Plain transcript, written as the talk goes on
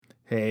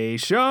Hey,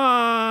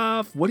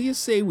 Shoff! What do you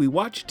say we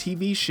watch a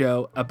TV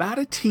show about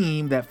a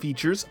team that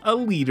features a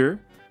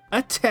leader,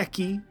 a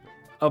techie,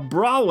 a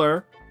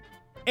brawler,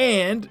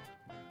 and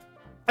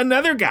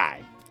another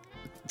guy?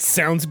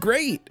 Sounds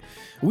great.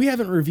 We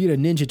haven't reviewed a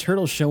Ninja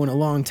Turtle show in a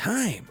long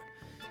time.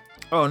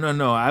 Oh,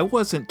 no, I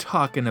wasn't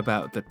talking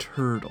about the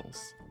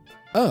turtles.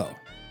 Oh.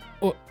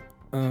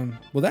 Well,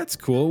 that's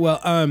cool. Well,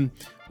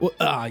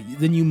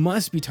 then you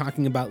must be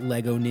talking about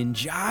Lego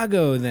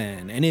Ninjago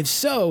then. And if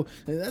so,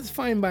 that's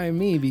fine by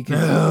me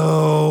because...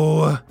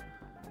 No,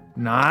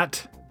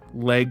 not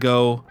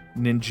Lego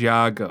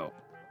Ninjago.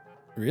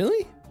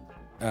 Really?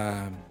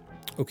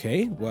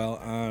 Okay, well,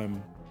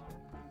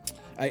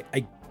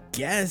 I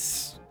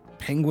guess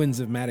Penguins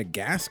of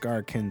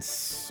Madagascar can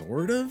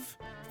sort of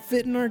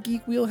fit in our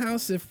geek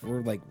wheelhouse if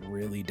we're, like,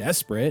 really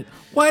desperate.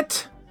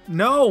 What?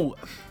 No.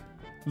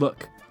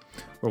 Look,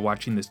 we're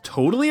watching this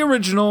totally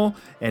original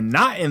and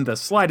not in the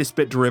slightest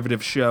bit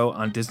derivative show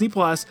on Disney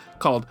Plus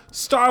called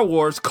Star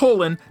Wars: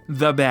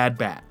 The Bad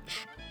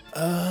Batch.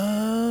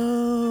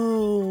 Oh,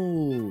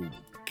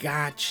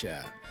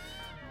 gotcha.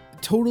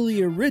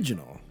 Totally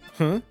original,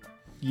 huh?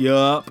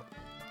 Yup.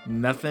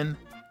 Nothing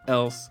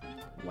else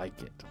like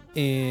it.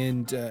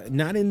 And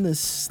not in the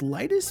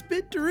slightest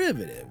bit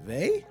derivative,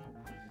 eh?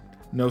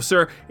 No,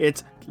 sir.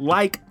 It's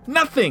like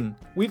nothing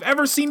we've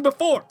ever seen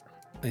before.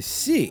 I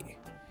see.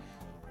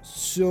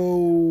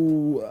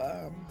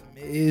 So,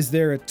 is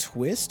there a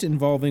twist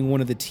involving one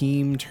of the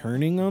team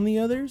turning on the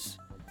others?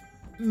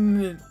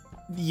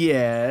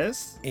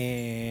 Yes.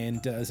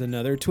 And does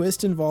another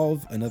twist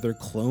involve another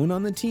clone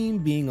on the team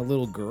being a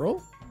little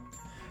girl?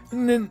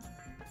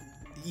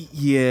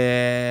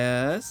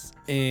 Yes.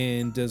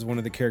 And does one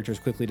of the characters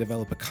quickly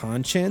develop a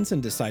conscience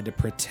and decide to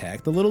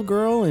protect the little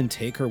girl and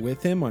take her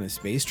with him on his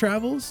space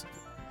travels?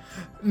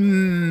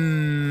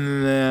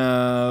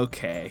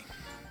 Okay.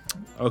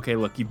 Okay,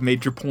 look, you've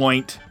made your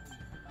point.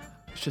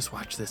 Let's just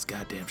watch this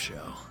goddamn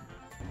show.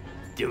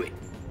 Do it.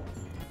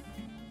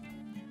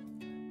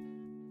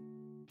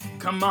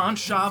 Come on,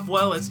 Shop.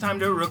 Well, it's time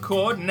to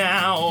record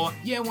now.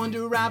 Yeah,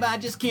 Wonder Rob, I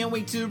just can't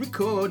wait to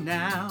record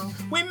now.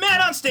 We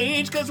met on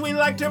stage because we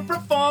like to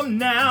perform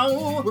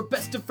now. We're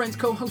best of friends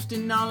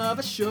co-hosting all of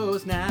our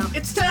shows now.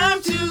 It's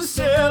time to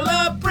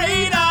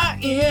celebrate our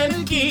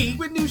inner geek.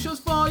 With new shows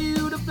for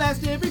you to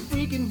blast every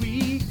freaking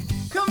week.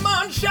 Come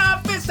on,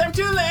 Shop. It's time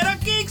to let our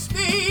geek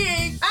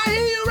speak. I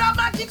hear you, Rob,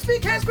 my Geek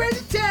Speak has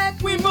crazy tech.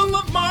 We both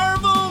love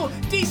Marvel.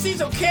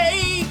 DC's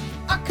okay.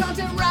 Our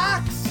content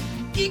rocks.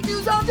 Geek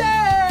news all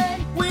day.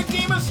 We're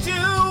gamers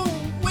too.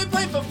 We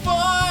play for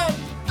fun.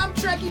 I'm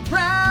Trekkie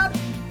proud.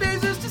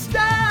 Phasers to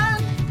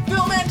stand.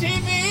 Film and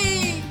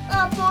TV.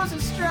 Our force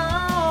is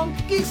strong.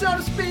 Geek so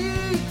to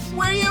speak.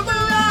 Where you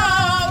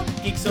belong.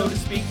 Geek so to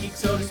speak. Geek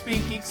so to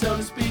speak. Geek so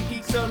to speak.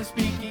 Geek so to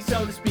speak. Geek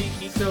so to speak.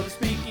 Geek so to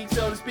speak. Geek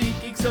so to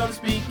speak. Geek so to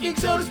speak. Geek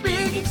so to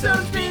speak. Geek so to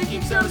speak.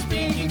 Geek so to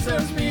speak. Geek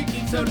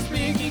so to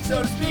speak. Geek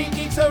so to speak. Geek so to speak.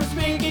 Geek so to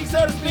speak. Geek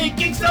so to speak.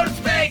 Geek so to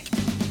speak.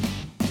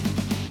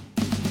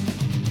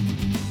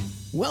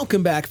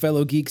 Welcome back,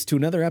 fellow geeks, to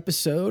another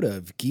episode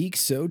of Geek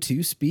So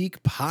To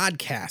Speak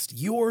podcast,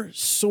 your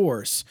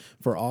source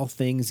for all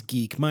things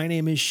geek. My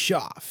name is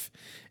Shoff,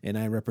 and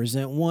I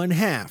represent one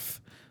half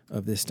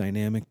of this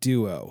dynamic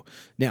duo.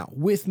 Now,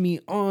 with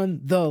me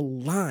on the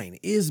line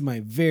is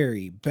my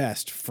very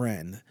best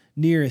friend,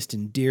 nearest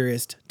and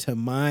dearest to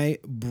my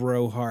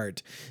bro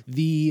heart,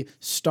 the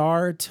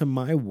star to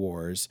my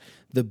wars,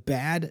 the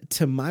bad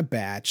to my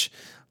batch.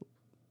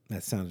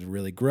 That sounded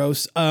really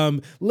gross.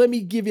 Let me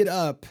give it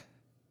up.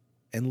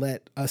 And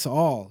let us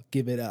all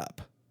give it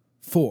up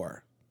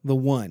for the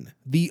one,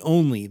 the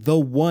only, the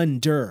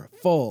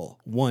wonderful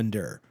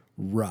Wonder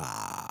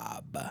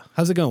Rob.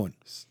 How's it going?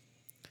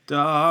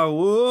 Star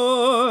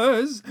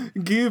Wars,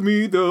 give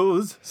me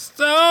those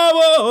Star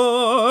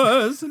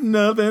Wars,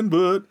 nothing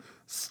but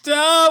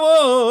Star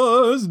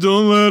Wars,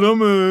 don't let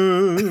them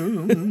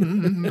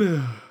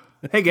in.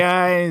 Hey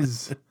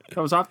guys, that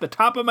was off the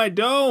top of my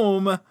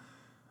dome.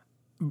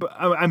 But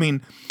I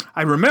mean,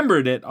 I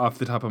remembered it off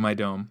the top of my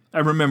dome. I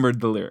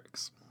remembered the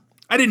lyrics.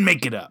 I didn't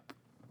make it up.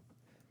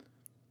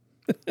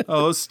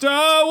 Oh,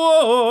 Star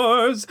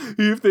Wars,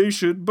 if they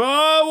should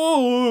buy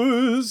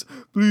wars,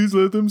 please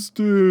let them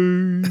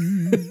stay.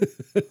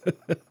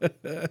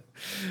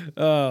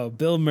 Oh,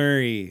 Bill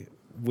Murray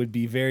would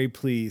be very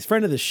pleased.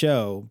 Friend of the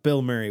show,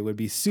 Bill Murray would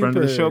be super Friend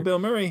of the show, Bill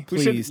Murray.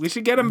 Pleased. We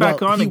should get him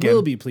back on again. He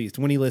will be pleased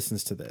when he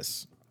listens to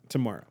this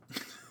tomorrow.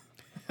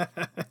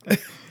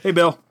 Hey,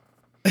 Bill.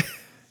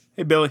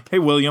 Hey, Billy. Hey,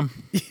 William.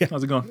 Yeah.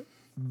 How's it going?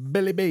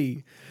 Billy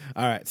B.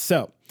 All right.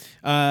 So,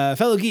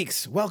 fellow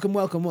geeks, welcome.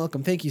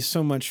 Thank you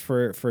so much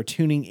for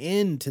tuning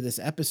in to this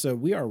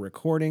episode. We are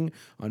recording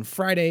on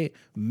Friday,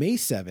 May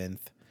 7th.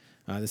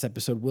 This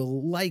episode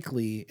will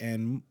likely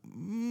and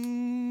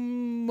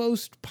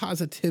most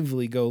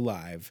positively go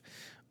live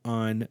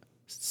on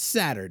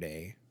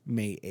Saturday,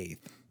 May 8th,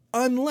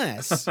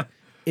 unless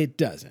it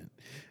doesn't.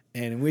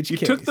 And in which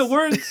case... You took the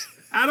words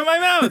out of my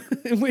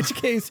mouth. In which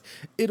case,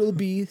 it'll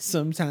be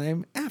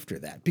sometime after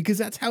that, because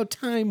that's how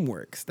time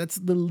works. That's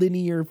the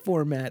linear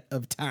format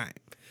of time.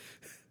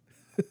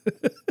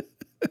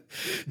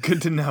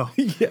 Good to know.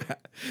 Yeah.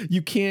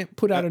 You can't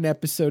put out an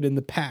episode in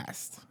the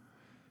past.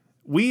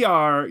 We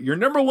are your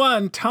number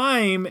one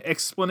time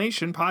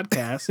explanation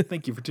podcast.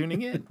 Thank you for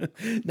tuning in.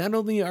 Not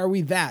only are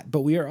we that,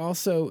 but we are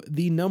also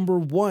the number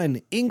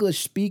one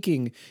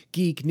English-speaking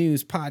geek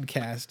news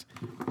podcast.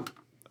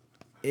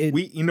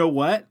 You know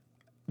what?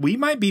 We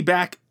might be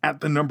back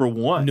at the number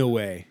one. No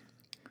way.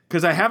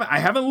 Because I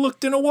haven't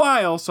looked in a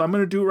while, so I'm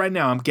going to do it right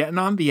now. I'm getting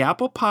on the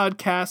Apple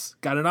Podcasts,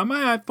 got it on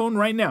my iPhone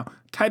right now,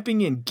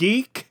 typing in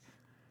geek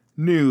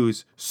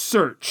news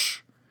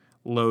search.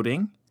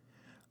 Loading.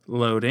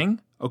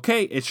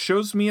 Okay, it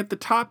shows me at the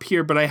top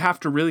here, but I have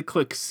to really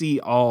click see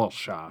all,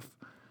 Shoff.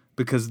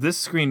 Because this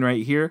screen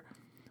right here,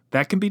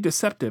 that can be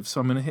deceptive. So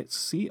I'm going to hit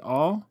see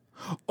all.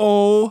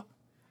 Oh,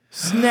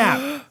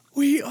 snap.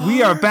 We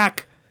are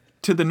back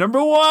to the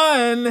number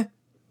one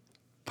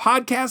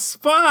podcast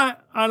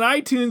spot on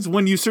iTunes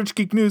when you search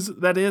Geek News,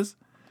 that is.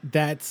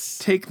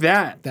 Take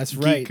that. That's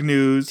Geek right.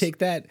 News. Take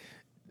that,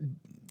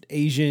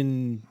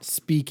 Asian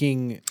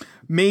speaking.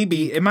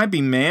 Maybe it might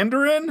be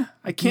Mandarin.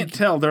 I can't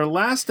tell. Their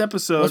last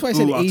episode. That's why I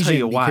said I'll Asian, tell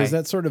you why. because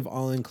that's sort of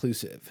all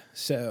inclusive.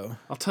 So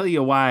I'll tell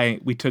you why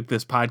we took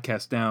this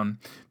podcast down.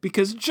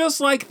 Because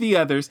just like the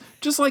others,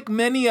 just like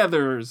many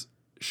others,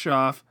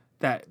 Shoff,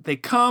 that they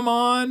come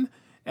on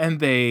and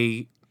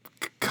they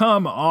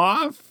come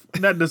off.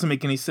 That doesn't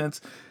make any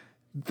sense.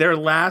 Their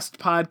last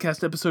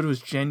podcast episode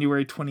was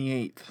January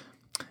 28th.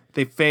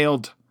 They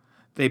failed.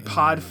 They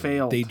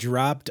failed. they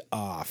dropped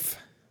off.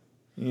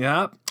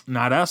 Yep.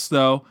 Not us,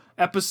 though.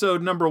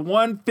 Episode number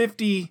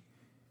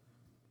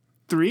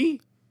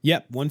 153?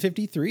 Yep,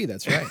 153.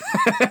 That's right.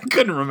 I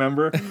couldn't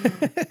remember.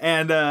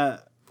 And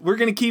we're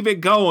going to keep it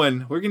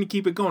going.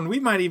 We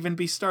might even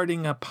be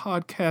starting a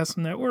podcast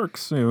network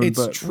soon. It's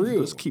but true.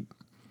 We'll just keep...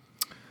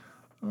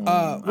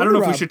 I don't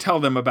know if we should tell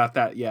them about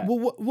that yet.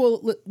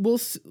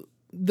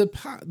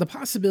 The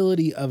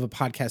possibility of a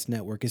podcast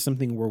network is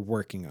something we're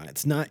working on.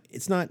 It's not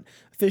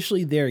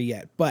officially there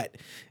yet, but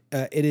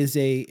it is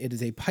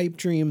a pipe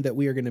dream that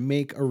we are going to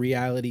make a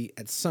reality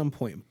at some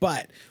point.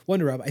 But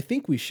Wonder Rob, I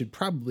think we should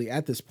probably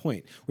at this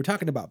point, we're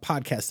talking about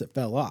podcasts that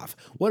fell off.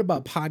 What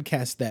about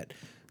podcasts that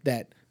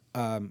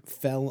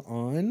fell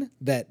on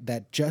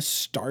that just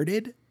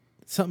started,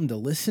 something to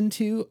listen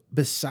to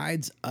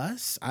besides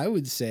us? I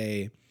would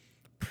say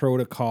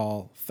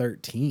Protocol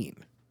 13.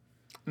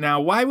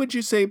 Now, why would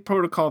you say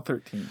Protocol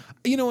 13?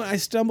 You know, I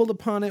stumbled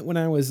upon it when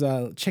I was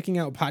checking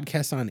out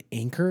podcasts on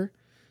Anchor,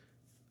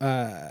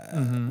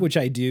 which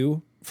I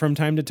do from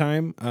time to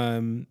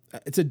time.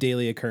 It's a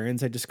daily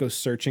occurrence. I just go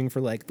searching for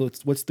like,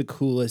 what's the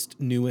coolest,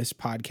 newest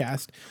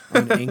podcast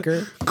on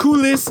Anchor?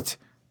 Coolest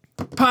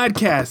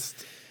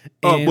podcast.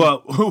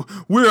 Well,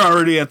 we're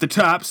already at the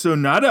top, so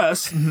not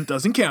us.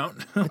 Doesn't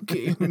count.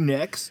 Okay,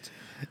 next.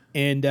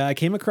 And I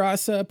came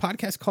across a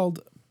podcast called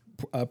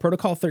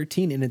Protocol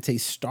 13, and it's a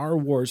Star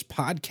Wars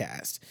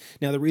podcast.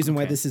 Now, the reason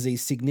why this is a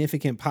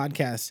significant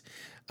podcast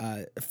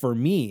for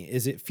me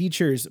is it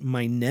features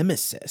my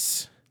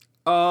nemesis.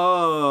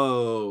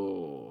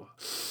 Oh,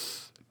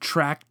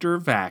 Tractor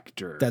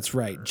Vactor. That's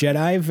right.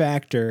 Jedi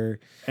Vactor.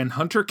 And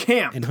Hunter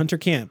Camp.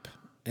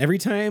 Every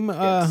time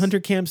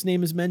Hunter Camp's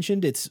name is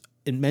mentioned, it's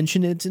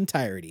mentioned in its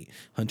entirety.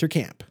 Hunter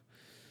Camp.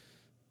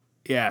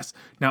 Yes.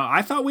 Now,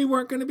 I thought we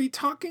weren't going to be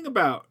talking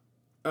about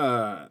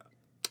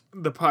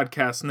the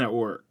podcast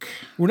network.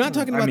 We're not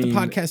talking about the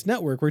podcast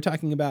network. We're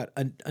talking about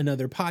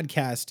another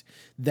podcast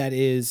that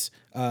is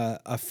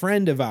a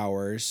friend of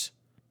ours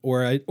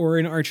or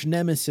an arch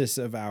nemesis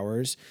of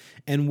ours.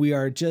 And we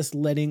are just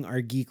letting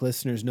our geek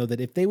listeners know that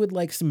if they would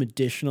like some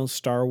additional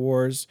Star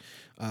Wars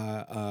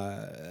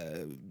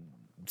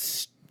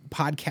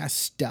podcast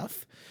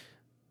stuff,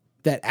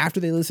 that after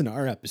they listen to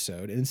our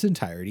episode in its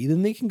entirety,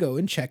 then they can go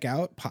and check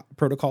out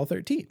Protocol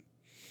 13.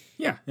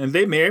 Yeah, and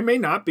they may or may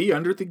not be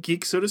under the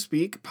Geek, so to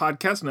speak,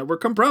 podcast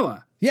network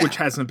umbrella, which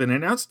hasn't been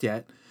announced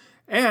yet.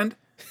 And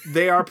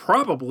they are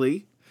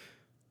probably,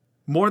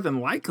 more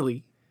than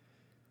likely,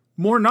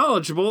 more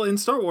knowledgeable in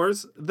Star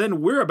Wars than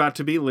we're about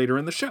to be later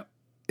in the show.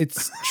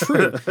 It's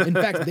true. In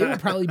fact, they would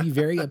probably be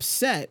very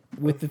upset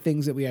with the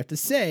things that we have to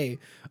say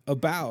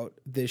about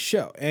this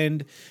show.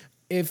 And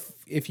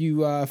if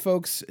you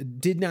folks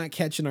did not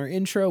catch in our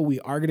intro,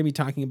 we are going to be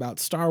talking about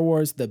Star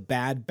Wars: The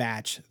Bad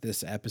Batch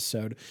this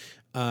episode.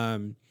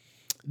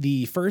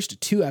 The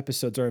first 2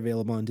 episodes are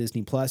available on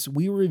Disney Plus.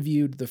 We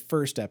reviewed the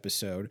first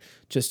episode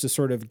just to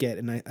sort of get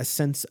a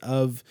sense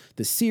of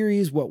the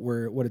series, what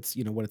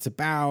it's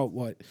about,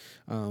 what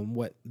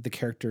the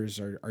characters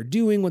are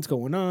doing, what's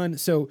going on.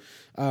 So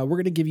we're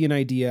going to give you an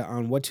idea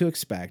on what to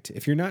expect.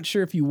 If you're not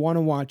sure if you want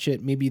to watch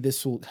it, maybe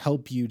this will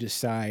help you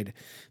decide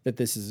that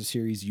this is a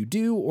series you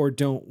do or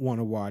don't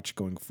want to watch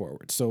going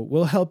forward. So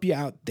we'll help you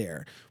out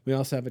there. We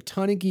also have a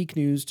ton of geek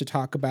news to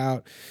talk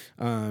about,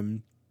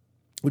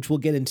 which we'll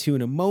get into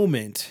in a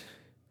moment.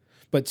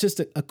 But just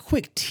a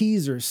quick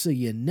teaser so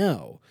you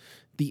know.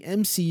 the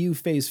MCU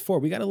Phase 4.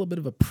 We got a little bit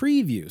of a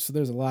preview. So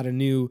there's a lot of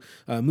new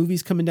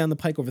movies coming down the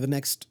pike over the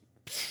next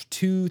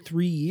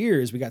 2-3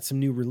 years. We got some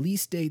new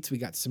release dates. We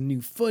got some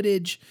new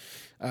footage.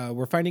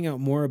 We're finding out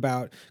more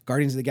about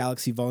Guardians of the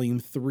Galaxy Volume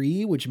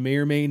 3, which may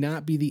or may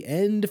not be the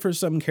end for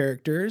some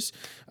characters.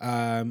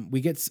 We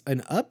get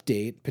an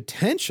update,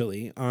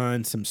 potentially,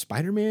 on some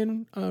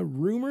Spider-Man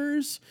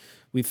rumors.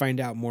 We find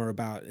out more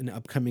about an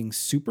upcoming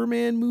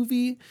Superman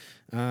movie.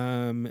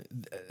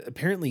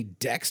 Apparently,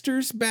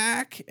 Dexter's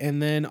back.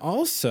 And then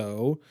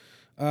also,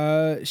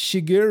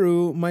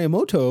 Shigeru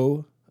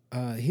Miyamoto,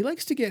 he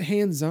likes to get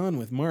hands-on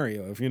with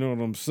Mario, if you know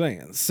what I'm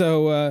saying.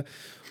 So...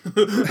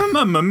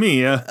 Mamma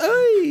mia.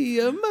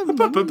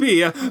 Papa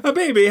Pia, a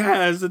baby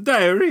has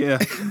diarrhea.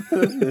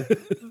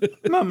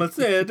 Mama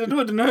said it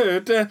wouldn't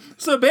hurt,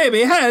 so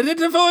baby had it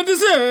for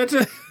dessert.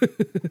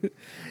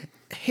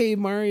 Hey,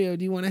 Mario,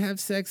 do you want to have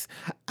sex?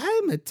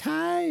 I'm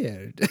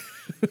tired.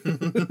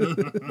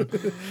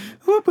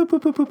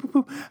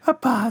 A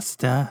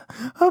pasta.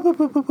 A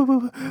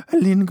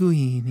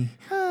linguine.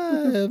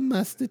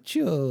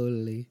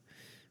 Mastacholi.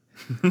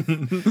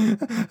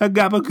 A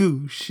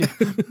gabagoosh.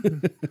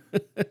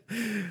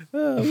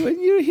 When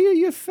you hear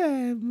your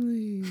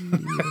family.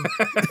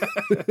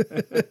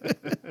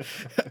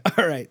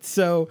 All right.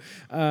 So,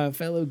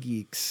 fellow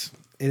geeks,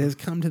 it has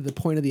come to the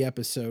point of the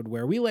episode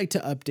where we like to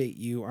update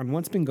you on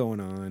what's been going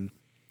on.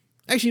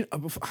 Actually,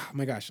 oh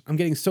my gosh, I'm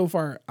getting so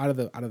far out of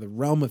the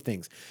realm of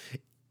things.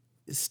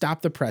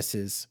 Stop the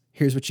presses.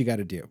 Here's what you got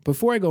to do.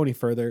 Before I go any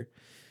further,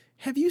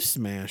 have you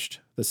smashed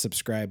the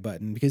subscribe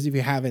button? Because if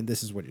you haven't,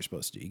 this is what you're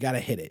supposed to do. You got to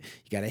hit it.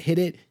 You got to hit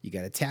it. You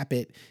got to tap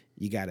it.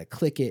 You got to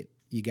click it.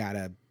 You got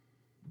to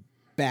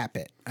bap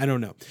it. I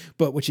don't know.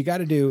 But what you got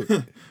to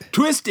do...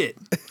 Twist it.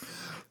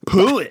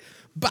 Pull it.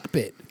 Bop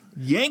it.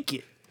 Yank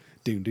it.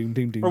 Doom, doom,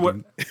 doom, doom. Or what?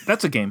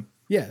 That's a game.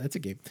 Yeah, that's a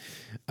game.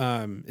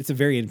 It's a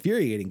very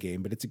infuriating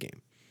game, but it's a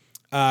game.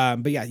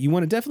 But yeah, you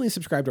want to definitely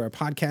subscribe to our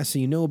podcast so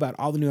you know about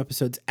all the new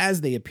episodes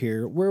as they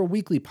appear. We're a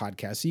weekly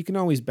podcast, so you can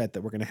always bet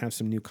that we're going to have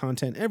some new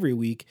content every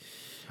week.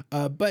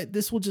 But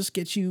this will just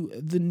get you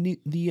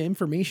the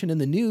information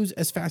and the news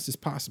as fast as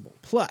possible.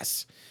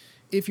 Plus,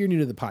 if you're new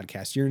to the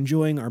podcast, you're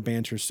enjoying our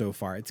banter so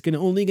far. It's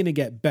only going to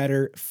get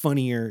better,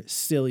 funnier,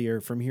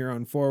 sillier from here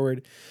on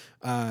forward.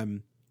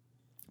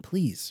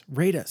 Please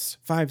rate us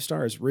 5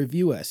 stars,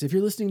 review us. If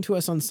you're listening to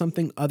us on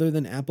something other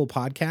than Apple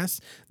Podcasts,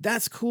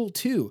 that's cool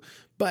too.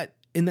 But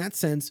in that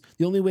sense,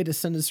 the only way to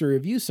send us a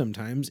review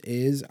sometimes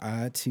is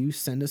to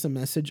send us a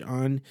message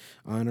on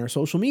our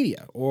social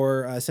media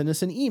or send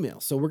us an email.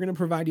 So we're going to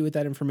provide you with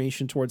that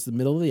information towards the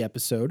middle of the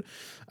episode.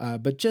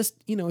 But just,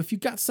 if you've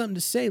got something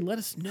to say, let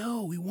us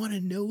know. We want to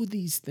know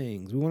these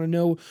things. We want to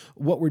know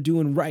what we're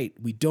doing right.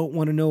 We don't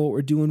want to know what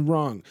we're doing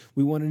wrong.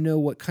 We want to know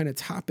what kind of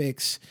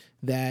topics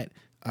that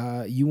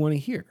you want to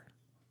hear.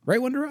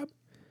 Right, Wonder Rob?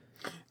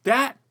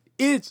 That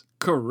is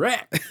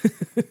correct.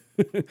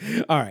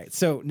 All right.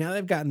 So now that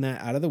I've gotten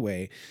that out of the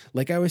way,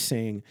 like I was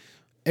saying,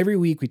 every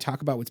week we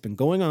talk about what's been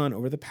going on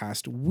over the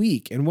past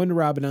week. And Wonder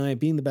Rob and I,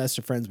 being the best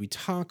of friends, we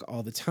talk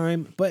all the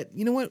time. But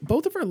you know what?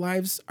 Both of our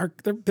lives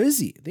they're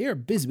busy. They are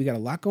busy. We got a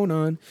lot going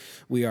on.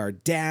 We are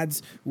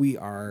dads. We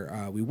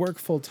work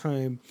full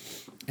time.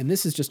 And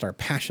this is just our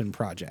passion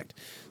project.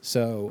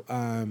 So,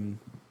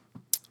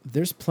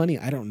 there's plenty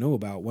I don't know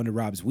about Wonder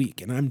Rob's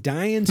week, and I'm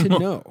dying to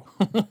know.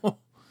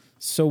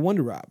 So,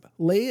 Wonder Rob,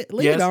 lay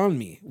Yes. it on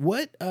me.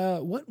 What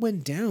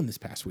went down this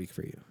past week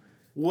for you?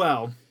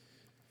 Well,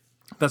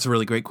 that's a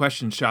really great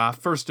question, Shah.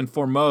 First and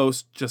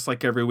foremost, just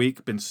like every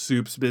week, been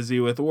soups busy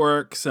with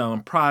work,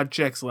 selling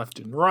projects left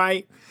and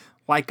right,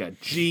 like a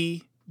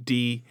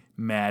GD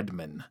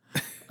madman.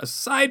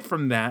 Aside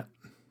from that,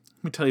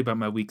 let me tell you about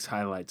my week's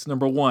highlights.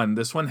 Number 1,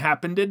 this one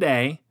happened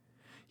today.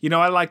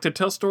 I like to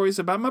tell stories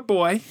about my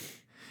boy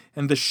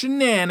and the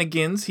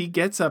shenanigans he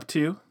gets up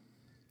to.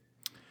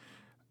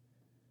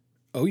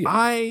 Oh yeah.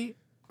 I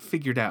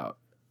figured out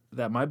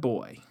that my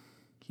boy,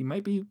 he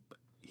might be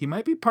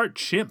part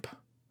chimp.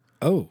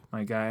 Oh.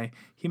 My guy.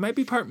 He might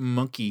be part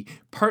monkey,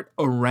 part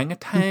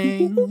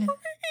orangutan.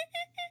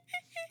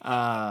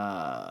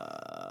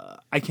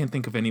 I can't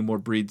think of any more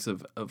breeds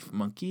of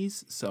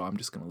monkeys, so I'm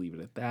just going to leave it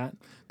at that.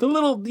 The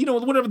little,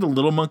 whatever the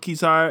little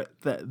monkeys are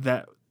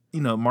that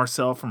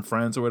Marcel from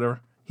Friends or whatever,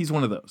 he's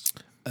one of those.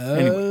 Oh,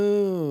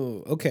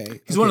 anyway,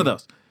 okay. He's one of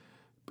those.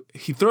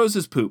 He throws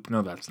his poop.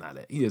 No, that's not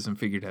it. He hasn't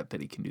figured out that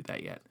he can do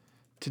that yet.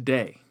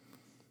 Today,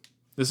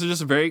 this is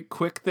just a very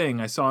quick thing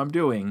I saw him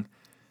doing.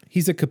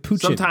 He's a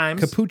capuchin.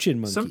 Capuchin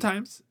monkey.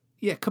 Sometimes,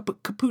 yeah,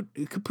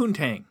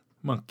 Kapoontang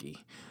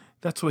monkey.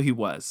 That's what he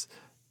was.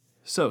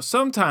 So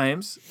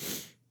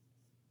sometimes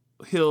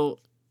he'll,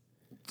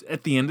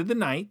 at the end of the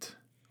night,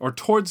 or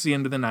towards the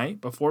end of the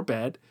night, before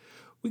bed,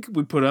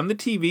 we put on the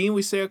TV and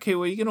we say, okay,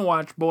 what are you going to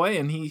watch, boy?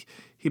 And he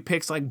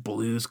picks like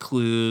Blue's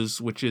Clues,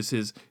 which is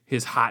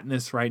his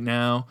hotness right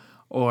now,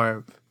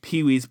 or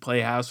Pee-wee's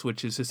Playhouse,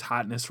 which is his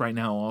hotness right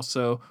now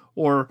also,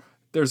 or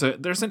there's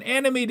an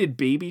animated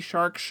Baby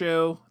Shark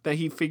show that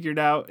he figured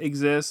out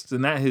exists,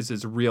 and that is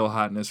his real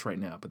hotness right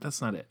now. But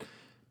that's not it.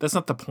 That's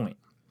not the point.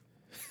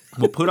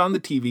 We'll put on the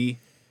TV.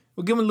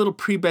 We'll give him a little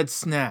pre-bed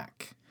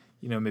snack.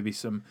 You know, maybe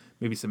some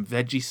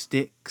veggie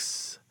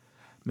sticks,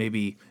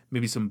 maybe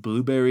some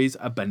blueberries,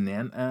 a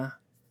banana,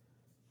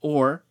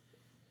 or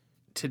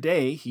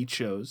today he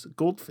chose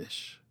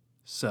goldfish.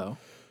 So,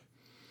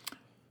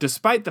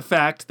 despite the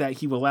fact that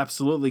he will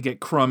absolutely get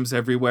crumbs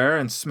everywhere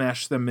and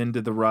smash them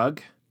into the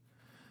rug,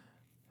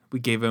 we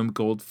gave him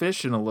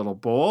goldfish in a little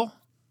bowl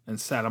and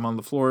sat him on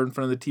the floor in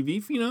front of the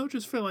TV,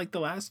 just for like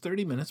the last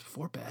 30 minutes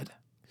before bed.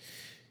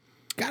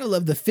 Gotta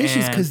love the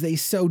fishes because they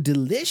so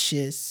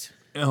delicious.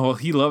 Oh,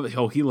 he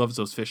loves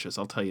those fishes.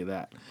 I'll tell you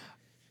that.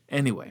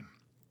 Anyway,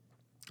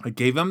 I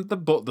gave him the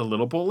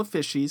little bowl of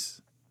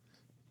fishies,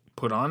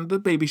 put on the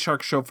Baby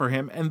Shark show for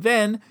him, and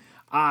then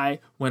I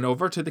went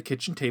over to the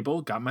kitchen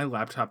table, got my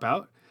laptop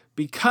out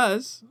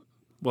because,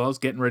 I was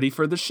getting ready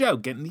for the show,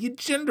 getting the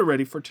agenda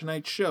ready for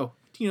tonight's show.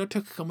 Took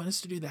a couple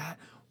minutes to do that.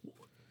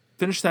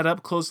 Finished that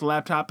up, closed the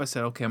laptop. I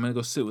said, okay, I'm going to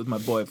go sit with my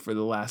boy for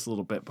the last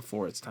little bit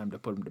before it's time to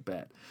put him to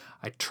bed.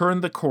 I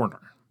turned the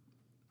corner.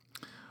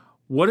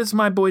 What is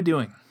my boy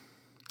doing?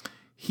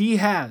 He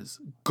has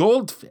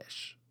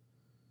goldfish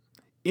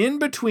in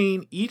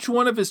between each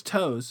one of his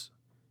toes,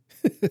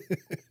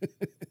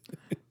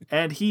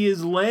 and he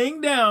is laying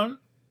down,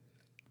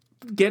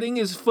 getting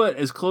his foot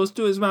as close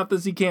to his mouth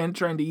as he can,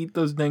 trying to eat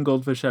those dang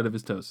goldfish out of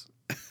his toes.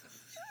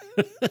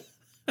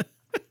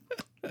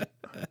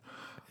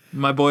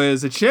 My boy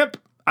is a chip.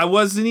 I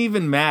wasn't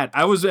even mad.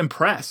 I was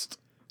impressed.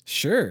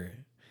 Sure.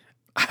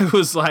 I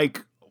was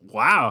like,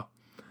 wow,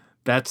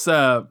 that's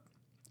I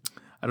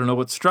don't know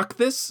what struck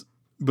this,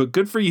 but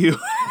good for you.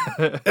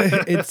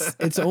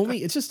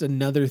 It's just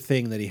another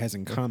thing that he has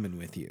in common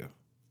with you.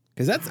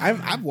 Because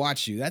I've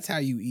watched you. That's how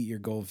you eat your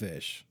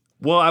goldfish.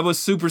 Well, I was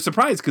super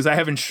surprised because I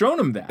haven't shown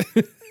him that.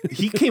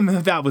 He came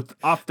with that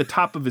off the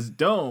top of his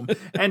dome.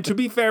 And to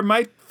be fair,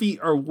 my feet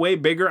are way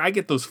bigger. I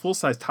get those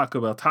full-size Taco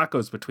Bell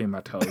tacos between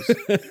my toes.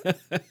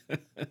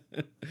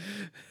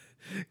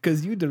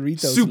 Because you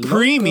Doritos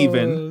Supreme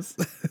Locos.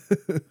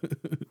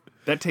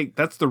 even.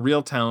 That's the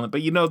real talent.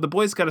 But the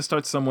boy's got to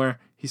start somewhere.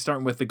 He's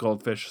starting with the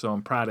goldfish, so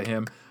I'm proud of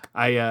him.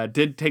 I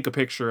did take a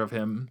picture of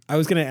him. I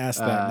was going to ask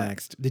that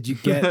next. Did you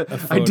get a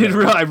photo? I did.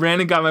 I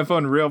ran and got my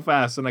phone real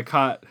fast, and I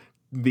caught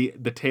the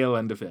tail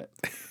end of it.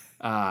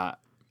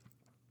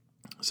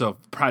 So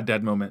proud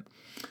dad moment.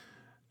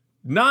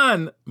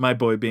 My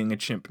boy being a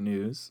chimp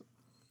news.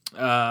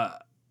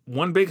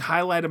 One big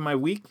highlight of my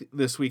week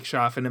this week,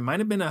 Shoff, and it might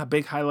have been a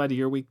big highlight of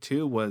your week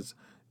too, was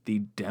the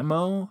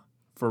demo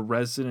for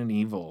Resident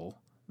Evil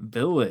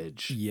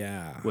Village.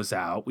 Was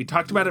out. We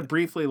talked about it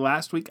briefly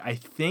last week, I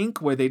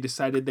think, where they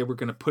decided they were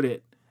going to put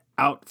it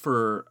out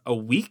for a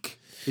week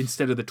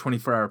instead of the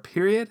 24-hour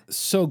period.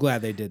 So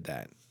glad they did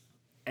that.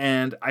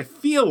 And I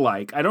feel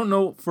like, I don't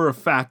know for a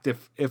fact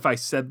if I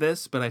said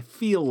this, but I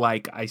feel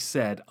like I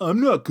said, I'm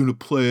not going to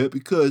play it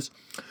because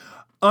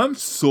I'm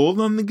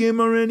sold on the game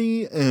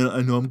already, and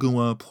I know I'm going to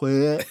want to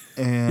play it,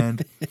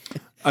 and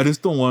I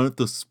just don't want it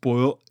to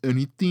spoil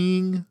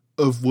anything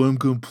of what I'm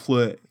going to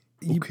play.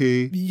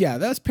 Okay? Yeah,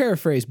 that's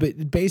paraphrased,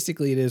 but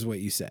basically it is what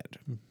you said.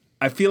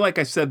 I feel like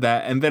I said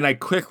that, and then I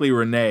quickly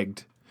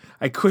reneged.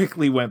 I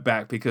quickly went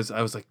back because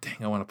I was like, dang,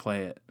 I want to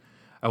play it.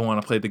 I want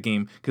to play the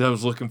game because I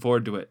was looking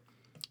forward to it.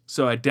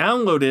 So I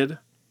downloaded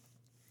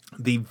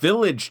the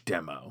Village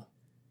demo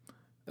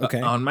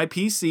on my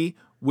PC,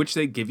 which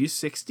they give you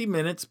 60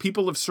 minutes.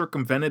 People have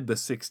circumvented the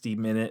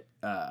 60-minute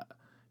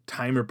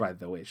timer, by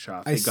the way,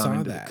 Shoff. They've gone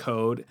into the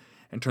code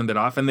and turned it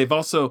off. And they've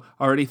also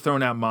already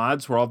thrown out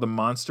mods where all the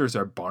monsters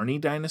are Barney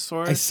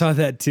dinosaurs. I saw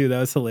that too. That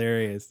was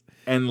hilarious.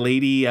 And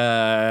Lady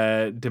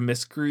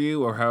Demiscrew,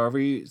 or however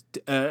you...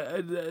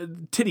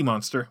 Titty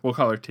Monster. We'll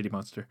call her Titty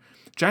Monster.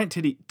 Giant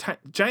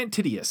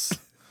Titius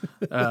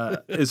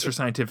is her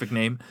scientific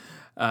name.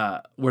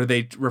 Where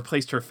they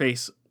replaced her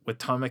face with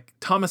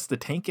Thomas the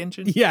Tank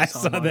Engine. Yeah, I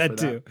saw that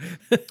too.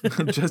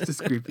 Just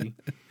as creepy.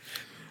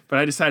 But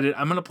I decided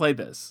I'm going to play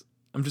this.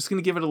 I'm just going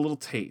to give it a little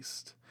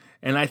taste.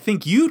 And I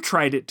think you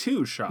tried it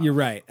too, Shoff. You're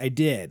right. I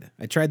did.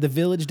 I tried the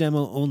Village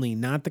demo only,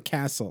 not the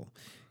castle,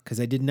 because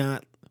I did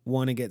not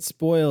want to get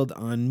spoiled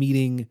on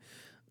meeting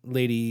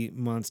Lady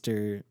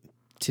Monster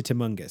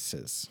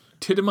Titimungus.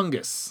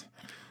 Titimungus.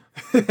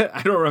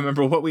 I don't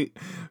remember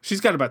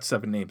she's got about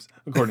 7 names,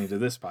 according to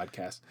this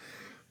podcast.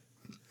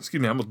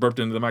 Excuse me, I almost burped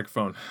into the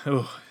microphone.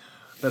 Oh,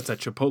 that's a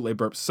Chipotle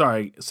burp.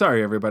 Sorry,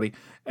 everybody.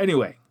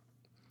 Anyway,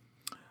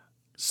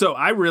 so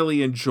I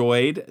really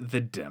enjoyed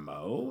the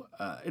demo.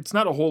 It's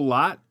not a whole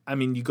lot. I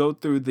mean, you go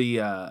through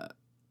the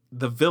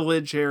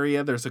village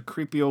area. There's a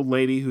creepy old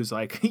lady who's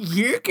like,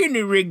 "You're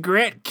gonna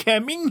regret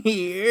coming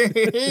here.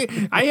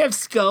 I have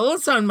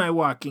skulls on my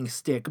walking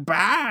stick.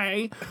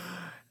 Bye."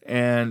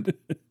 And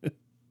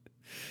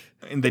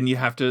then you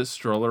have to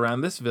stroll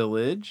around this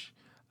village,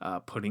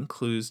 putting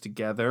clues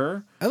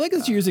together. I like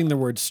that you're using the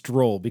word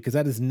stroll because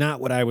that is not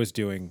what I was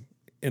doing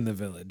in the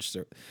village.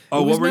 So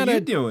what were you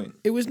doing?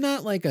 It was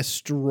not like a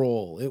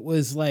stroll. It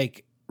was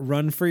like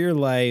run for your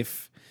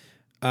life.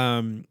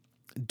 Don't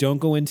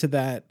go into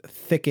that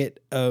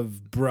thicket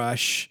of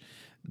brush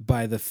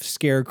by the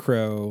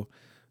scarecrow.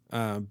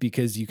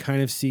 because you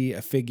kind of see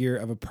a figure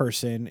of a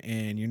person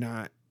and you're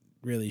not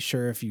really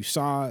sure if you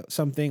saw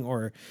something,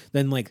 or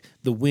then like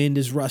the wind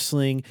is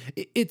rustling.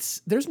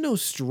 There's no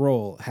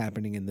stroll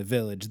happening in the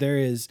village. There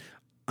is,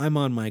 I'm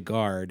on my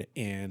guard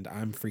and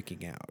I'm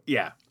freaking out.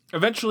 Yeah.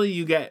 Eventually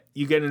you go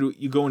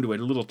into a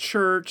little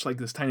church, like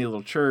this tiny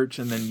little church,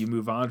 and then you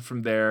move on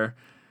from there.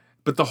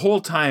 But the whole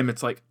time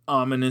it's like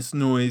ominous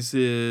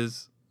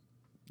noises,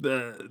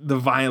 the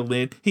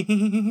violin.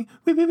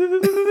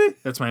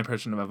 That's my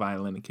impression of a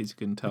violin, in case you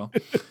couldn't tell.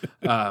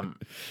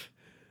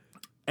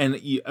 And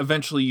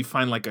eventually you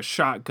find like a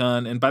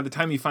shotgun, and by the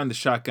time you find the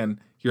shotgun,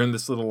 you're in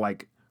this little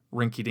like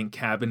rinky-dink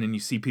cabin, and you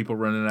see people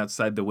running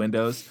outside the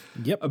windows.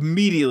 Yep.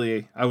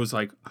 Immediately I was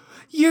like,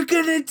 "You're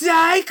gonna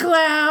die,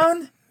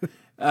 clown!"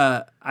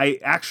 I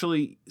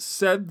actually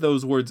said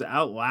those words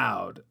out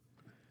loud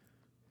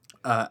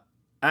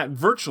at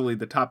virtually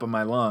the top of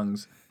my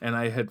lungs, and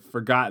I had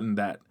forgotten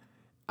that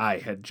I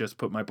had just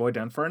put my boy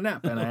down for a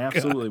nap, and I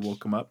absolutely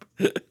woke him up.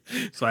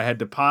 So I had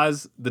to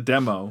pause the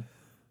demo.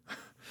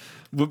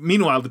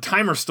 Meanwhile, the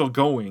timer's still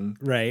going.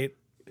 Right.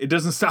 It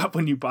doesn't stop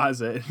when you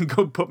pause it, and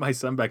go put my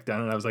son back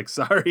down, and I was like,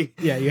 sorry.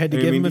 Yeah, you had to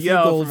give him a few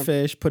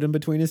goldfish, put him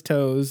between his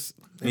toes.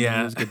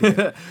 Yeah.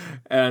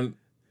 And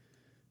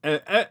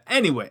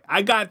anyway,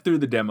 I got through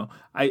the demo.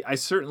 I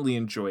certainly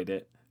enjoyed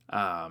it.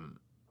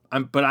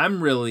 But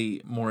I'm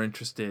really more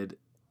interested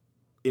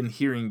in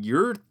hearing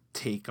your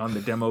take on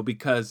the demo,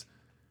 because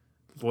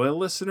loyal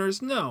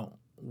listeners know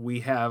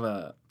we have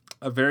a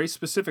very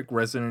specific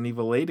Resident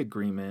Evil 8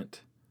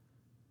 agreement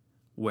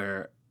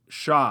where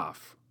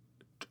Schaff,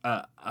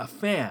 a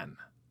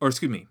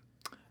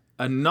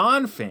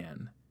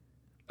non-fan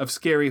of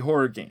scary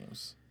horror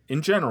games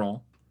in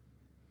general,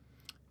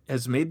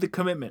 has made the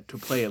commitment to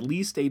play at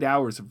least 8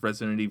 hours of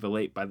Resident Evil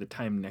 8 by the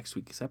time next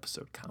week's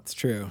episode comes. It's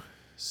true.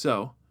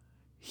 So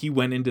he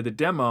went into the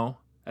demo,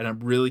 and I'm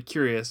really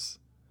curious,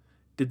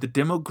 did the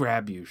demo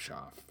grab you,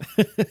 Schaff?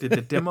 Did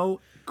the demo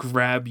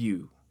grab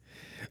you?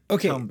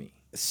 Okay. Tell me.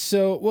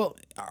 So, well,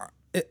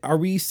 are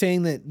we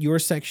saying that your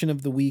section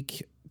of the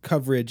week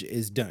coverage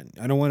is done?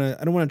 I don't want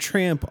to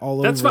tramp all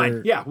over. That's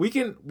fine. Yeah, we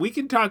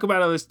can talk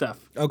about other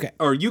stuff. Okay.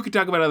 Or you could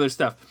talk about other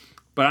stuff.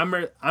 But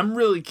I'm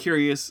really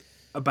curious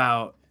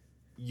about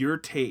your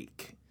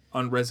take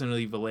on Resident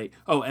Evil 8.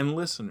 Oh, and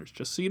listeners,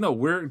 just so you know,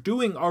 we're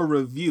doing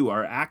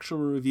our actual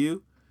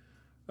review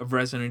of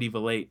Resident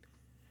Evil 8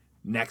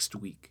 next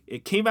week.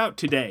 It came out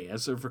today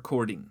as of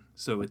recording,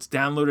 so it's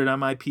downloaded on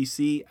my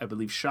PC. I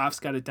believe Schaff's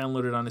got it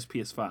downloaded on his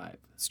PS5.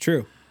 It's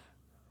true.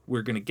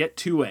 We're going to get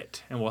to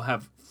it, and we'll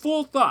have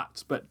full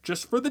thoughts, but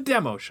just for the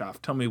demo,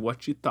 Schaff, tell me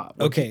what you thought.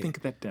 What did you think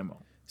of that demo?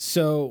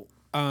 So,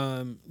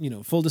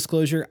 full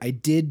disclosure, I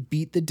did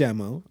beat the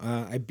demo.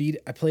 I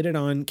played it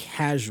on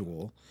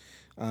casual,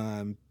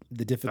 the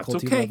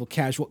difficulty level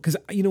casual, because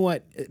you know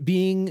what,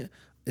 being,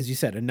 as you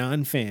said, a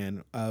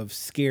non-fan of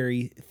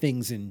scary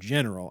things in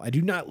general, I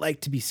do not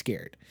like to be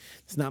scared.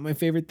 It's not my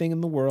favorite thing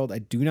in the world. I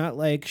do not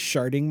like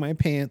sharding my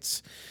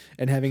pants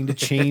and having to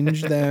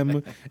change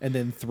them and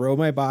then throw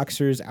my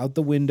boxers out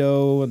the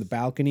window on the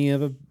balcony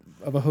of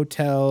a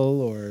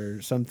hotel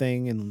or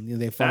something,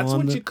 and they fall. That's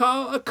on what you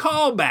call a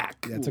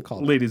callback. That's a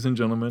callback, ladies and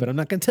gentlemen. But I'm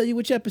not going to tell you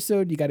which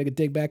episode. You got to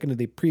dig back into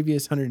the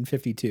previous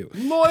 152.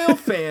 Loyal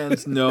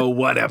fans know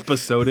what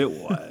episode it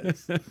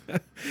was.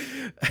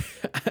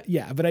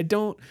 Yeah, but I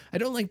don't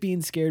like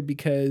being scared,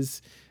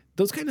 because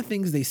those kind of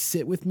things, they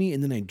sit with me,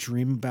 and then I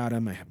dream about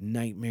them. I have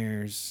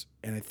nightmares,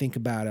 and I think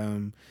about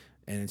them,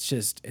 and it's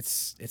just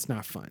it's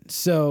not fun.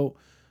 So,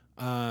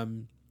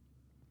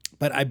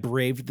 but I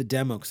braved the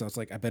demo because I was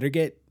like, I better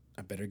get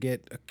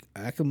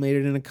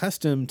acclimated and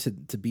accustomed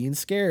to being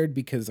scared,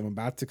 because I'm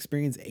about to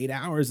experience 8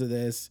 hours of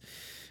this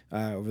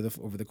over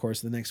the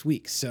course of the next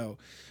week. So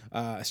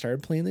I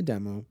started playing the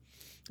demo.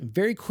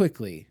 Very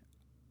quickly,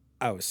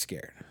 I was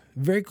scared.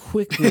 Very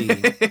quickly,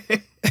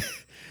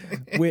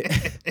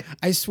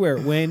 I swear,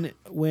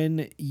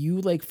 when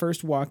you like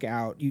first walk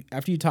out,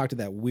 after you talk to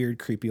that weird,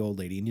 creepy old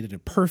lady, and you did a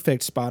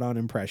perfect, spot-on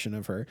impression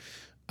of her.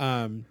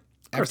 Of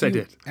course I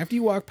did. After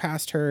you walk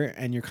past her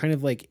and you're kind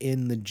of like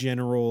in the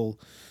general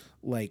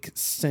like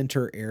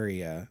center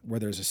area where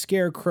there's a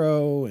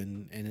scarecrow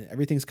and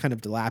everything's kind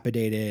of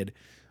dilapidated,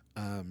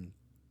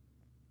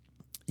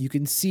 you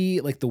can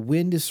see like the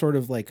wind is sort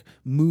of like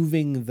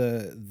moving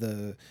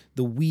the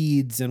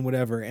weeds and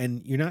whatever,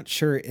 and you're not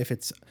sure if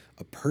it's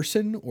a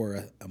person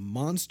or a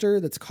monster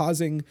that's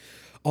causing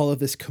all of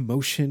this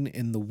commotion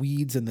in the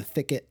weeds and the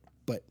thicket,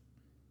 but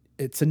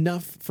it's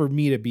enough for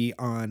me to be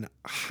on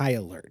high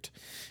alert.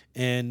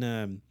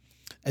 And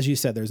as you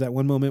said, there's that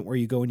one moment where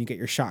you go and you get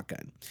your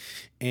shotgun,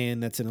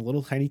 and that's in a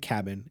little tiny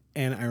cabin.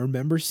 And I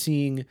remember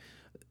seeing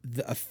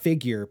a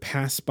figure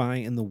pass by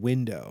in the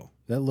window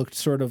that looked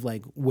sort of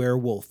like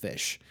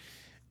werewolfish.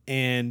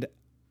 And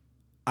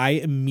I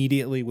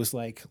immediately was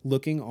like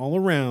looking all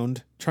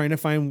around, trying to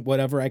find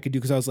whatever I could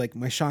do. Cause I was like,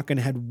 my shotgun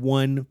had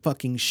one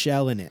fucking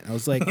shell in it. I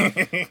was like,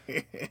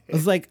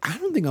 I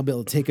don't think I'll be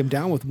able to take him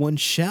down with one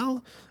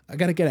shell. I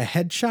got to get a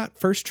headshot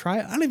first try.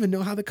 I don't even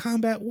know how the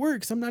combat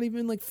works. I'm not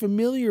even like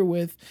familiar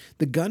with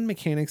the gun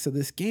mechanics of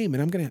this game.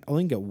 And I'm going to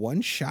only get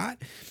one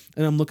shot.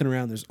 And I'm looking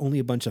around. There's only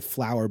a bunch of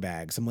flour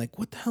bags. I'm like,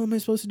 what the hell am I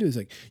supposed to do? It's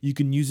like, you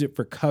can use it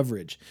for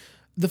coverage.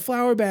 The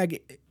flour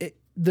bag,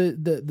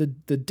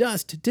 the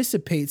dust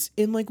dissipates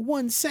in like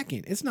 1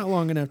 second. It's not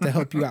long enough to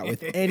help you out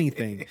with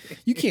anything.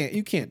 You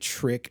can't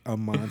trick a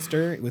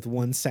monster with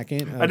 1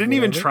 second. I didn't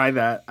even try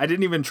that. I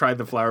didn't even try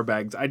the flour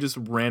bags. I just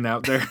ran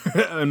out there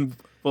and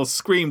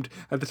screamed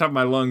at the top of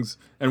my lungs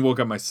and woke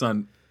up my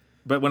son.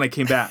 But when I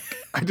came back,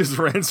 I just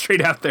ran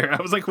straight out there.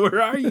 I was like,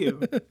 "Where are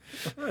you?"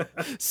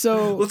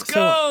 So let's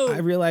go. I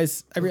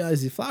realized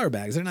these flour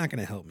bags are not going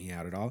to help me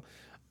out at all.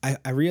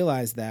 I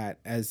realized that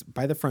as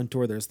by the front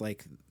door, there's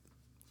like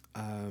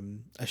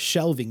a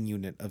shelving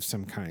unit of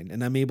some kind,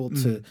 and I'm able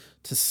to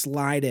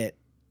slide it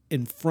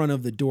in front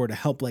of the door to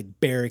help like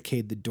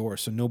barricade the door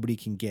so nobody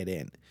can get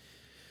in.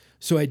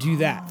 So I do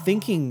that,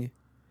 thinking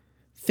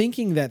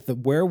that the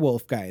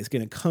werewolf guy is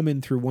going to come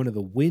in through one of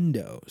the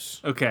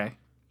windows. Okay.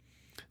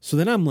 So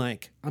then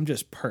I'm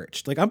just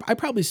perched. Like I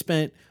probably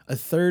spent a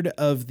third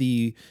of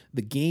the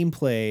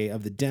gameplay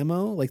of the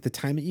demo, like the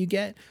time that you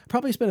get.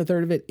 Probably spent a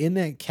third of it in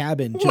that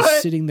cabin,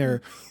 just sitting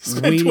there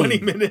waiting. 20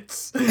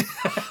 minutes.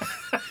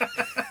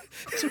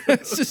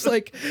 It's just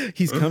like,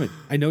 he's coming.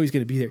 I know he's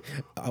going to be there.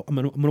 I'm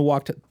gonna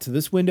walk to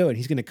this window, and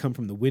he's going to come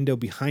from the window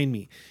behind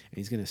me, and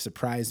he's going to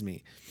surprise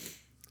me.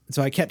 And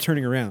so I kept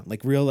turning around, like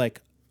real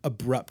like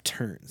abrupt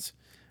turns.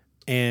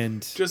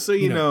 And just so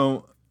you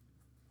know,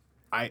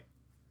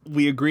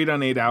 we agreed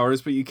on 8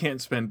 hours, but you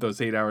can't spend those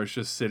 8 hours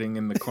just sitting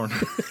in the corner.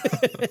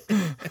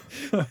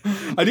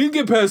 I didn't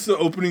get past the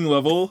opening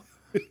level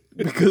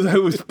because I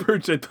was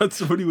perched. I thought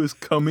somebody was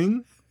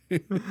coming. I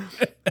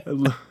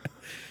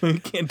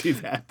can't do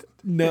that.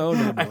 No.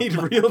 I need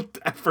real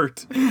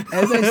effort.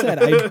 As I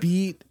said, I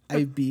beat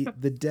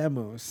the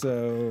demo,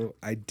 so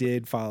I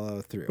did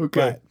follow through.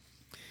 Okay.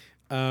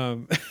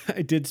 But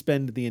I did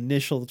spend the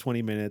initial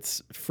 20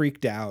 minutes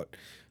freaked out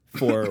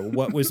for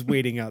what was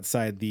waiting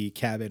outside the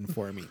cabin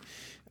for me.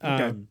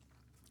 Okay.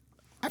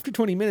 After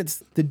 20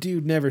 minutes, the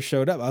dude never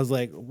showed up. I was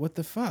like, what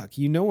the fuck?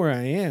 You know where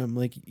I am.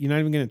 Like, you're not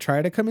even going to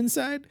try to come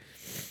inside?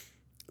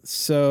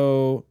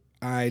 So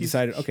I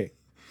decided, okay.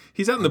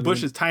 He's out in the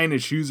bushes tying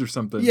his shoes or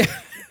something. Yeah.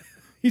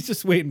 He's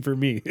just waiting for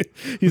me.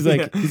 He's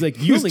like,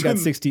 you only got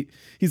 60.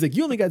 He's like,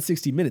 you only got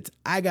 60 minutes.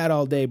 I got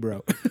all day,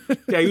 bro.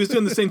 Yeah, he was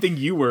doing the same thing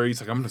you were.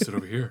 He's like, I'm going to sit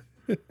over here.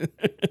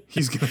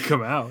 He's going to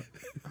come out.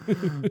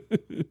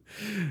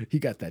 He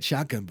got that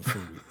shotgun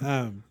before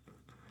me.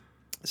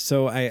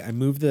 So I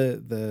moved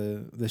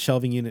the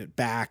shelving unit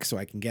back so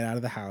I can get out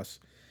of the house,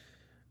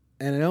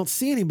 and I don't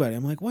see anybody.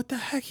 I'm like, what the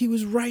heck? He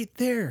was right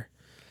there.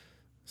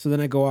 So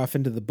then I go off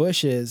into the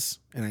bushes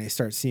and I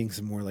start seeing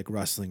some more like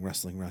rustling.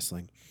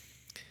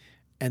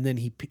 And then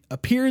he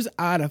appears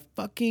out of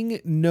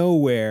fucking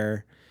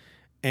nowhere,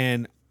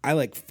 and I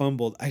like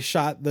fumbled. I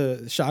shot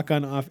the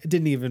shotgun off. It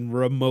didn't even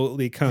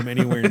remotely come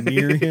anywhere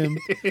near him.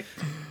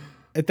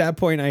 At that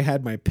point, I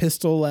had my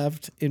pistol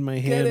left in my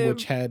hand,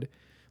 which had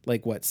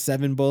like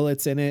 7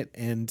 bullets in it.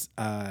 And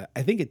I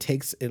think it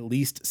takes at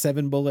least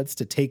 7 bullets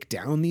to take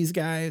down these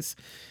guys.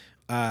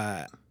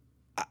 I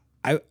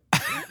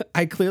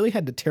clearly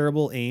had a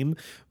terrible aim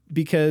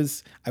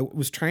because I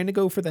was trying to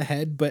go for the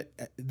head, but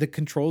the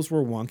controls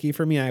were wonky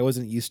for me. I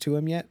wasn't used to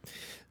them yet.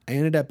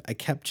 I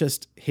kept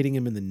just hitting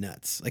him in the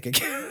nuts. Like it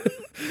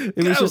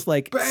was just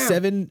like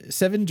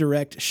seven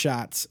direct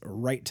shots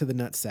right to the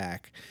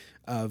nutsack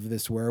of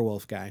this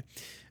werewolf guy.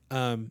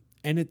 And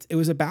it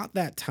was about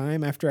that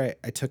time after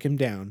I took him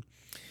down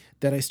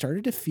that I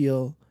started to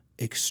feel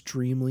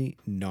extremely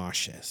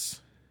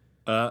nauseous.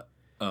 My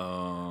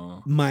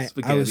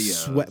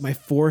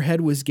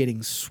forehead was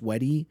getting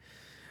sweaty.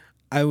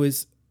 I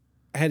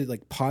had to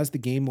like pause the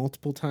game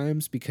multiple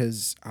times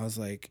because I was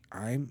like,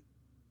 I'm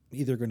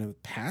either going to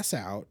pass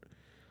out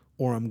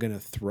or I'm going to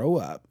throw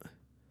up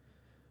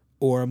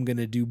or I'm going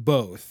to do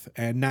both,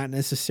 and not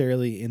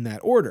necessarily in that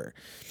order.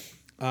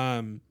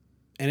 And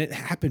it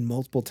happened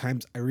multiple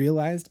times. I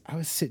realized I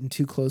was sitting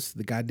too close to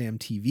the goddamn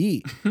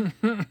TV.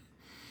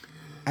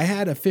 I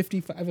had a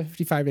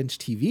 55-inch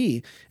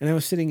TV, and I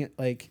was sitting at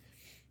like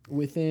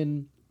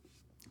within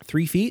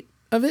 3 feet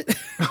of it.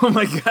 Oh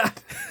my God.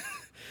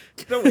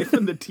 Get away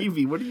from the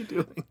TV. What are you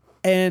doing?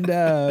 And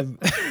I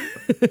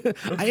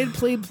had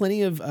played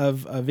plenty of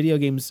video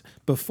games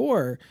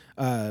before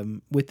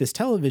with this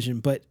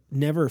television, but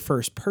never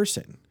first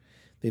person.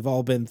 They've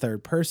all been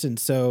third person.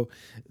 So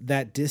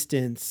that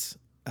distance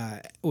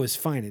was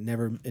fine. It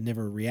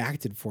never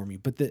reacted for me.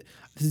 But this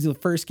is the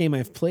first game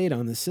I've played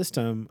on the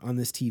system, on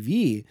this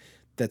TV,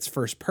 that's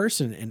first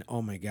person. And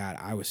oh my God,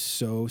 I was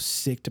so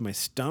sick to my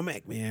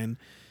stomach, man.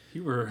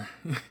 You were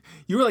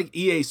like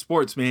EA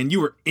Sports, man. You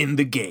were in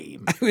the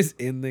game. I was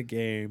in the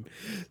game.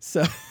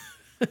 So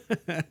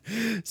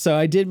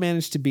I did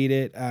manage to beat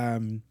it.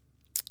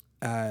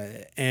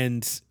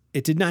 And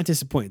it did not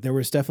disappoint. There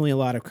was definitely a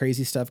lot of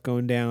crazy stuff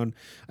going down.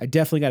 I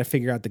definitely got to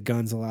figure out the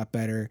guns a lot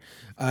better.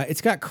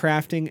 It's got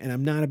crafting, and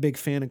I'm not a big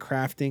fan of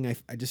crafting.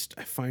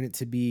 I find it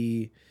to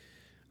be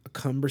a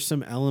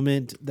cumbersome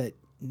element that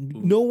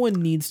no one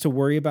needs to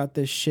worry about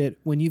this shit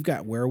when you've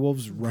got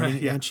werewolves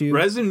running at you.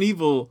 Resident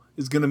Evil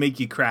is going to make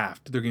you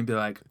craft. They're going to be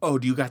like, oh,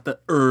 do you got the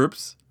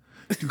herbs?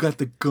 Do you got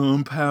the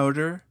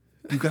gunpowder?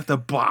 Do you got the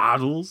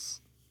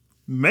bottles?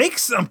 Make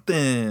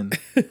something.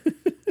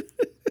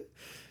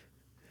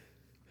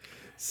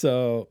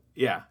 So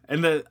yeah,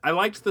 and I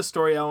liked the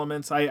story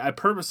elements. I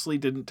purposely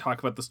didn't talk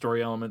about the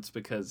story elements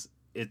because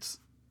it's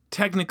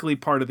technically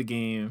part of the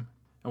game,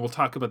 and we'll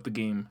talk about the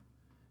game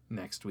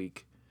next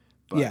week.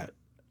 But yeah.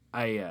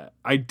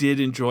 I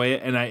did enjoy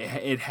it, and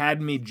it had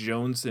me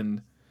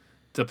jonesing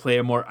to play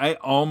it more. I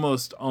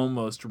almost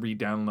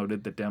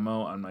re-downloaded the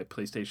demo on my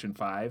PlayStation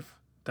 5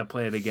 to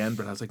play it again,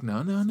 but I was like,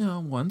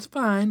 no, one's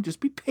fine. Just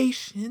be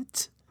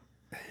patient.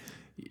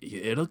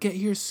 It'll get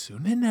here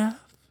soon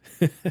enough.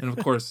 And of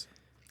course,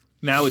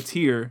 now it's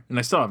here, and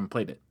I still haven't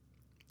played it.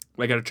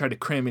 I got to try to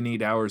cram in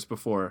 8 hours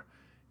before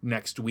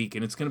next week,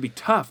 and it's going to be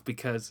tough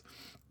because,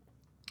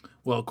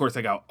 well, of course,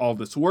 I got all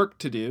this work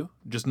to do,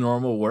 just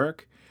normal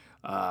work.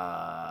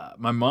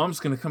 My mom's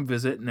going to come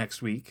visit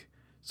next week,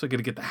 so I got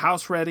to get the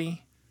house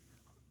ready.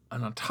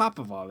 And on top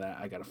of all that,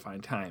 I got to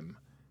find time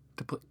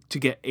to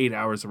get 8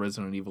 hours of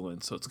Resident Evil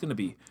in. So it's going to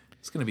be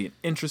an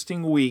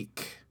interesting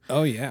week.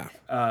 Oh yeah.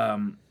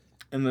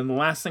 And then the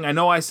last thing, I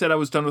know I said I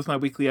was done with my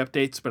weekly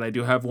updates, but I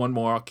do have one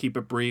more. I'll keep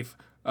it brief.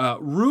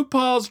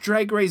 RuPaul's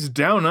Drag Race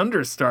Down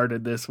Under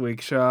started this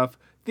week, Shop.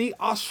 The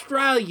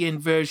Australian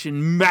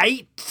version,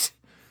 mate.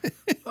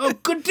 Oh,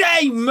 good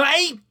day,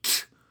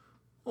 mate.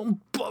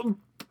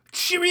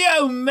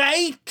 Cheerio,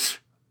 mate.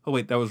 Oh,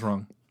 wait, that was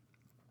wrong.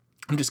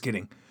 I'm just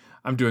kidding.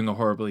 I'm doing a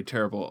horribly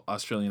terrible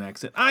Australian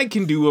accent. I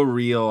can do a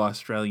real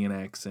Australian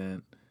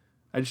accent.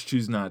 I just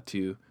choose not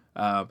to.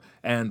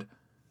 And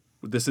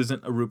this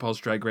isn't a RuPaul's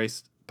Drag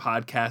Race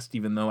podcast,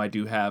 even though I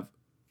do have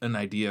an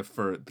idea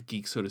for the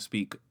Geek, So to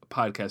Speak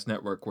podcast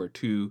network where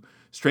two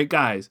straight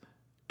guys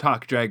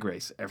talk Drag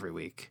Race every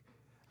week.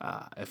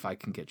 If I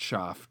can get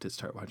Schaff to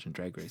start watching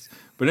Drag Race.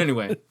 But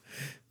anyway,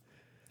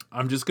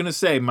 I'm just going to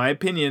say my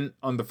opinion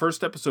on the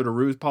first episode of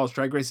RuPaul's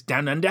Drag Race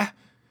Down Under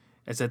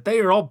is that they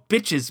are all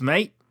bitches,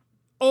 mate.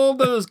 All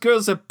those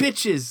girls are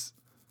bitches.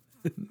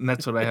 And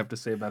that's what I have to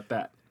say about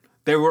that.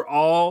 They were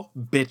all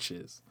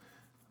bitches.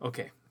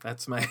 Okay,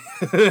 that's my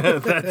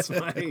that's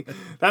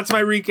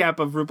my recap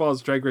of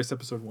RuPaul's Drag Race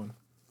episode 1.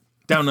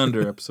 Down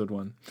Under episode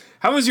 1.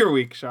 How was your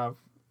week, Shav?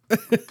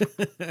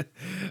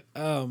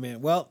 Oh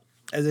man. Well,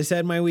 as I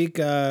said, my week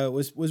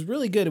was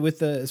really good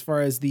with as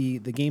far as the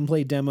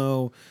gameplay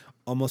demo,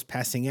 almost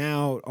passing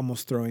out,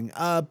 almost throwing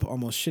up,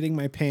 almost shitting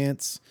my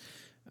pants.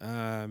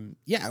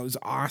 Yeah, it was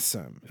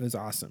awesome. It was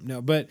awesome.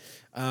 No, but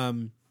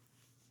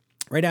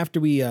right after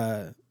we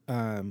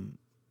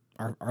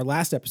our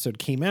last episode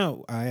came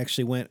out, I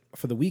actually went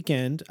for the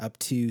weekend up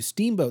to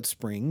Steamboat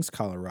Springs,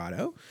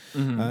 Colorado.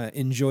 Mm-hmm.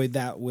 Enjoyed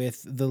that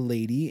with the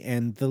lady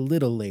and the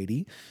little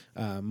lady,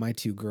 my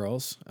two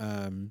girls.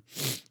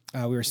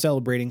 We were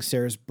celebrating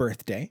Sarah's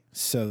birthday,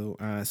 so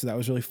that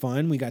was really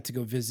fun. We got to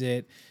go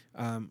visit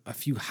a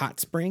few hot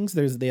springs.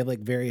 They have like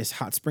various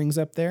hot springs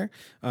up there,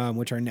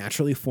 which are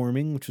naturally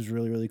forming, which was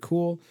really, really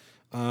cool.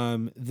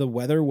 The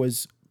weather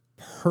was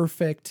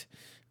perfect.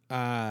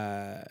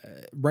 Right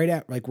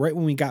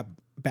when we got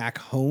back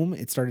home,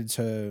 it started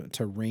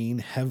to rain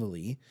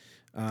heavily.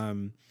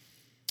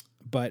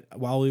 But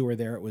while we were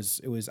there, it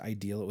was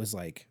ideal. It was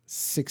like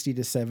 60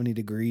 to 70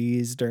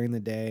 degrees during the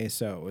day.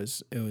 So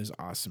it was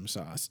awesome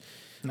sauce.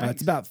 Nice.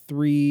 It's about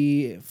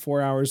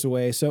 3-4 hours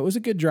away. So it was a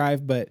good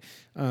drive, but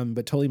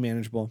totally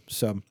manageable.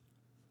 So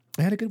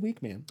I had a good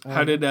week, man.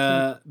 How did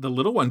the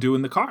little one do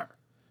in the car?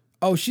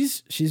 Oh,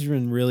 she's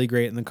been really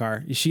great in the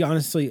car. She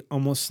honestly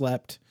almost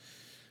slept.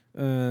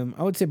 I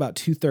would say about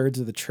 2/3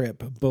 of the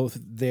trip, both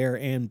there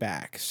and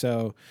back.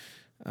 So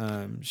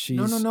she's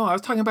No. I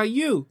was talking about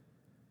you.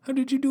 How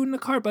did you do in the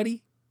car,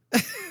 buddy?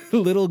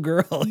 Little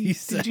girl, you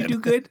said. Did you do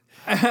good?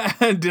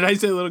 Did I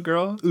say little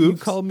girl? Oops. You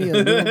called me a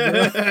little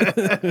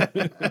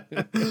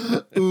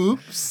girl.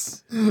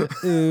 Oops.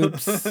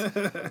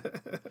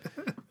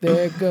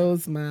 There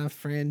goes my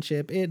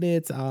friendship, and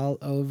it's all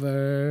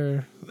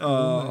over.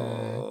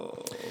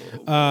 Oh.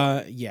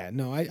 Yeah,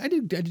 no, I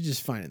did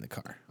just fine in the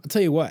car. I'll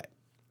tell you what.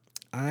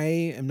 I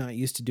am not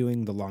used to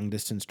doing the long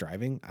distance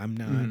driving. I'm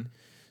not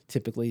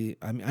typically.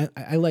 I mean,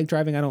 I like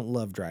driving. I don't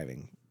love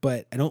driving,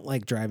 but I don't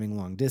like driving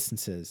long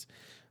distances.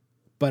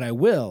 But I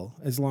will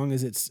as long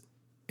as it's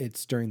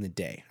during the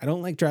day. I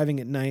don't like driving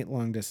at night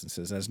long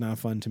distances. That's not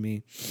fun to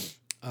me.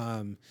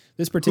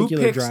 This particular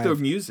Who picks drive. the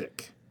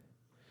music?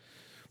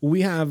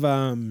 We have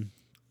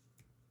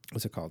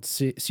what's it called?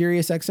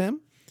 Sirius XM.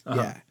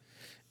 Yeah,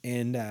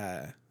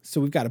 and so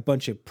we've got a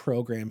bunch of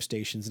program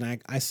stations,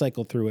 and I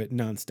cycle through it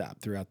nonstop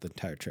throughout the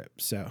entire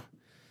trip. So,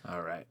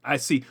 all right, I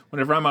see.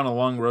 Whenever I'm on a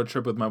long road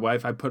trip with my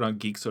wife, I put on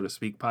Geek, So to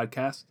Speak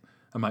podcast.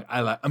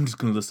 I'm just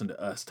gonna listen to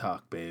us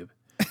talk, babe.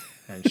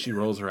 And she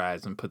rolls her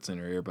eyes and puts in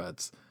her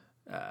earbuds.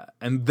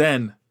 And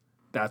then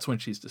that's when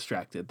she's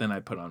distracted. Then I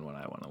put on what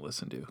I want to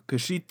listen to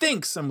because she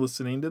thinks I'm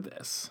listening to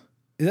this.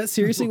 Is that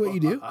seriously what you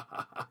do?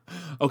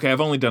 Okay,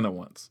 I've only done it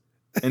once,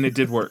 and it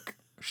did work.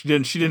 She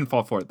didn't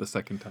fall for it the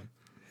second time.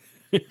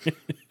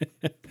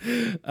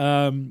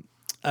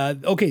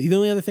 Okay, the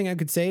only other thing I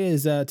could say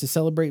is to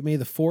celebrate May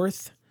the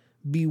 4th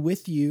be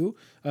with you.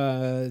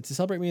 To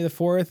celebrate May the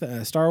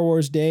 4th, Star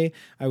Wars Day,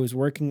 I was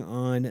working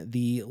on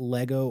the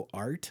Lego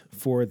art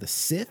for the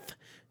Sith.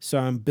 So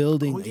I'm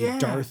building a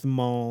Darth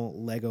Maul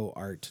Lego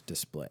art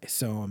display.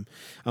 So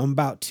I'm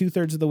about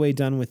 2/3 of the way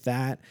done with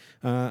that.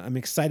 I'm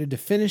excited to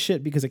finish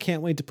it because I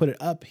can't wait to put it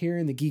up here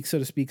in the Geek So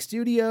to Speak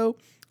studio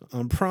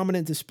on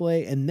prominent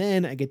display. And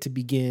then I get to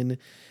begin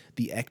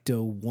the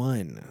Ecto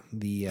 1,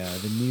 the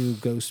new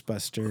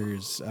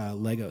Ghostbusters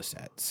Lego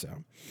set. So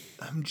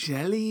I'm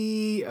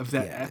jelly of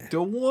that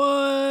Ecto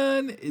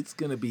 1. It's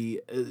going to be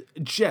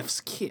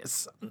Jeff's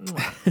kiss.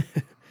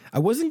 I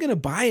wasn't going to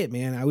buy it,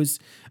 man. I was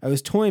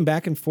toying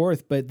back and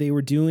forth, but they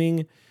were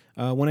doing,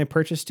 when I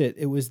purchased it,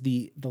 it was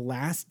the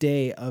last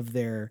day of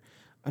their,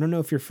 I don't know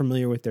if you're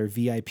familiar with their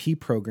VIP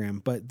program,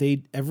 but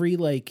they every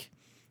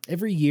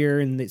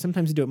year, and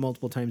sometimes they do it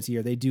multiple times a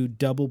year, they do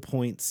double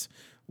points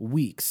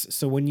weeks.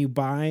 So when you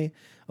buy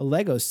a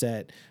Lego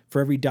set,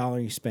 for every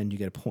 $1 you spend, you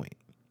get a point.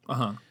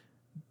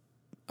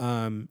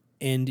 And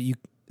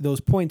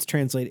those points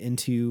translate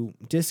into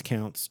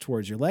discounts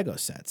towards your Lego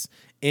sets.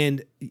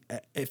 And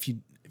if you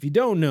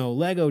don't know,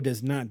 Lego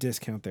does not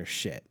discount their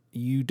shit.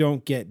 You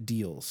don't get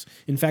deals.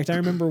 In fact, I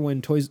remember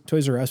when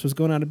Toys R Us was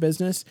going out of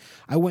business,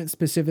 I went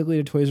specifically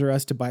to Toys R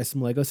Us to buy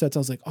some Lego sets. I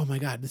was like, oh my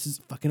God, this is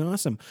fucking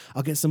awesome.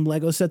 I'll get some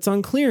Lego sets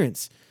on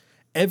clearance.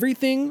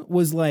 Everything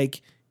was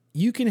like,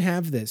 you can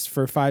have this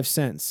for 5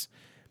 cents,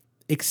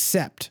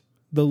 except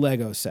the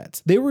Lego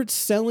sets. They were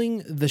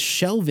selling the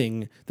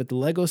shelving that the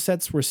Lego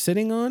sets were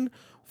sitting on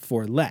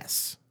for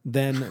less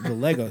than the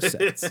Lego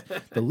sets.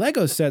 The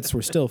Lego sets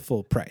were still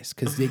full price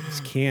because they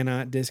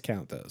cannot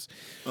discount those.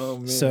 Oh,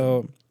 man.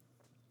 So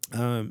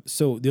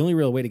the only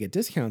real way to get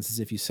discounts is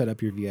if you set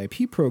up your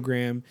VIP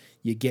program,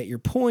 you get your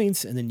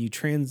points, and then you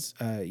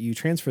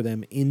transfer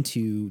them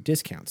into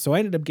discounts. So I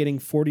ended up getting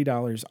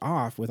 $40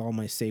 off with all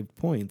my saved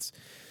points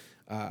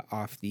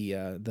off the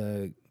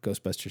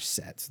Ghostbusters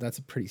set. So that's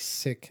a pretty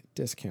sick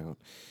discount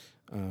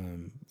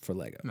for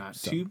Lego. Not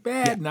too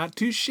bad. Yeah. Not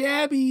too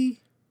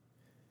shabby.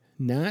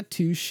 Not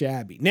too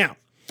shabby. Now,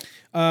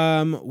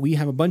 we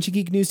have a bunch of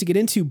geek news to get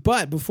into,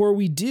 but before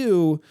we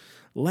do,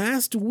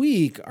 last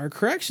week our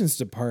corrections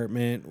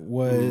department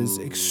was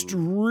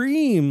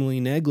extremely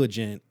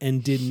negligent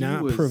and did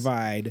not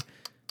provide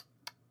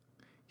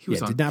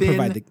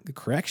the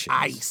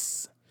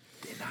corrections.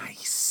 Thin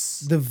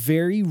ice. The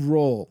very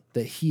role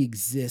that he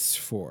exists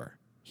for,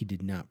 he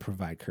did not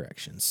provide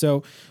corrections.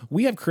 So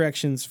we have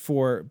corrections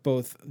for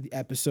both the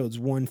episodes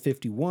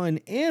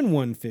 151 and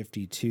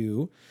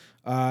 152.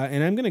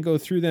 And I'm going to go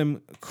through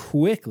them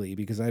quickly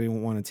because I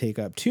didn't want to take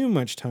up too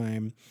much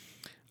time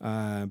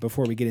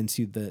before we get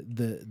into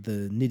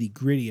the nitty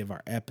gritty of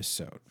our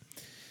episode.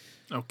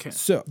 Okay.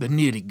 So the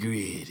nitty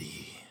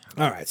gritty.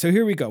 All right. So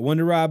here we go.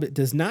 Wonder Rob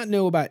does not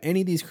know about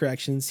any of these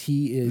corrections.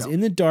 He is in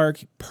the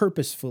dark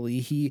purposefully.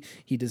 He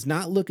does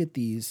not look at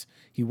these.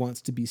 He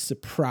wants to be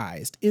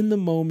surprised in the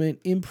moment,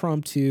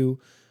 impromptu,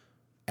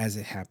 as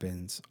it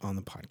happens on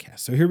the podcast.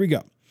 So here we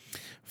go.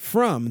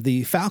 From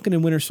the Falcon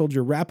and Winter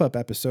Soldier wrap-up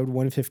episode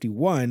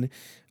 151,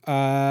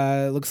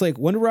 looks like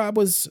Wonder Rob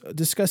was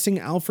discussing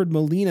Alfred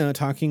Molina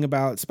talking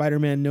about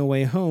Spider-Man No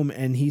Way Home,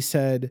 and he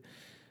said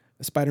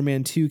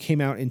Spider-Man 2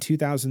 came out in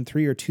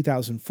 2003 or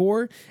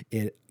 2004.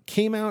 It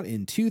came out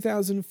in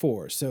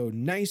 2004. So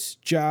nice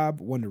job,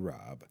 Wonder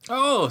Rob.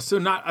 Oh, so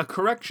not a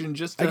correction,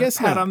 just a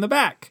pat on the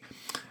back.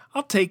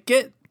 I'll take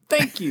it.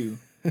 Thank you.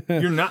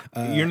 You're not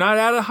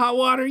out of hot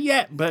water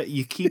yet, but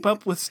you keep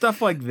up with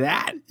stuff like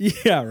that.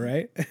 Yeah,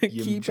 right.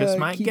 You just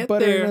might keep get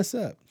buttering there. us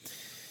up.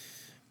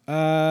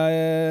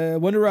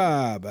 Wonder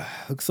Rob,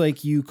 looks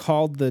like you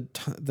called the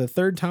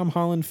third Tom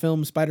Holland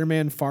film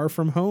Spider-Man Far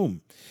From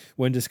Home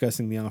when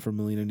discussing the Alfred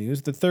Molina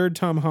news. The third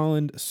Tom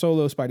Holland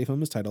solo Spidey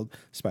film is titled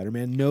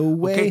Spider-Man No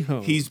Way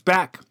Home. He's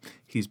back.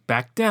 He's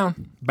back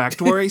down. Back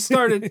to where he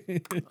started.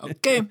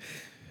 Okay.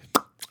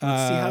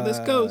 Let's see how this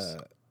goes.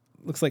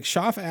 Looks like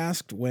Schaff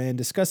asked when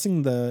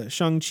discussing the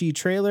Shang-Chi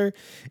trailer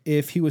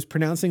if he was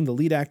pronouncing the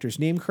lead actor's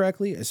name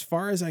correctly. As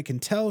far as I can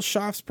tell,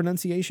 Schaff's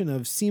pronunciation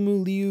of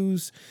Simu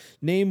Liu's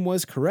name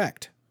was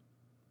correct.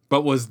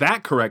 But was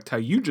that correct how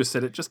you just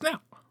said it just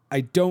now? I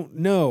don't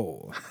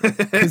know.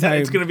 This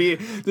is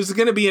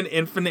gonna be an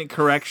infinite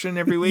correction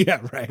every week.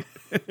 Yeah, right.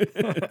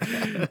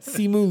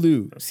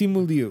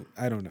 Simu Liu.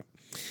 I don't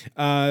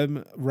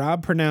know.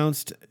 Rob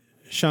pronounced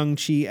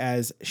Shang-Chi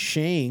as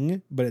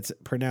Shang, but it's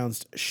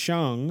pronounced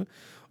Shang,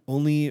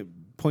 only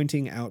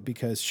pointing out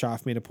because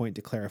Schaff made a point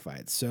to clarify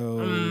it.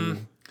 So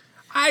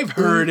I've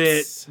heard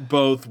it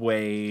both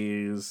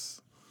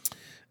ways.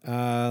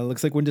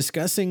 Looks like when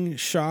discussing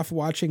Schaff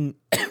watching,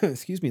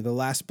 The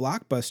Last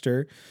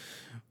Blockbuster,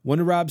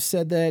 Wonder Rob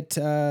said that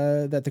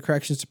that the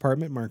corrections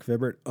department, Mark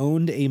Vibert,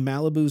 owned a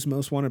Malibu's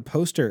Most Wanted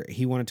poster.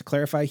 He wanted to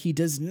clarify he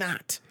does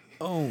not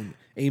own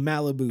a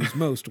Malibu's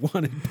Most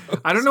Wanted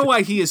poster. I don't know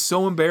why he is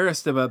so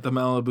embarrassed about the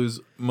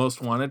Malibu's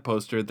Most Wanted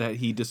poster that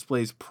he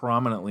displays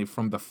prominently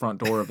from the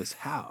front door of his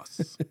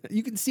house.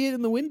 You can see it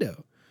in the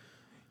window.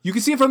 You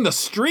can see it from the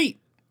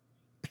street.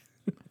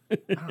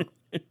 I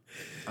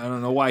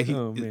don't know why he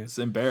is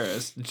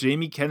embarrassed.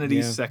 Jamie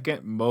Kennedy's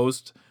second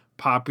most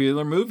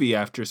popular movie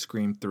after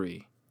Scream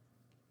 3.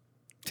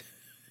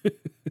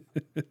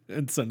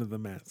 And Son of the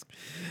Mask.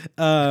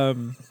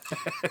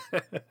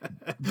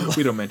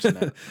 We don't mention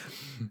that.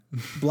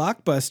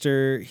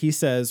 Blockbuster, he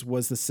says,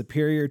 was the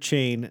superior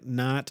chain,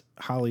 not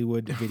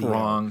Hollywood Video.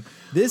 Wrong.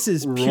 This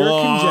is pure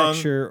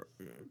conjecture,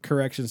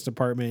 corrections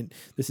department.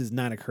 This is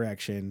not a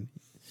correction.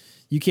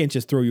 You can't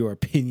just throw your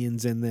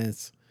opinions in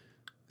this.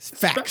 It's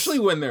facts. Especially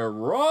when they're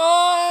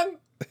wrong.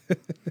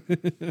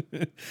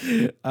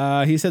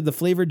 He said the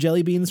flavored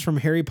jelly beans from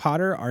Harry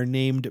Potter are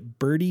named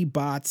Bertie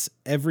Bott's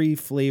Every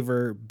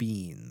Flavor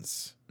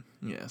Beans.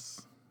 Yes.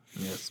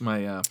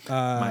 My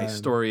my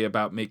story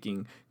about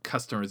making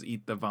customers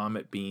eat the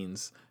vomit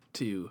beans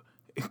to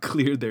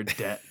clear their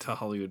debt to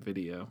Hollywood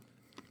Video.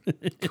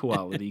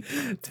 Quality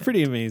content. It's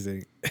pretty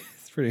amazing.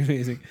 It's pretty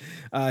amazing.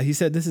 He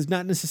said this is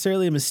not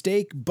necessarily a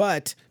mistake,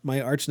 but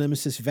my arch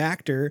nemesis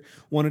Vactor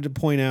wanted to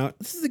point out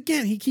this is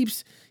again he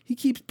keeps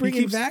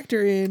bringing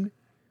Vactor in,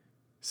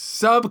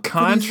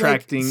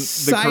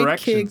 subcontracting the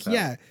corrections.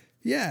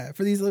 Yeah,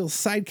 for these little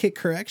sidekick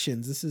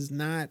corrections. This is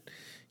not.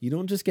 You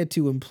don't just get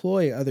to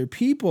employ other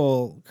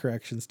people.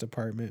 Corrections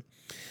department.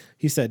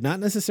 He said, not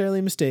necessarily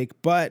a mistake,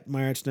 but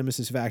my arch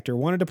nemesis Vactor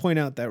wanted to point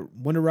out that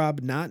Wonder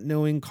Rob not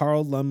knowing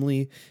Carl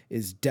Lumley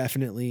is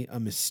definitely a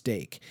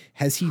mistake.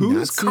 Has he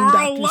not seen Carl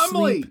Dr.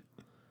 Lumley? Sleep?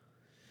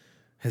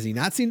 Has he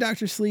not seen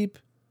Dr. Sleep?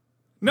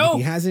 No. If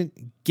he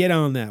hasn't, get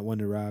on that,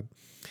 Wonder Rob.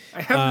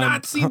 I have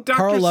not seen Dr.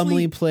 Carl Sleep.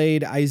 Lumley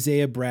played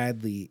Isaiah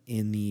Bradley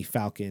in the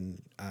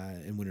Falcon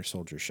and Winter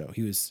Soldier show.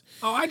 He was.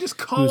 Oh, I just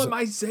call him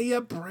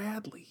Isaiah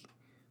Bradley.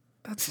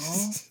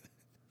 That's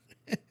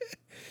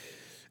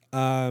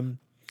all.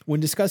 When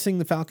discussing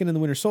the Falcon and the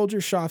Winter Soldier,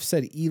 Schaff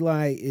said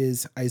Eli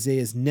is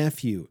Isaiah's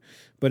nephew,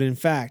 but in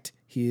fact,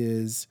 he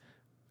is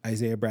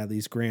Isaiah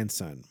Bradley's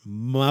grandson.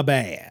 My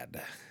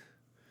bad.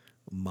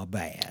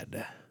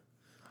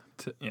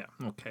 Yeah,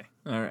 okay.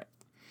 All right.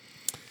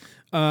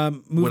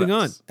 Moving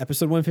on.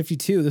 Episode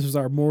 152. This was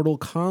our Mortal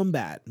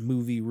Kombat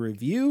movie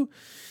review.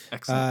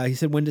 Excellent. He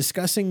said, when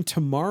discussing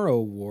Tomorrow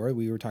War,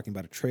 we were talking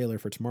about a trailer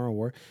for Tomorrow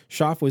War,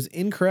 Schaff was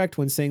incorrect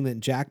when saying that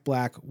Jack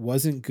Black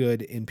wasn't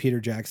good in Peter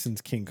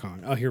Jackson's King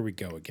Kong. Oh, here we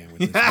go again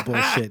with this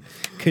bullshit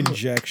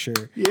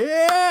conjecture.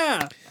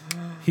 Yeah.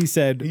 He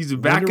said, he's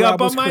back Wonder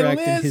up Rob on my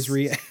correct list.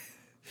 in his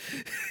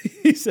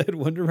He said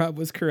Wonder Rob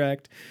was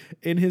correct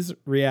in his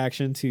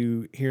reaction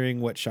to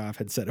hearing what Schaff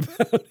had said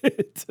about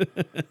it.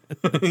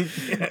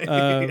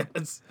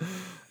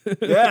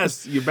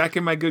 Yes, you're back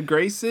in my good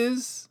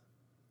graces.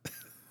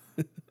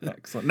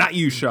 Excellent. Not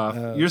you,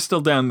 Schaff. You're still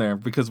down there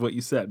because of what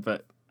you said,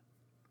 but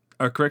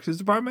our corrections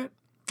department,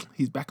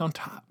 he's back on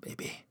top,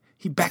 baby.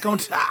 He's back on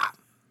top.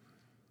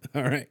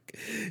 All right,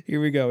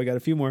 here we go. We got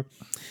a few more.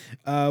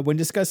 When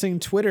discussing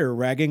Twitter,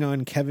 ragging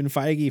on Kevin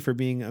Feige for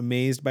being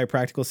amazed by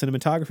practical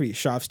cinematography,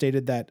 Schaff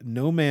stated that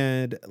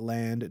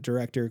Nomadland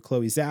director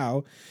Chloe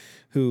Zhao,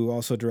 who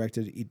also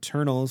directed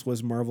Eternals,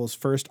 was Marvel's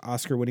first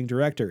Oscar-winning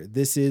director.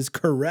 This is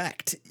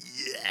correct.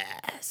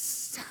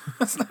 Yes.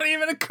 That's not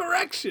even a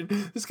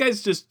correction. This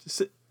guy's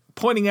just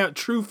pointing out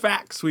true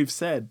facts we've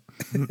said.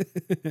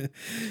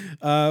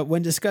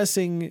 When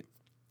discussing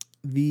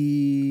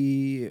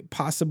the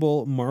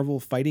possible Marvel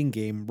fighting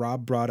game,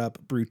 Rob brought up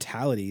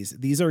brutalities.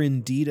 These are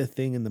indeed a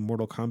thing in the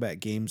Mortal Kombat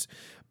games,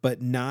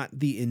 but not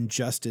the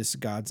Injustice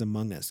Gods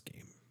Among Us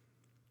game.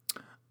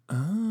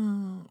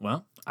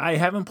 Well, I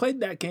haven't played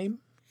that game,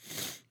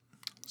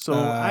 so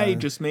I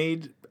just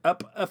made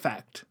up a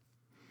fact.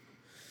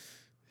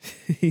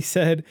 He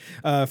said,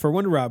 for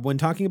Wonder Rob, when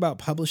talking about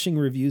publishing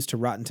reviews to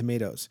Rotten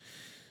Tomatoes,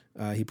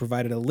 he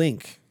provided a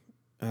link.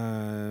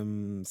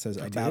 Says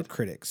about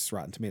critics,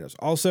 Rotten Tomatoes.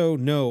 Also,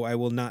 no, I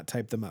will not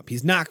type them up.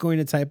 He's not going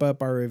to type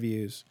up our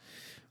reviews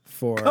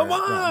for Come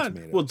Rotten on,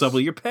 Tomatoes. we'll double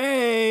your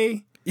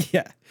pay.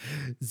 Yeah.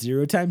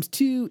 0 times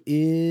 2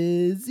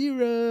 is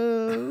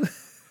 0.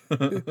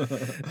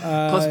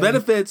 Plus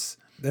benefits.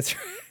 That's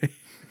right.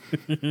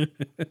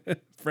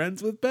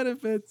 Friends with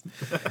benefits.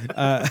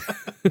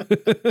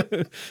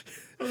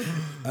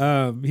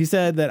 He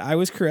said that I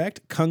was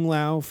correct. Kung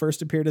Lao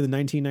first appeared in the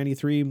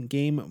 1993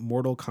 game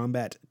Mortal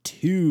Kombat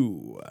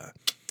 2.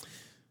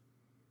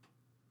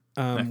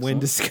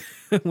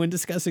 When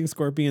discussing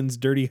Scorpion's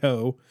dirty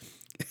hoe,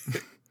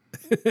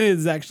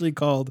 it's actually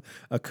called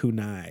a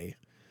kunai.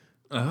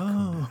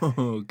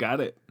 Oh,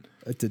 got it.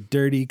 It's a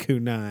dirty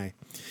kunai.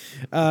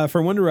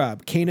 For Wonder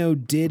Rob, Kano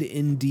did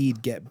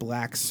indeed get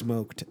black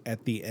smoked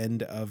at the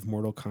end of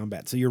Mortal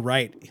Kombat. So you're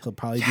right. He'll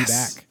probably be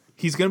back.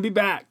 He's going to be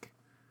back.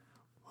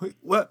 Wait,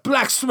 what?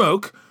 Black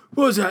smoke?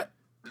 What was that?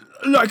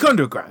 Like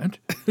underground?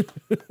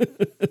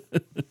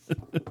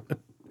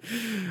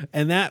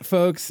 And that,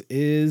 folks,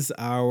 is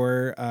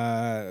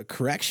our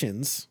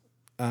corrections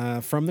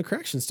from the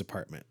corrections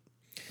department.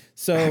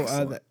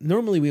 So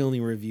normally we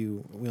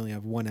only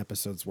have one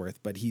episode's worth,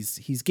 but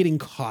he's getting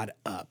caught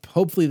up.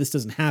 Hopefully this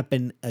doesn't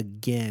happen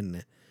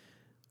again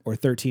or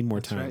 13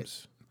 more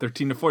times. Right.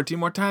 13 to 14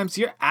 more times.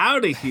 You're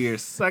out of here,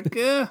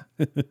 sucker.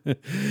 All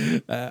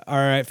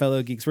right,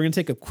 fellow geeks, we're going to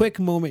take a quick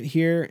moment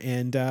here.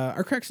 And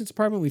our corrections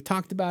department, we've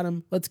talked about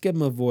him. Let's give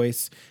him a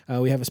voice.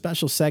 We have a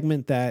special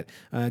segment that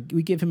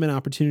we give him an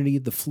opportunity,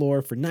 the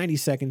floor, for 90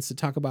 seconds to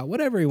talk about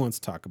whatever he wants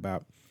to talk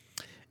about.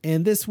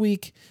 And this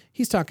week,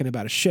 he's talking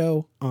about a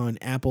show on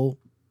Apple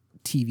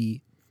TV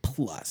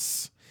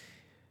Plus.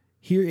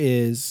 Here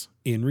is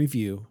In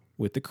Review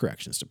with the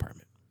corrections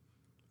department.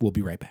 We'll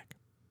be right back.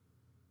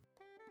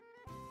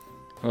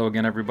 Hello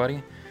again,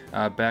 everybody.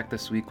 Back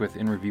this week with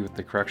In Review with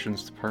the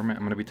Corrections Department.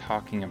 I'm going to be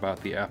talking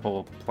about the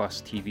Apple Plus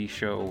TV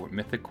show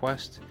Mythic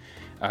Quest.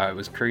 It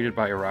was created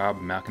by Rob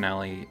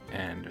McElhenney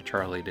and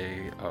Charlie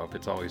Day of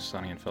It's Always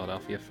Sunny in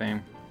Philadelphia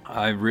fame.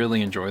 I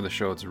really enjoy the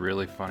show. It's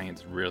really funny.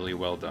 It's really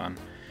well done.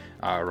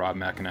 Rob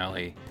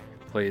McElhenney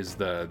plays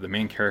the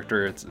main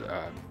character. It's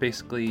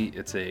basically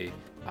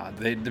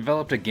they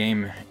developed a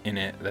game in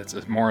it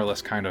that's more or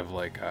less kind of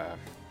like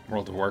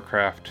World of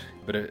Warcraft,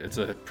 but it's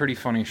a pretty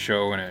funny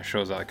show, and it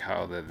shows like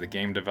how the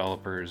game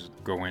developers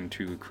go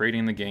into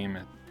creating the game,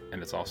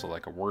 and it's also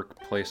like a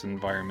workplace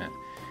environment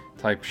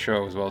type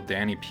show as well.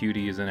 Danny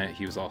Pudi is in it.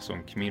 He was also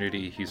in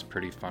Community. He's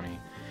pretty funny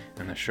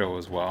in the show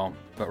as well.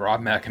 But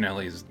Rob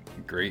McElhenney is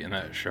great in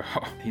that show.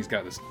 He's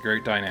got this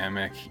great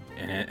dynamic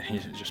in it. He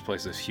just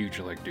plays this huge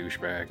like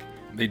douchebag.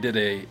 They did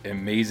a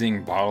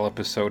amazing bottle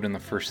episode in the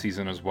first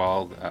season as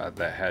well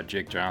that had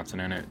Jake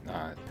Johnson in it,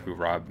 who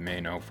Rob may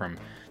know from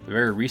the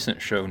very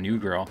recent show New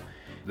Girl.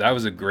 That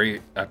was a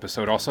great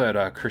episode. Also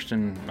had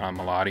Kristen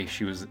Milotti.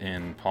 She was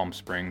in Palm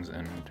Springs,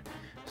 and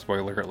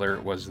spoiler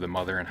alert, was the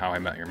mother in How I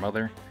Met Your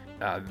Mother.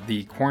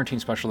 The quarantine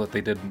special that they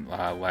did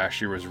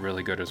last year was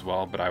really good as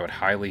well, but I would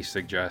highly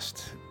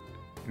suggest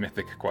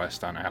Mythic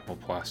Quest on Apple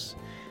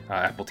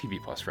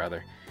TV Plus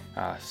rather.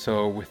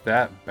 So with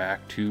that,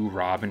 back to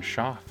Rob and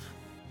Schaff.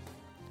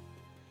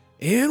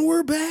 And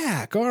we're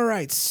back. All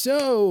right.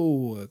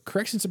 So,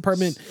 corrections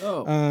department.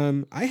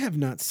 I have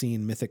not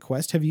seen Mythic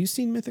Quest. Have you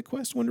seen Mythic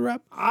Quest, Wonder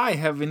Rob? I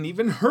haven't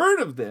even heard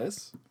of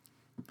this.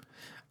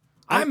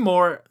 I'm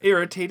more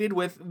irritated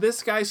with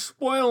this guy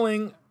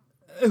spoiling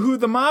who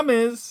the mom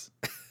is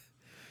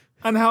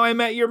on How I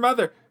Met Your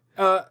Mother.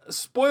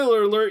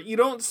 Spoiler alert, you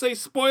don't say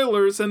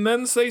spoilers and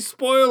then say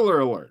spoiler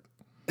alert.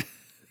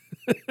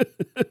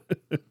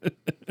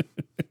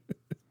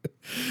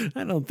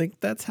 I don't think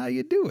that's how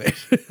you do it.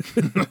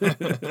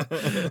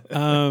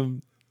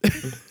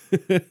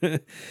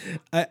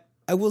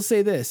 I will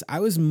say this. I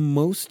was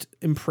most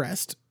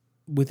impressed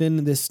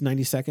within this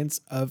 90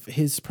 seconds of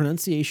his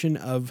pronunciation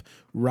of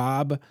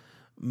Rob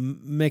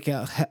McElhenney.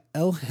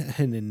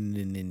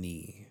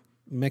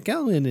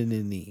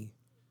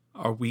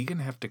 Are we going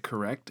to have to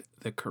correct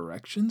the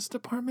corrections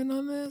department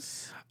on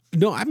this?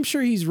 No, I'm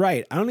sure he's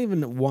right. I don't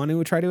even want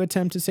to try to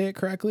attempt to say it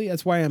correctly.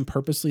 That's why I'm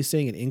purposely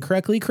saying it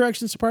incorrectly,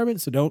 corrections department,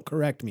 so don't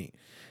correct me,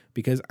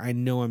 because I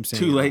know I'm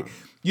saying too late. Wrong.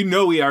 You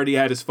know he already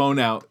had his phone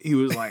out. He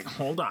was like,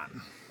 hold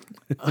on.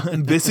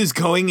 This is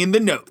going in the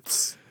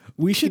notes.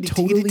 We should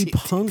totally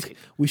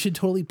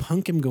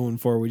punk him going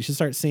forward. We should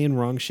start saying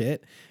wrong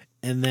shit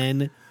and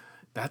then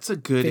that's a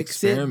good fix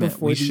experiment. it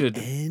before We the should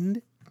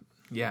end.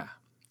 Yeah.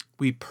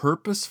 We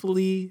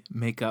purposefully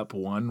make up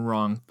one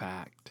wrong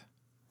fact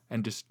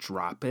and just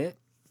drop it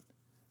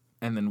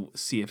and then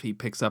see if he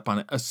picks up on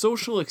it. A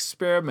social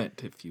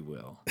experiment, if you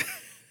will.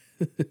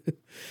 I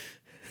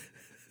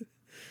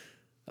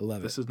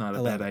love This is not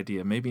a bad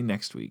idea. Maybe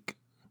next week.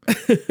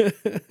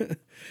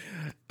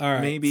 All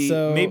right.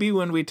 Maybe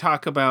when we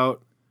talk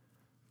about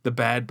the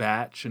Bad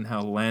Batch and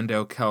how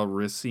Lando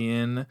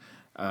Calrissian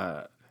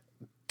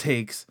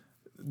takes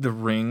the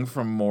ring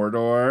from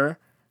Mordor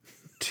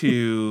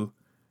to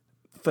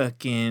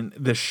fucking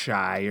the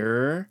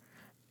Shire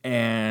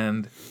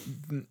and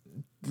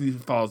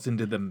falls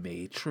into the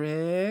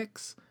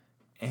Matrix,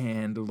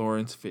 and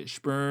Lawrence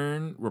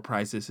Fishburne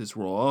reprises his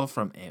role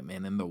from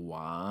Ant-Man and the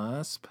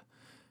Wasp.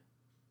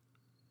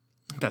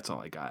 That's all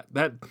I got.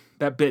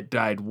 That bit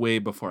died way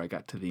before I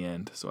got to the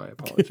end, so I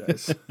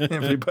apologize,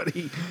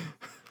 everybody.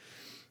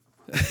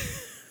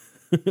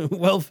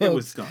 Well, folks, it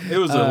was gone. It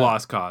was a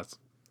lost cause.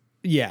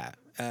 Yeah.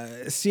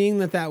 Seeing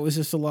that was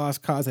just a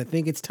lost cause, I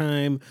think it's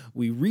time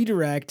we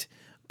redirect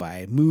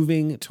by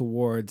moving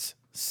towards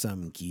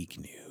some geek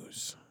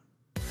news.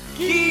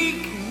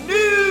 Geek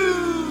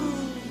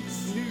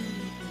news!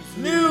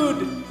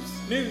 Nude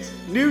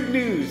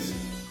news!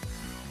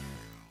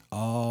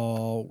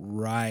 All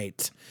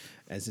right.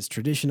 As is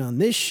tradition on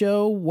this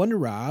show, Wonder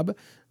Rob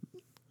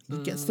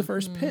gets the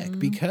first pick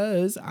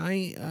because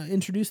I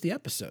introduced the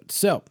episode.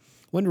 So,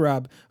 Wonder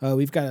Rob,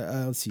 we've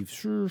got,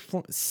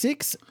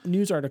 6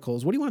 news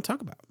articles. What do you want to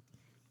talk about?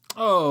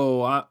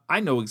 Oh,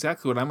 I know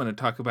exactly what I'm going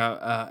to talk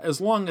about.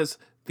 As long as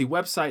the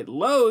website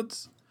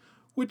loads,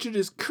 which it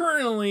is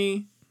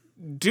currently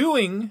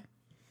doing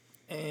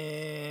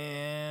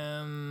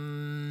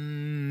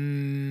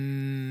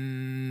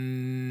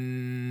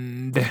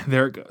And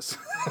there it goes.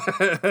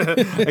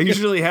 I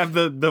usually have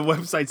the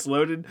websites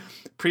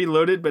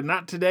preloaded, but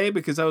not today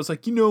because I was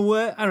like, you know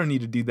what? I don't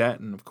need to do that.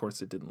 And of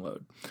course it didn't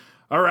load.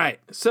 All right.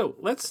 So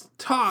let's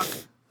talk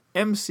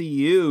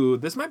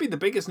MCU. This might be the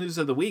biggest news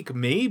of the week,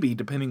 maybe,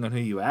 depending on who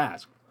you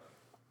ask.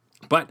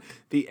 But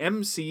the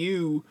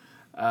MCU,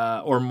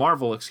 or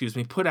Marvel,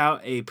 put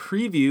out a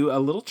preview, a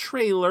little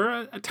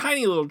trailer, a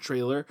tiny little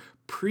trailer,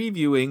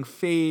 previewing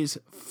Phase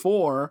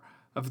 4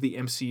 of the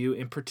MCU,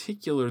 in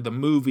particular the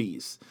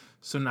movies.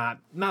 So not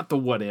the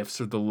What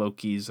Ifs or the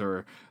Lokis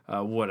or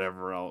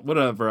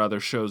whatever other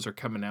shows are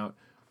coming out.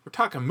 We're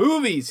talking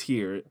movies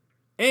here,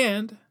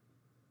 and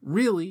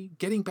really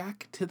getting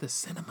back to the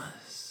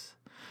cinemas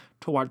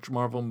to watch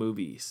Marvel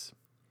movies.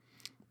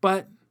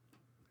 But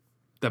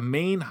the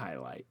main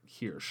highlight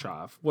here,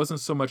 Shav, wasn't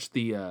so much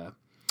the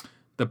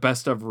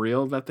best of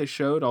reel that they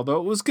showed,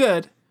 although it was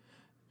good.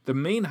 The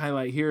main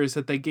highlight here is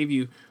that they gave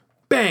you,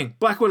 bang,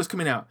 Black Widow's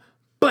coming out,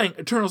 bang,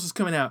 Eternals is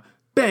coming out,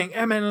 bang,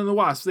 Ant-Man and the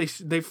Wasp. They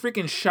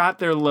freaking shot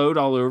their load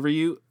all over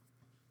you,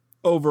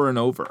 over and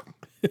over.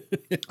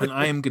 And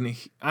I am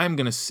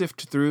gonna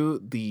sift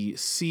through the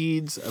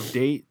seeds of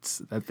dates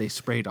that they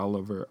sprayed all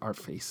over our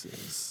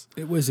faces.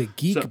 It was a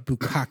geek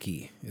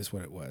bukkake, is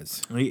what it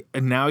was.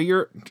 And now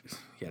you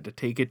had to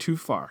take it too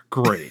far.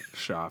 Great,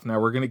 Shav. Now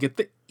we're gonna get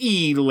the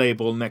E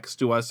label next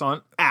to us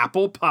on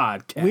Apple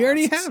Podcasts. We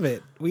already have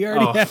it.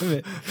 Have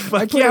it.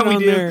 I put it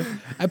on there.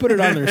 I put it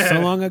on there so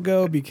long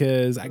ago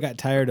because I got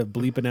tired of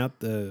bleeping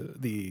out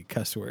the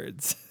cuss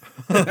words.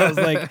 I was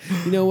like,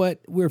 you know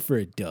what? We're for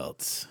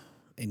adults.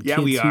 And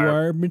kids who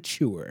are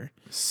mature.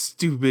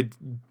 Stupid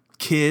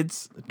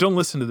kids. Don't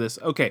listen to this.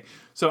 Okay,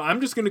 so I'm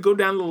just going to go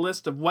down the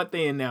list of what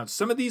they announced.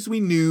 Some of these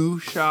we knew,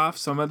 Shav.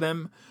 Some of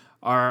them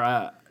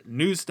are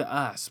news to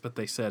us. But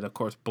they said, of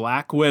course,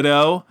 Black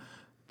Widow,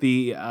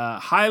 the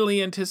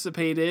highly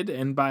anticipated,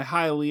 and by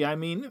highly, I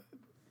mean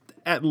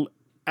at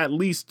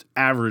least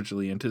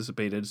averagely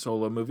anticipated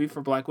solo movie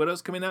for Black Widow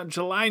is coming out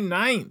July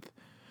 9th,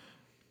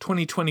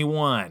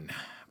 2021.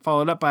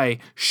 Followed up by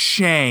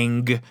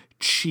Shang-Chi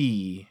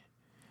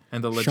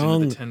and the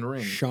Legend of the Ten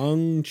Rings.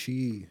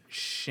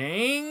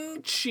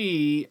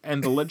 Shang-Chi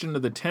and the Legend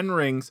of the Ten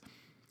Rings,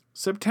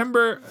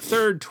 September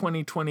 3rd,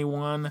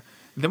 2021. And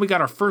then we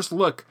got our first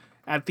look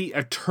at the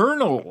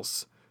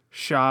Eternals,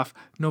 Shav,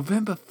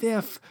 November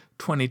 5th,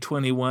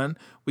 2021.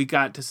 We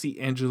got to see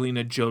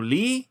Angelina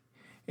Jolie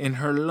in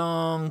her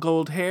long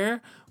gold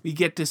hair. We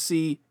get to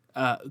see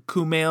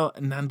Kumail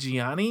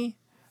Nanjiani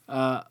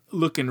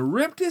looking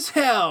ripped as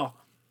hell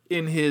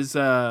in his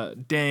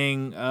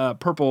dang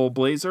purple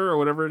blazer or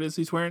whatever it is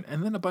he's wearing,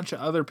 and then a bunch of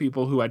other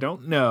people who I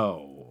don't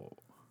know,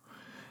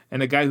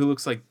 and a guy who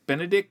looks like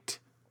Benedict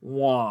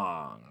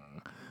Wong,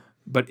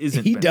 but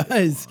isn't. He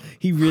does.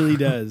 He really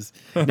does.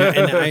 Now,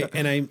 and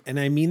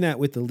I mean that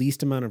with the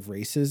least amount of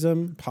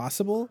racism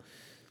possible.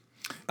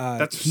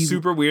 That's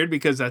super weird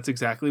because that's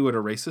exactly what a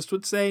racist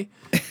would say.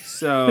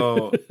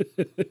 So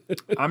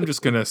I'm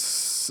just gonna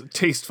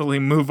tastefully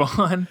move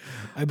on.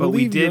 I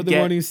believe you're the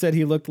one who said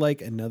he looked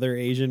like another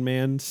Asian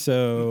man.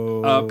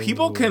 So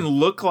people can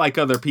look like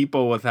other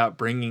people without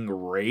bringing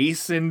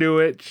race into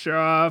it,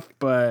 Shav,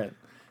 but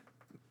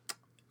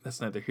that's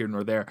neither here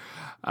nor there.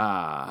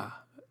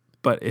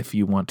 But if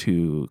you want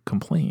to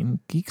complain,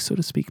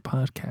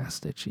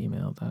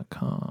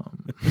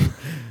 geek-so-to-speak-podcast@gmail.com.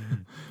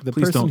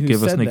 Please don't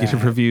give us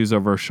negative reviews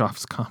over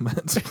Shav's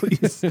comments,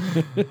 please.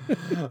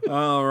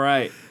 All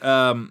right.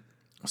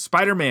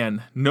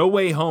 Spider-Man No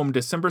Way Home,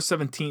 December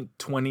 17th,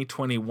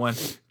 2021.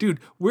 Dude,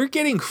 we're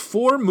getting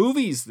 4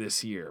 movies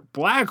this year.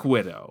 Black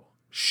Widow,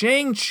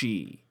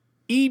 Shang-Chi,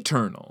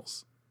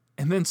 Eternals,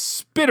 and then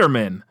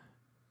Spider-Man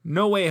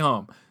No Way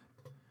Home.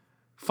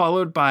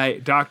 Followed by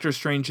Doctor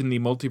Strange in the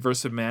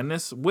Multiverse of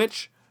Madness,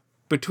 which,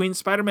 between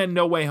Spider-Man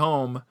No Way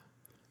Home,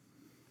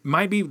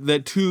 might be the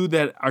two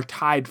that are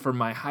tied for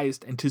my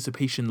highest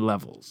anticipation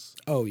levels.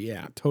 Oh,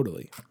 yeah,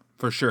 totally.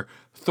 For sure.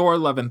 Thor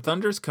Love and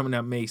Thunder is coming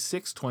out May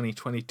 6,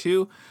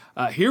 2022.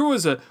 Here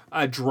was a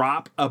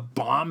drop, a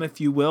bomb,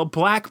 if you will.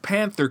 Black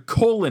Panther,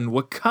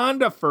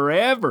 Wakanda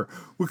Forever.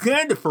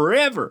 Wakanda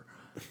Forever.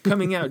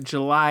 Coming out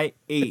July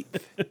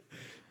 8th.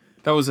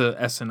 That was a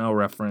SNL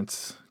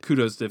reference.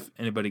 Kudos if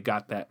anybody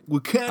got that.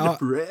 Wakanda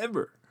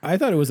Forever. I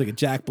thought it was like a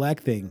Jack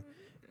Black thing.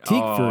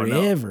 Take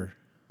forever. No.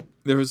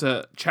 There was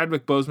a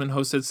Chadwick Boseman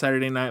hosted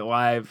Saturday Night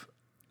Live.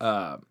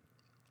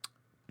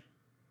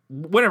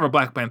 Whenever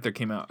Black Panther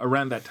came out,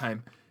 around that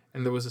time,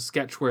 and there was a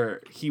sketch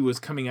where he was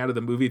coming out of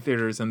the movie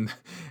theaters, and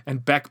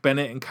Beck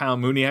Bennett and Kyle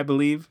Mooney, I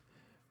believe,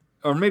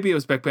 or maybe it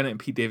was Beck Bennett and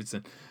Pete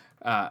Davidson,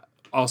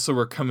 also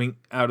were coming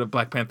out of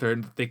Black Panther,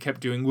 and they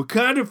kept doing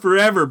Wakanda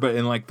Forever, but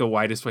in like the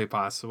widest way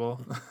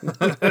possible.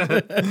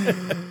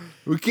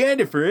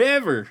 Wakanda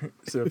Forever.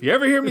 So if you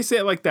ever hear me say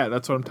it like that,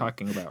 that's what I'm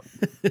talking about.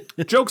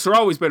 Jokes are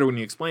always better when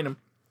you explain them.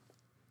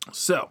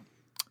 So,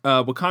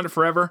 Wakanda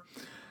Forever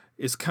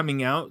is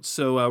coming out.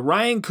 So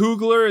Ryan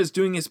Coogler is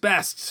doing his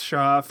best,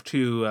 Shoff,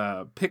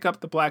 to pick up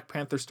the Black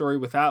Panther story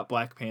without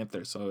Black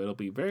Panther. So it'll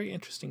be very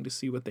interesting to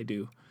see what they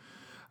do.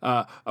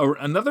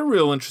 Another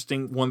real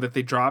interesting one that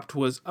they dropped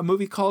was a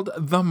movie called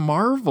The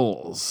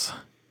Marvels.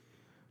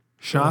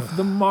 Shoff,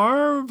 The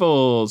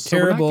Marvels.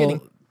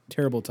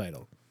 Terrible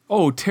title.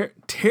 Oh,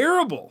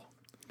 terrible.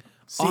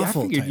 See,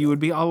 Awful I figured title. you would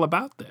be all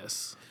about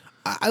this.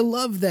 I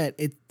love that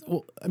it.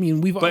 Well, I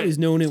mean, we've always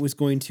known it was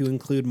going to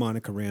include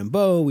Monica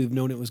Rambeau. We've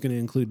known it was going to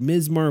include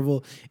Ms.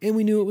 Marvel, and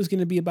we knew it was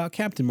going to be about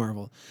Captain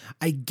Marvel.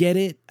 I get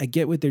it. I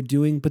get what they're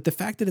doing, but the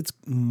fact that it's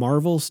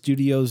Marvel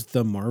Studios,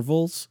 The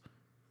Marvels,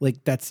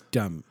 like that's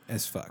dumb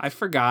as fuck. I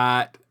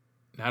forgot.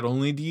 Not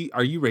only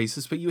are you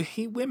racist, but you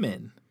hate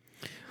women.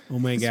 Oh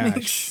my This gosh!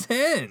 makes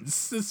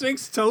sense. This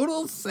makes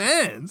total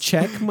sense.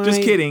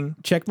 Just kidding.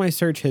 Check my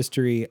search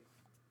history.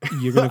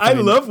 You're gonna. I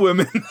Find love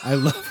women. I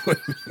love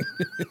women.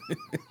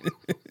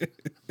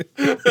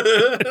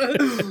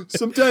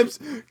 Sometimes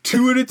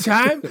 2 at a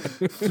time,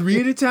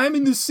 3 at a time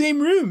in the same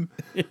room.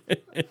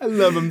 I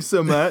love them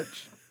so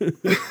much.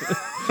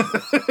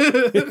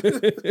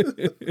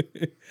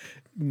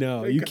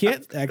 No, you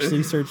can't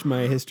actually search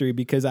my history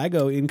because I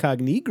go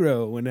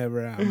incognito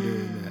whenever I'm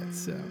doing that.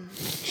 So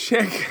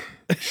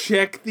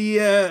check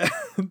the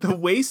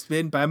waste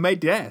bin by my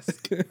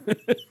desk.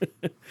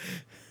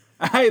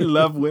 I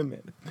love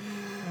women.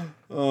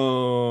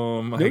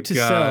 Oh my Note to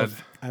God.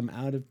 self, I'm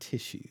out of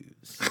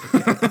tissues.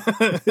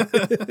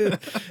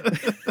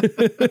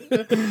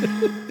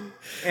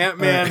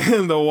 Ant-Man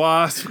and the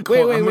Wasp.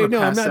 Wait, I'm gonna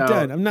no, I'm pass not out.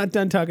 done. I'm not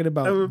done talking I'm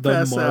gonna about the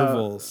pass out.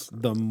 Marvels.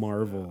 The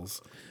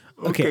Marvels.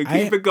 Okay,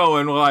 keep it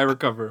going while I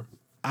recover.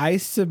 I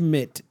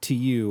submit to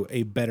you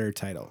a better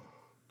title.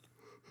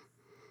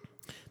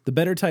 The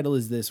better title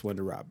is this one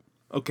to Rob.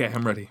 Okay,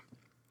 I'm ready.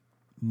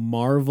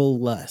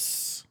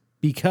 Marvelous,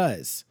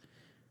 because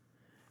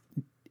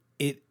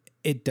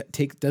it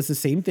does the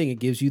same thing. It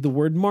gives you the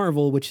word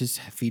Marvel, which is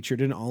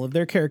featured in all of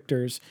their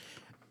characters,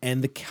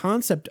 and the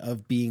concept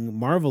of being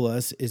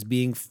marvelous is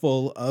being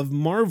full of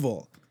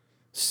Marvel.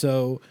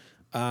 So,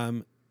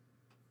 it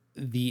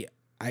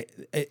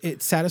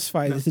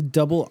satisfies. It's a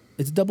double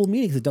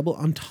meaning. It's a double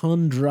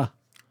entendre.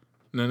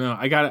 No,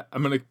 I got it.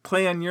 I'm gonna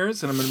play on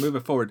yours and I'm gonna move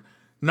it forward.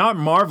 Not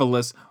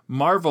marvelous,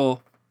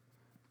 Marvel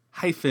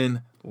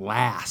hyphen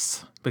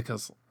lass,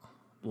 because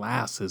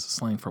lass is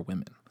slang for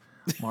women.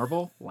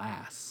 Marvel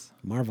lass.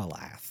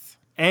 Marvelous.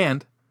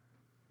 And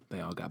they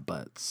all got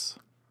butts.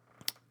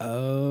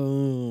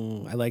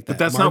 Oh, I like that. But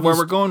that's not where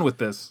we're going with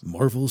this.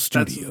 Marvel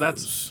Studios.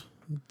 That's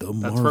the That's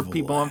Marvel for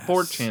people on lass.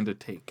 4chan to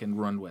take and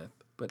run with,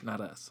 but not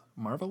us.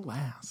 Marvel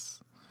lass.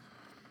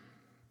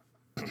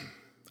 I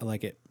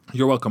like it.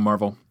 You're welcome,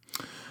 Marvel.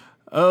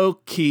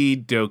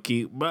 Okie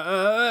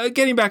dokie.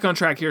 Getting back on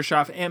track here,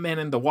 Shoff. Ant-Man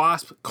and the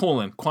Wasp,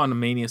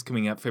 Quantumania is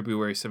coming up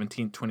February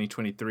 17th,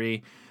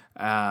 2023.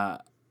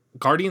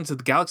 Guardians of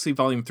the Galaxy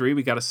Volume 3,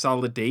 we got a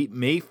solid date,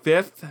 May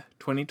 5th,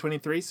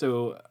 2023.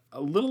 So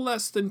a little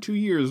less than 2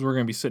 years, we're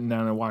going to be sitting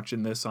down and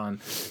watching this on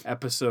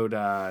episode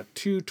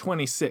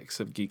 226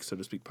 of Geek, So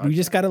to Speak podcast. We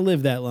just got to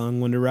live that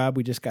long, Wonder Rob.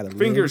 We just got to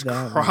Fingers live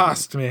that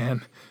crossed,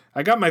 man.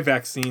 I got my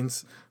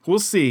vaccines. We'll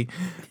see.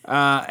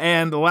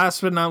 And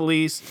last but not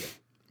least,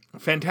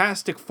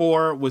 Fantastic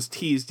Four was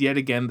teased yet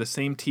again. The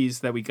same tease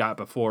that we got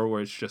before,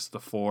 where it's just the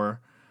four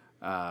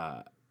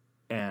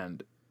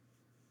and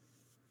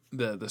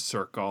the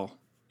circle.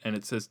 And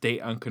it says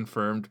date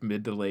unconfirmed,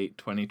 mid to late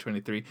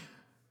 2023.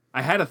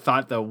 I had a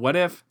thought, though. What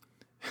if...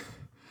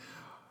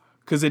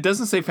 Because it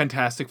doesn't say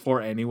Fantastic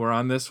Four anywhere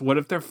on this. What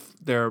if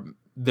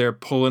they're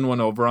pulling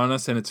one over on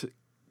us and it's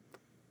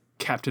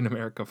Captain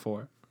America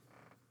 4?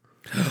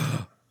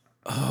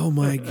 Oh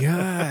my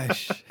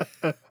gosh.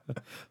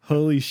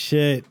 Holy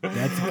shit.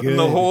 That's good. And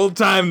the whole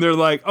time they're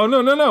like, oh,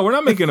 no, we're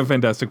not making a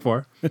Fantastic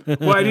Four.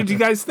 Why did you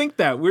guys think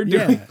that? We're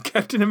doing Yeah.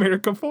 Captain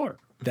America 4.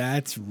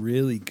 That's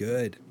really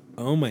good.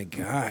 Oh my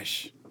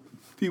gosh.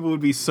 People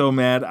would be so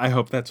mad. I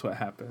hope that's what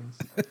happens.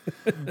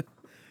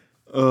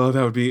 Oh,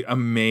 that would be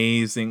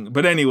amazing.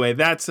 But anyway,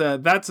 that's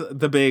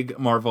the big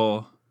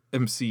Marvel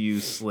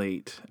MCU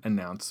slate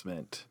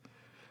announcement.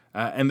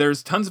 And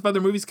there's tons of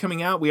other movies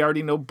coming out. We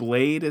already know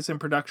Blade is in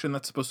production.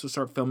 That's supposed to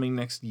start filming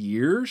next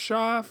year,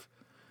 Shoff.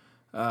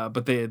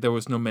 But there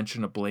was no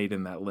mention of Blade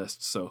in that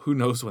list. So who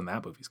knows when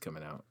that movie's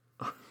coming out.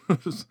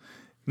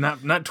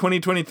 Not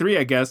 2023,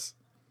 I guess.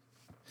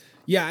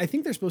 Yeah, I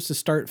think they're supposed to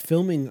start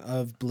filming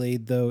of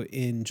Blade though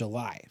in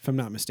July, if I'm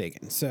not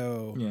mistaken.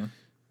 So yeah.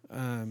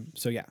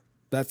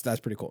 That's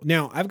pretty cool.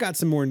 Now, I've got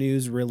some more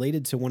news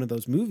related to one of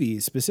those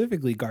movies,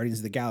 specifically Guardians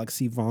of the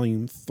Galaxy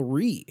Volume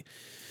 3.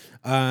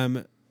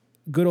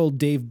 Good old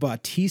Dave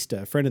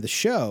Bautista, friend of the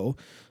show,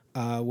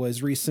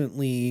 was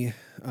recently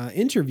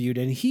interviewed,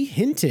 and he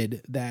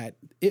hinted that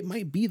it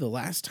might be the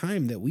last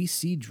time that we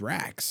see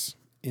Drax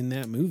in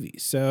that movie.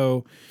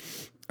 So,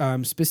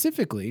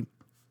 specifically,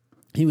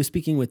 he was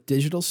speaking with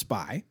Digital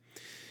Spy,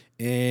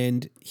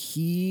 and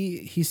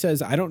he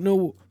says, I don't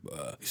know.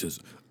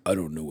 I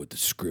don't know what the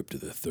script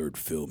of the third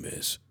film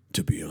is,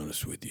 to be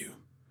honest with you.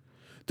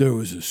 There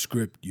was a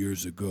script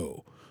years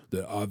ago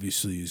that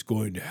obviously is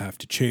going to have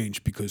to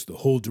change because the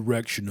whole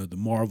direction of the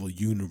Marvel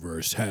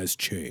Universe has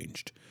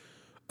changed.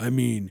 I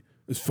mean,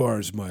 as far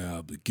as my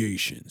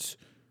obligations.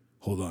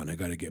 Hold on, I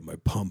gotta get my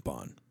pump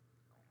on.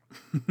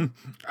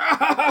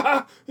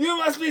 You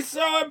must be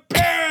so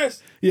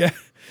embarrassed. Yeah.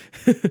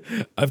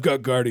 I've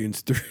got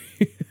Guardians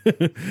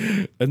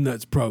 3. And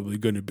that's probably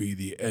going to be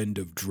the end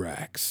of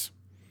Drax.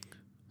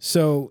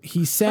 So he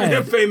They're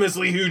said,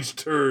 famously huge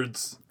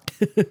turds.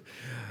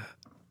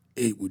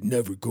 it would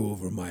never go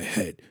over my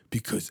head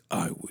because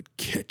I would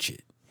catch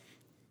it.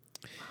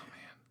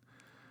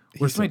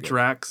 Where's my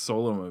Drax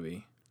solo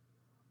movie?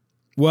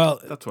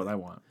 Well, That's what I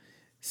want.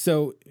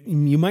 so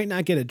you might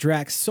not get a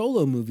Drax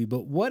solo movie,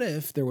 but what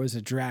if there was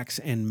a Drax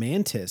and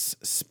Mantis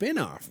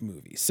spin-off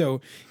movie?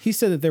 So he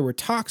said that there were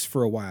talks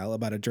for a while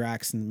about a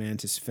Drax and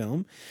Mantis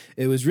film.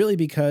 It was really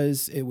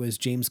because it was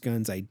James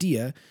Gunn's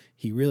idea.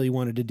 He really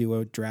wanted to do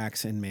a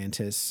Drax and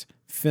Mantis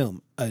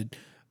film, a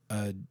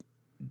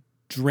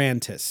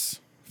Drantis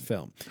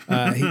film.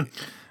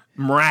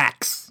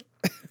 Mrax.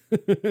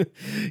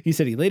 He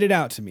said he laid it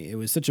out to me. It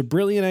was such a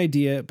brilliant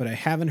idea, but I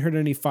haven't heard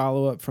any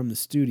follow-up from the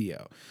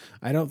studio.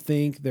 I don't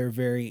think they're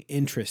very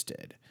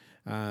interested,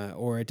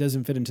 or it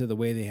doesn't fit into the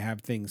way they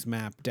have things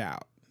mapped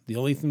out. The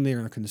only thing they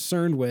are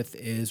concerned with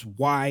is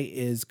why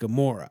is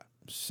Gamora.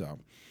 So,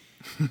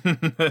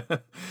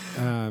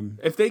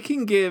 If they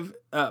can give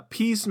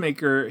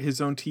Peacemaker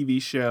his own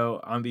TV show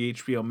on the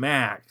HBO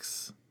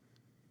Max,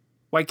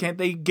 why can't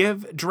they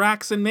give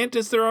Drax and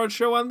Mantis their own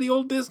show on the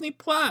old Disney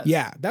Plus?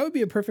 yeah, that would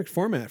be a perfect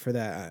format for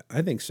that.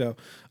 I think so.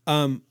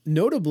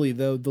 Notably,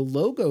 though, the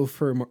logo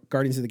for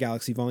Guardians of the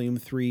Galaxy Volume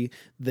 3,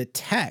 the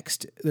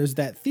text, there's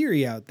that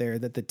theory out there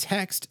that the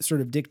text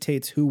sort of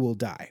dictates who will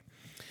die.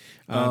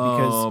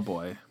 Because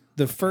boy.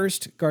 the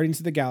first Guardians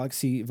of the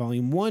Galaxy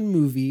Volume 1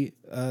 movie,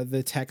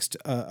 the text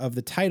of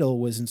the title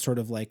was in sort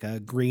of like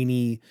a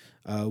grainy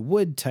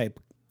wood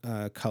type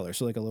color.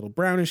 So like a little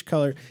brownish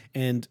color,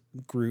 and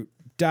Groot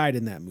died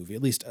in that movie.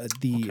 At least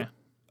the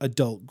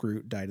adult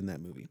Groot died in that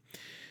movie.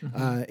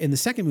 In the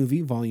second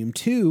movie, Volume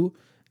 2,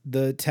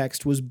 the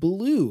text was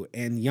blue,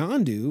 and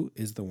Yondu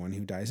is the one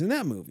who dies in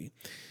that movie.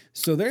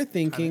 So they're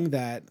thinking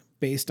that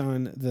based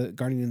on the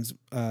Guardians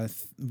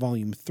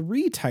Volume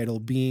 3 title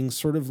being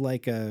sort of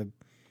like a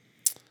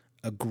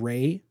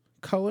gray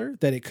color,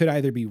 that it could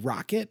either be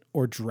Rocket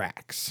or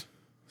Drax.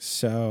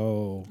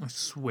 So I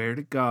swear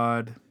to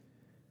God,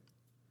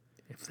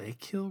 if they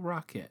kill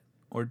Rocket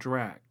or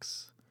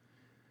Drax,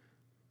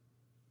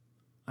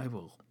 I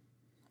will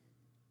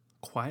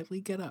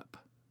quietly get up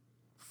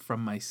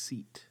from my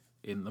seat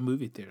in the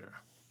movie theater,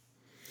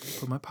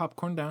 put my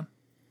popcorn down.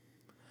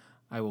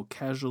 I will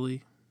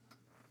casually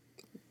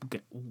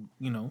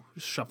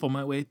shuffle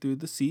my way through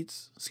the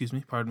seats. Excuse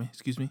me, pardon me,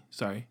 excuse me,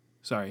 sorry.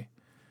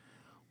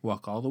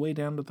 Walk all the way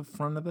down to the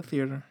front of the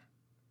theater,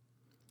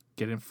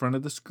 get in front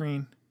of the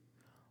screen,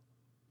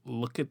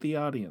 look at the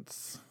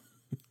audience,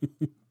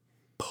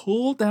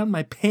 pull down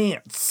my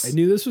pants. I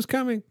knew this was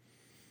coming.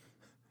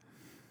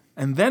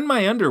 And then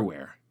my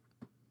underwear,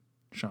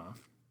 Sean,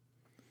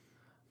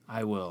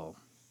 I will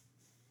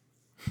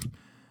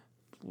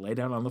lay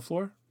down on the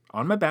floor,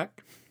 on my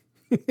back.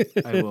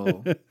 I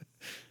will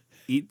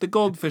eat the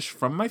goldfish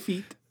from my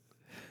feet.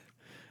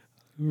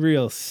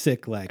 Real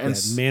sick like And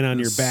that. Man on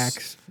your back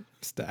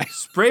style.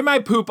 Spray my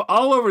poop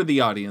all over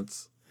the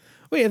audience.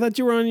 Wait, I thought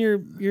you were on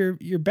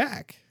your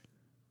back.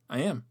 I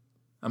am.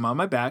 I'm on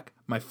my back.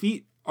 My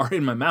feet are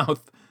in my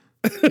mouth.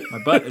 My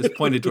butt is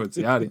pointed towards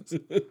the audience.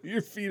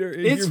 Your feet are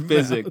in It's your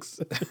physics.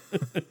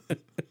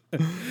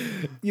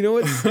 You know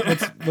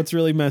what's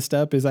really messed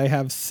up is I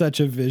have such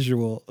a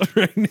visual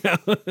right now.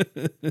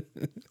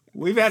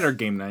 We've had our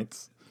game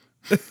nights.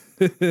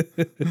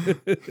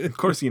 Of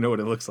course, you know what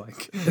it looks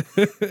like.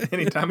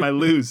 Anytime I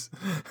lose.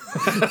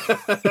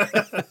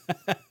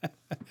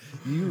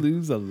 You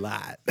lose a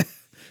lot.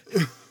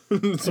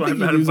 That's why I'm think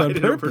not you lose on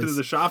invited over to purpose.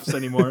 the shops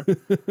anymore.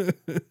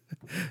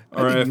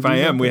 Or if I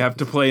am, we have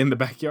to play in the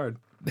backyard.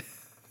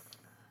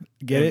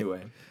 Get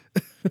Anyway.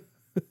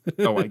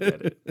 Oh, I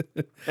get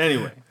it.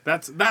 Anyway,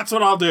 that's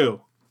what I'll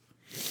do.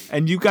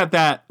 And you got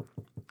that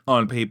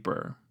on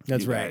paper.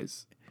 That's you right.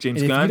 guys.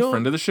 James And if you Gunn, don't-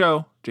 friend of the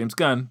show. James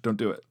Gunn, don't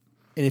do it.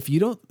 And if you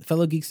don't,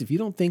 fellow geeks, if you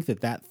don't think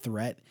that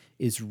threat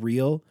is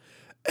real,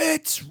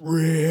 it's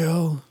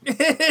real.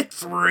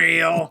 It's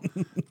real.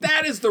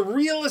 That is the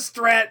realest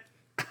threat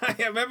I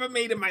have ever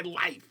made in my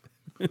life.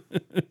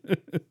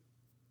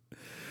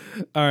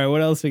 All right,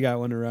 what else we got,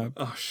 Wonder Rob?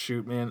 Oh,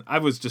 shoot, man. I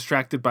was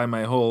distracted by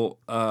my whole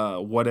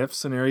what-if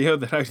scenario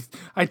that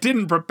I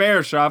didn't prepare,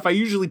 Shoff. I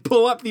usually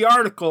pull up the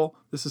article.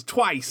 This is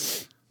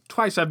twice.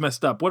 Twice I've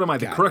messed up. What am I,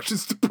 the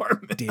corrections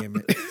department?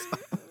 Damn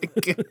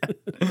it.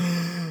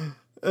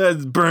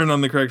 It's burn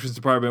on the corrections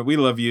department. We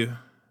love you.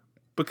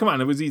 But come on,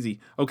 it was easy.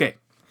 Okay.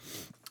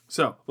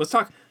 So, let's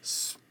talk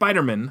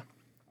Spider-Man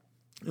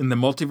in the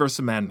Multiverse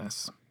of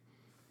Madness.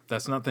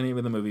 That's not the name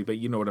of the movie, but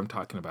you know what I'm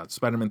talking about.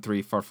 Spider-Man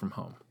 3, Far From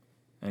Home.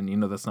 And you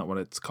know that's not what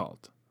it's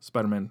called.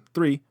 Spider-Man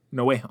 3,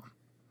 No Way Home.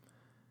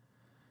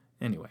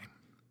 Anyway.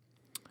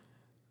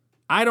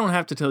 I don't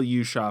have to tell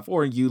you, Shoff,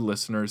 or you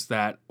listeners,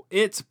 that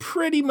it's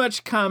pretty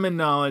much common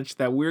knowledge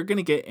that we're going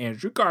to get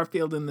Andrew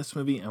Garfield in this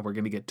movie and we're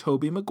going to get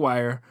Tobey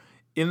Maguire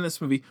in this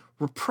movie,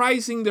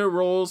 reprising their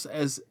roles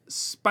as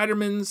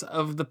Spider-Mans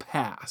of the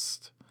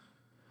past.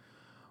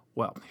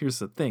 Well, here's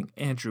the thing.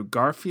 Andrew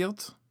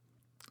Garfield,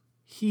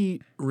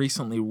 he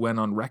recently went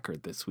on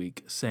record this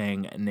week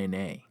saying,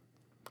 nay.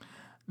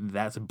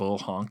 That's bull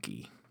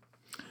honky.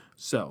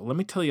 So let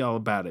me tell you all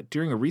about it.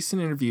 During a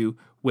recent interview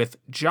with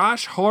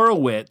Josh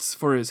Horowitz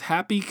for his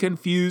Happy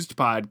Confused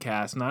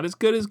podcast, not as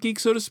good as Geek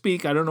So to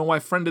Speak. I don't know why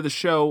friend of the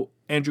show,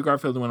 Andrew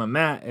Garfield, went on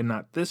that and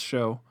not this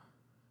show.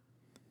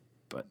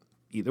 But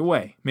either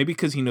way, maybe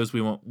because he knows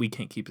we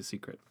can't keep a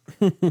secret.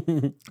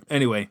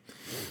 Anyway,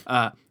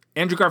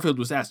 Andrew Garfield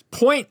was asked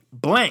point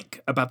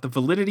blank about the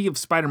validity of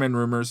Spider-Man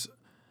rumors,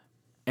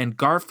 and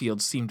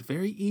Garfield seemed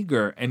very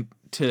eager and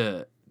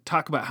to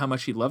talk about how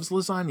much he loves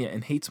lasagna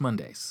and hates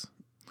Mondays.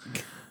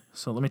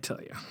 So let me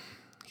tell you.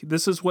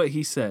 This is what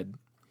he said.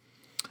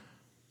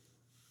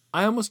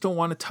 I almost don't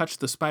want to touch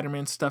the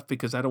Spider-Man stuff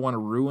because I don't want to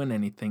ruin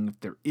anything if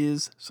there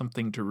is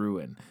something to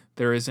ruin.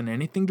 There isn't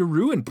anything to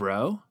ruin,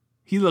 bro.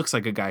 He looks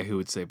like a guy who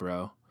would say,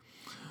 bro.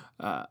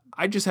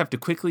 I just have to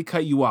quickly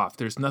cut you off.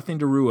 There's nothing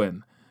to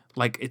ruin.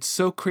 Like, it's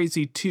so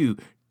crazy, too.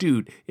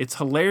 Dude, it's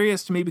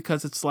hilarious to me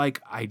because it's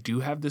like, I do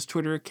have this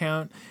Twitter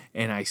account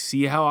and I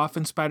see how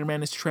often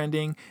Spider-Man is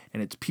trending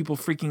and it's people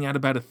freaking out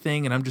about a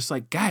thing. And I'm just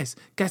like, guys,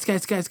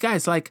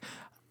 like,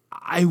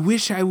 I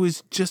wish I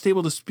was just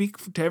able to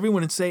speak to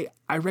everyone and say,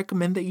 I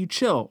recommend that you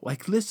chill.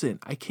 Like, listen,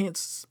 I can't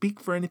speak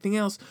for anything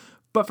else,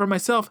 but for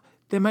myself,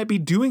 they might be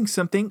doing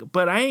something,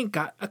 but I ain't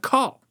got a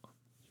call.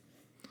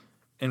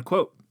 End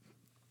quote.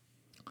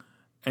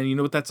 And you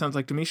know what that sounds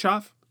like to me,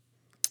 Shoff?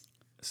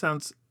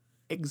 Sounds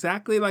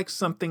exactly like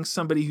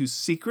somebody who's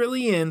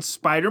secretly in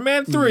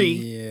Spider-Man 3.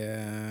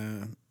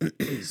 Yeah.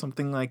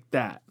 Something like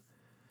that.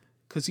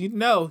 Because you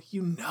know,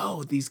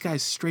 these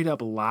guys straight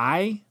up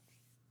lie.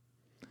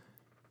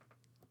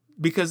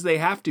 Because they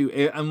have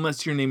to,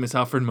 unless your name is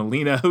Alfred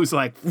Molina, who's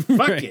like,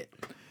 fuck Right. it.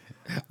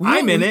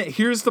 I'm in it.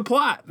 Here's the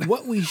plot.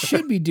 What we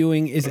should be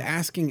doing is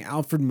asking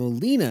Alfred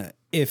Molina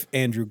if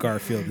Andrew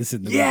Garfield is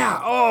in the Yeah.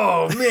 movie.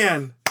 Oh,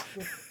 man.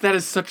 That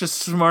is such a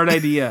smart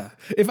idea.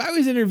 If I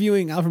was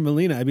interviewing Alfred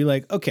Molina, I'd be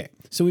like, okay,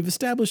 so we've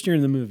established you're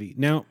in the movie.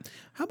 Now,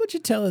 how about you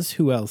tell us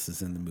who else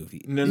is in the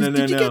movie? No.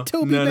 Did you get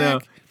Toby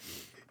back?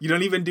 You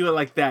don't even do it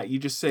like that. You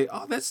just say,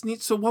 "Oh, that's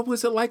neat. So, what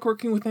was it like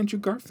working with Andrew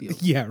Garfield?"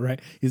 Yeah,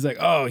 right. He's like,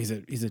 oh, he's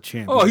a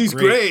champ. Oh, he's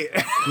great.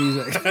 He's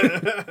like,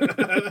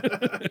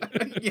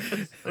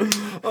 Yes.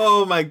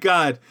 Oh my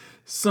God!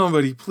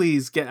 Somebody,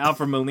 please get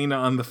Alfred Molina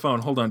on the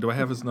phone. Hold on. Do I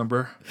have his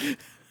number?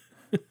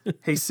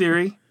 Hey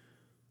Siri,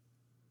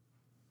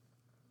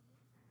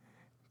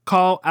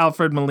 call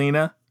Alfred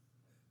Molina.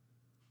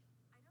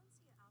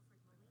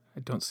 I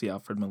don't see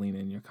Alfred Molina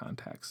in your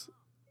contacts.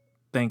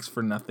 Thanks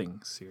for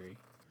nothing, Siri.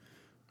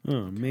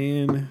 oh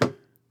man.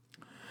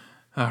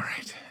 All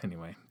right.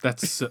 Anyway,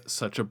 that's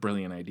such a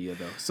brilliant idea,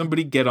 though.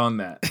 Somebody get on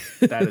that.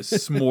 That is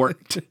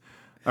smart.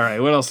 All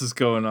right. What else is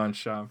going on,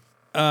 Sean?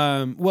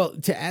 Well,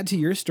 to add to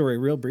your story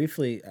real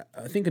briefly,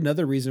 I think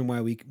another reason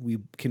why we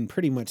can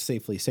pretty much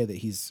safely say that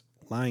he's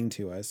lying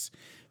to us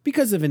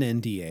because of an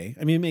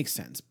NDA. I mean, it makes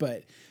sense,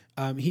 but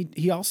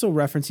he also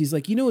referenced, he's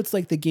like, it's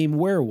like the game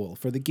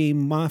Werewolf or the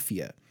game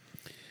Mafia.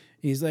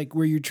 He's like,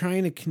 where you're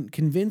trying to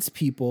convince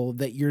people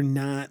that you're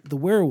not the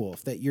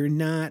werewolf, that you're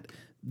not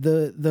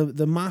the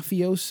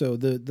mafioso,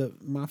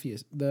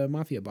 the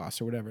mafia boss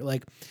or whatever.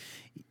 Like,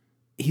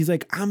 he's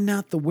like, I'm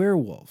not the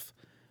werewolf.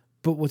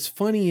 But what's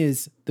funny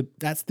is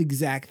that's the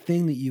exact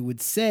thing that you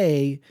would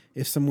say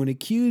if someone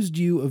accused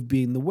you of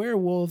being the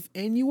werewolf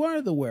and you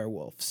are the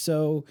werewolf.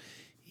 So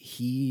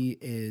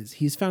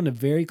he's found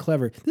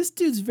this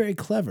dude's very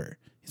clever.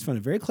 He's found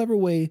a very clever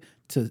way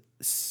to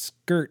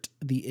skirt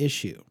the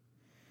issue.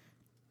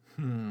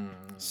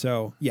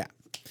 So, yeah.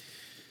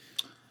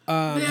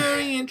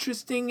 Very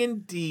interesting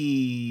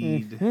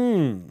indeed.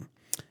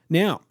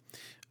 Now,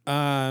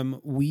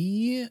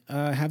 we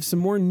have some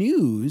more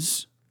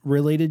news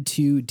related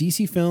to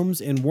DC Films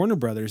and Warner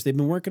Brothers. They've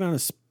been working on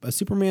a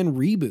Superman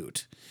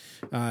reboot.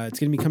 It's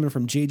going to be coming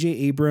from J.J.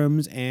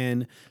 Abrams,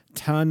 and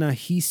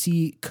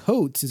Ta-Nehisi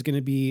Coates is going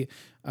to be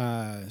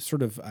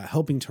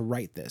helping to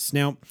write this.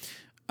 Now,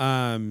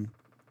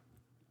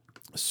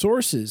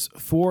 sources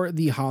for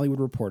The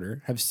Hollywood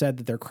Reporter have said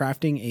that they're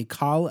crafting a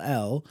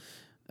Kal-El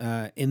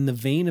in the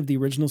vein of the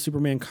original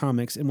Superman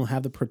comics and will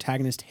have the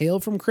protagonist hail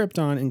from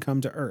Krypton and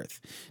come to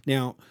Earth.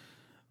 Now,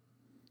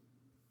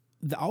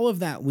 all of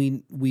that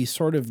we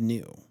sort of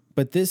knew,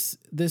 but this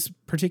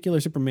particular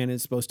Superman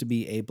is supposed to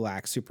be a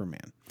black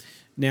Superman.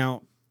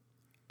 Now,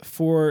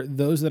 for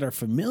those that are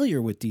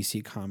familiar with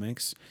DC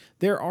Comics,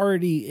 there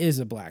already is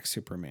a black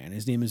Superman.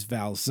 His name is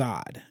Val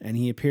Zod, and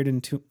he appeared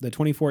in the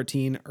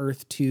 2014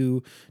 Earth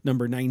 2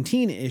 number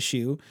 19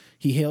 issue.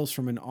 He hails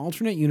from an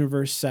alternate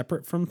universe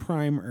separate from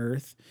Prime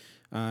Earth,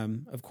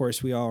 Of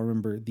course, we all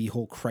remember the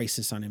whole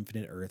crisis on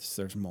Infinite Earths.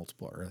 There's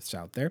multiple Earths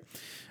out there.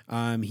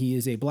 He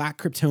is a black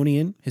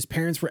Kryptonian. His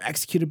parents were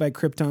executed by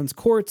Krypton's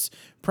courts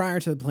prior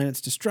to the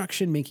planet's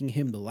destruction, making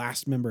him the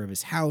last member of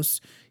his house.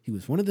 He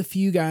was one of the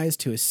few guys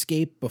to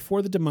escape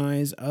before the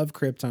demise of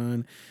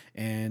Krypton,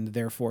 and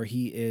therefore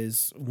he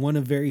is one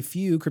of very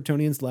few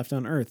Kryptonians left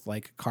on Earth,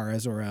 like Kara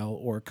Zor-El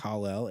or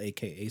Kal-El,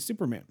 aka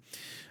Superman.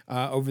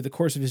 Over the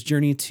course of his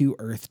journey to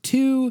Earth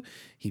 2,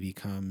 he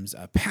becomes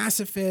a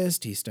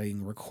pacifist. He's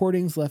studying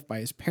recordings left by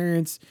his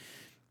parents,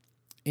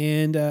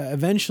 and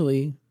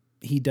eventually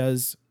he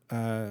does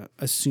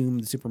assume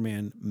the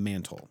Superman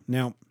mantle.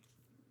 Now,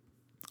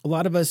 a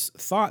lot of us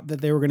thought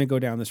that they were going to go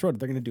down this road. If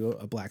they're going to do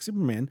a black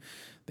Superman,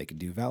 they could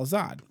do Val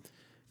Zod.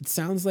 It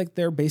sounds like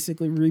they're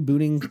basically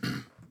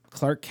rebooting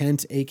Clark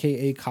Kent,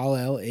 a.k.a.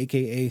 Kal-El,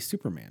 a.k.a.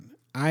 Superman.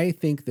 I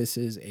think this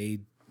is a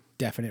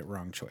definite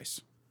wrong choice.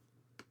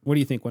 What do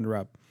you think, Wonder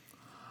Rob?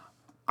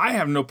 I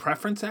have no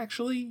preference,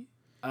 actually,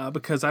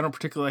 because I don't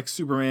particularly like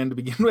Superman to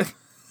begin with.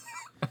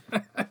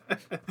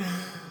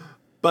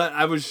 But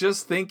I was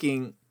just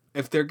thinking,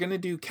 if they're going to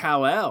do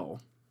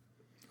Kal-El,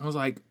 I was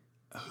like,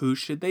 who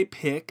should they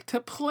pick to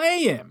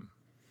play him?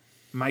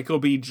 Michael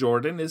B.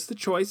 Jordan is the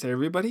choice.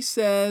 Everybody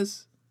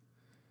says.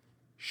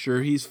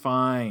 Sure, he's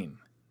fine.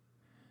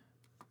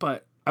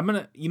 But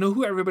you know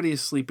who everybody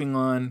is sleeping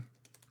on?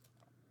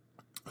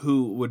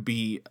 Who would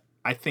be,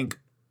 I think,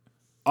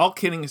 all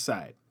kidding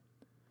aside,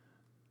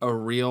 a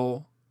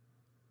real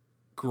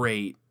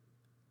great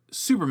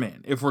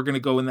Superman, if we're going to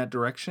go in that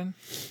direction?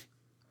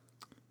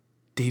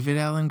 David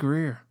Alan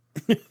Grier.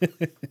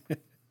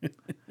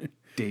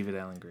 David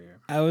Alan Grier.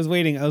 I was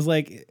waiting. I was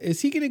like,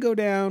 is he going to go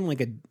down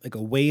like a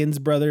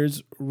Wayans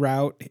Brothers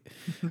route?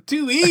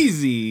 Too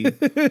easy.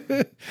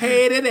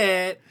 Hated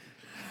it.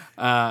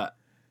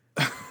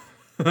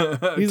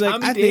 He's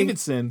like, Tommy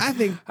Davidson. I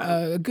think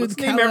a good Let's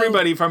name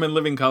everybody from In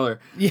Living Color.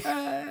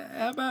 Yeah.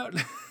 How about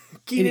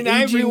Keenan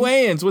Ivory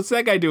Wayans? What's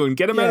that guy doing?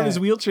 Get him out of his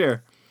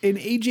wheelchair. An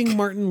aging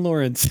Martin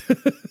Lawrence.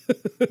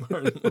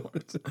 Martin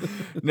Lawrence.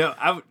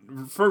 No,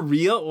 for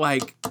real,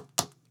 like,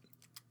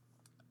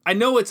 I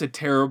know it's a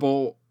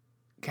terrible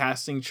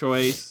casting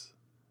choice,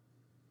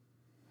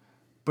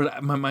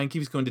 but my mind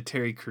keeps going to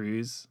Terry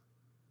Crews.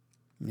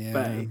 Yeah.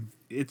 But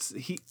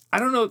I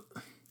don't know.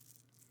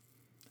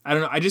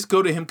 I just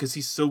go to him because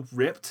he's so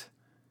ripped.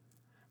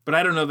 But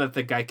I don't know that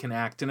the guy can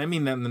act. And I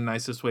mean that in the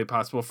nicest way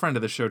possible. Friend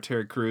of the show,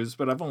 Terry Crews.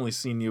 But I've only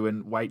seen you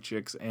in White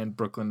Chicks and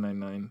Brooklyn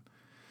Nine-Nine.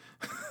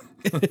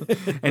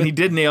 And he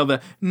did nail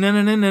the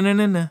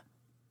na-na-na-na-na-na.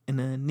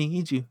 And I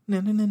need you.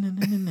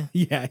 Na-na-na-na-na-na.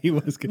 Yeah, he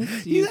was good.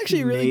 He's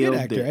actually a really good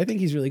actor. I think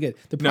he's really good.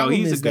 The problem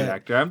he's is a good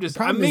actor. I'm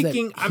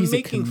making a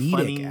comedic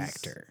funnies.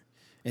 actor.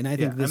 And I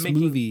think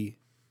movie.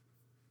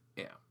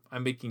 Yeah,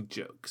 I'm making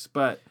jokes.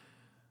 But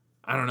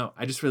I don't know.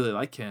 I just really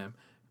like him.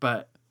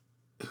 But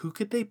who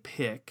could they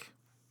pick?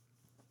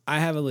 I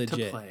have a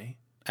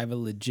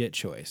legit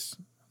choice.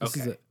 This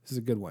is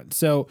a good one.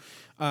 So,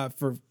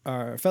 for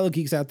our fellow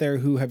geeks out there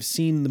who have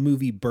seen the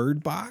movie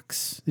Bird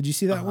Box, did you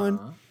see that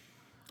one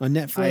on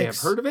Netflix? I have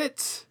heard of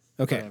it.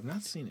 Okay, I have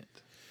not seen it.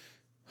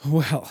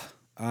 Well,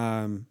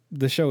 the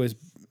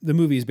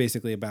movie is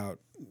basically about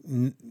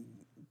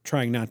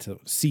trying not to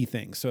see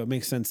things, so it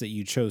makes sense that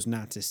you chose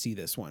not to see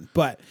this one.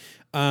 But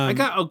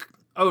no.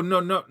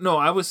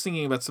 I was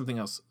thinking about something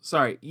else.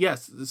 Sorry.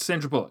 Yes,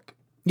 Sandra Bullock.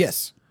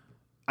 Yes,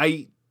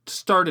 I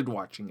started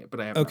watching it, but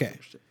I haven't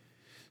finished it.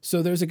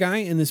 So there's a guy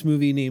in this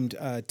movie named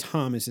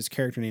Tom is his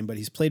character name, but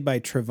he's played by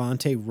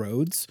Trevante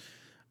Rhodes.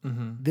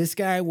 Mm-hmm. This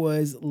guy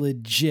was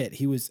legit.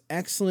 He was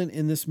excellent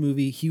in this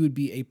movie. He would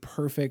be a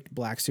perfect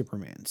black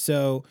Superman.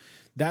 So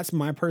that's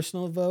my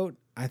personal vote.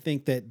 I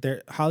think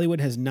that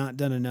Hollywood has not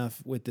done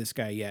enough with this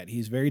guy yet.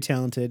 He's very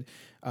talented.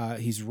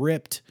 He's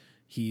ripped.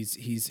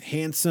 He's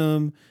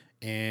handsome.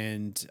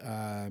 And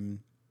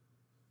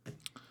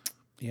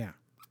yeah.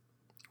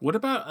 What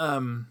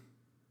about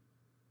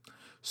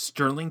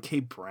Sterling K.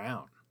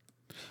 Brown?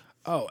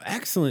 Oh,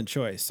 excellent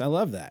choice. I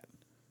love that.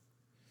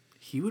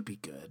 He would be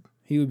good.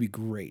 He would be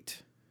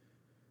great.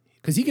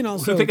 Because he can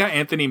also... What if they got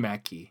Anthony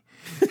Mackie?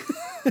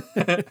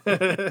 I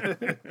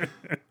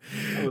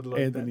would love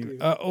Anthony,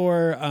 that too.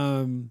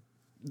 Or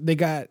they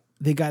got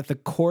the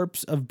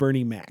corpse of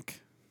Bernie Mac.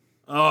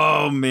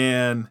 Oh,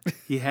 man.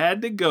 He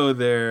had to go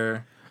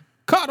there.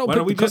 Car don't Why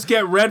don't we just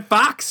get Red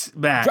Fox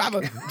back?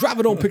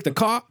 Driver don't pick the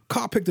car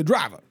pick the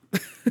driver.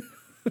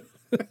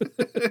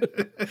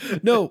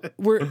 No,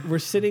 we're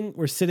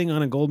sitting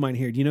on a gold mine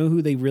here. Do you know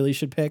who they really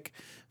should pick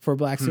for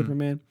Black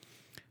Superman?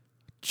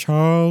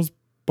 Charles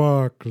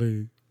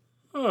Barkley.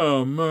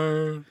 Oh,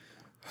 man.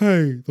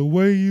 Hey, the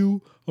way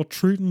you are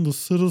treating the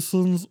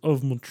citizens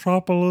of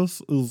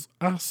Metropolis is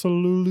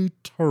absolutely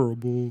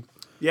terrible.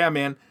 Yeah,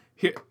 man.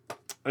 Here,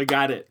 I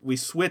got it. We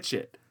switch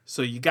it.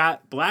 So you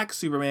got Black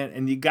Superman,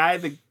 and you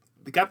got the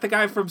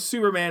guy from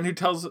Superman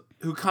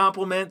who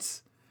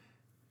compliments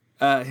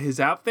his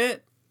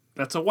outfit.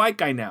 That's a white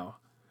guy now.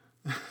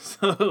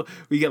 So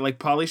we get like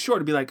Pauly Shore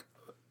to be like,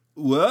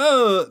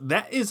 "Whoa,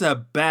 that is a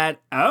bad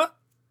outfit."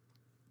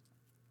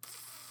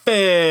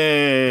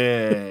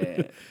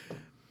 outfit.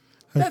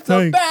 That's a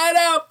Thanks. bad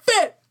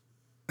outfit.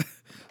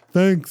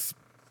 Thanks,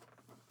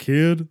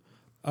 kid.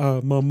 My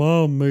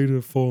mom made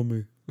it for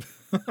me.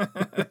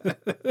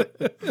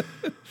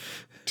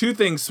 Two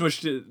things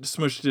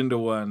smushed into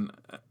one.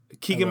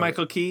 Keegan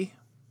Michael Key,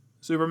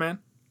 Superman.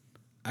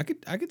 I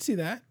could see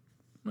that.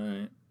 All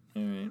right.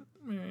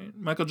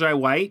 Michael Jai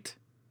White.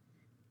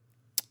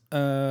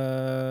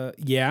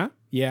 Yeah.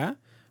 How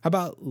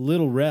about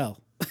Little Rel?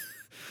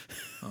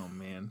 Oh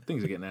man,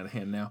 things are getting out of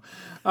hand now.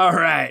 All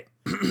right.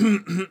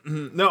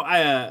 No,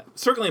 I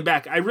circling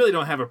back, I really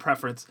don't have a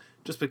preference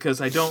just because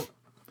I don't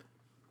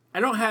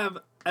have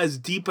as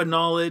deep a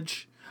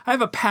knowledge. I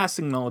have a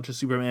passing knowledge of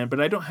Superman, but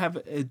I don't have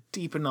a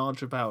deep a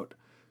knowledge about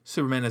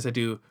Superman as I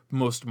do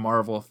most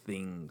Marvel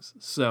things.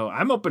 So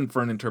I'm open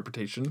for an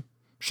interpretation.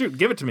 Shoot,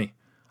 give it to me.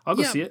 I'll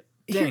go Yeah, see it.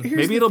 Dang, here's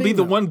maybe the it'll be thing,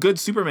 the though. one good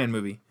Superman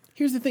movie.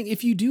 Here's the thing.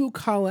 If you do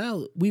call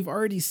out, we've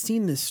already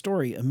seen this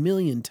story a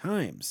million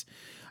times.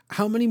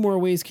 How many more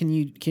ways can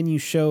you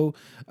show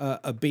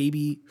a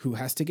baby who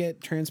has to get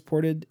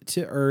transported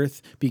to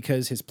Earth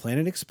because his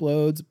planet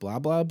explodes? Blah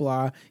blah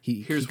blah.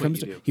 Here's what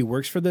you do. He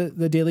works for the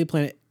Daily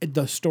Planet.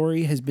 The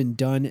story has been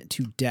done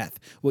to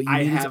death. What you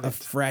need is a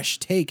fresh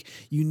take.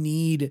 You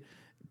need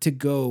to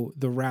go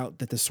the route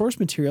that the source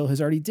material has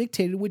already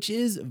dictated, which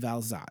is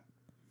Val Zod.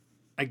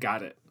 I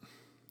got it.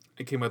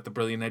 I came up with the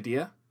brilliant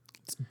idea.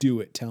 Let's do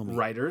it. Tell me.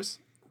 Writers,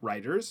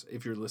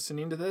 if you're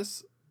listening to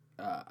this,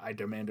 I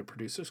demand a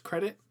producer's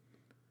credit.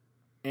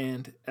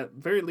 And at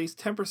very least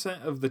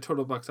 10% of the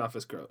total box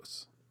office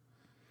gross.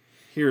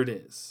 Here it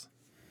is.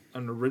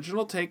 An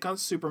original take on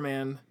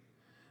Superman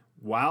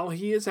while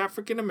he is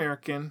African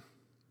American.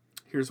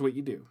 Here's what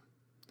you do.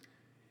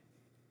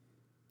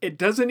 It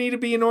doesn't need to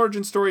be an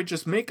origin story.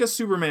 Just make a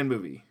Superman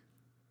movie.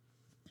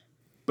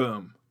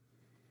 Boom.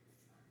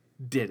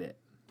 Did it.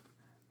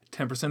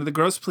 10% of the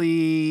gross,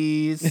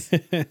 please.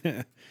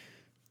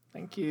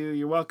 Thank you.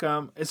 You're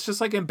welcome. It's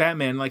just like in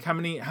Batman. Like how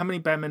many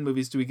Batman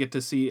movies do we get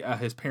to see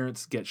his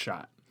parents get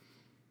shot?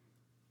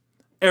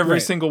 Every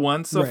Right. single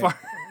one so Right.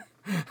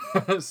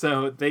 far.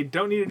 So they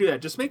don't need to do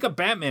that. Just make a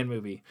Batman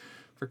movie.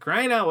 For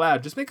crying out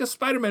loud. Just make a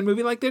Spider-Man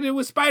movie like they did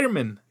with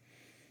Spider-Man.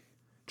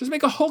 Just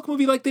make a Hulk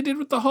movie like they did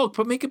with the Hulk,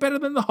 but make it better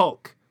than the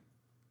Hulk.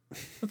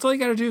 That's all you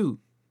gotta do.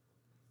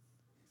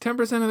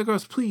 10% of the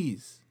gross,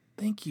 please.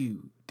 Thank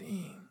you.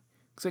 Dang.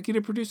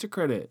 Executive producer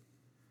credit.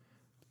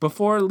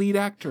 Before lead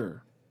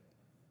actor.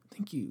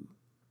 Thank you.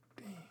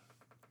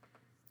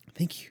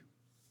 Thank you.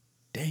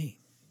 Dang.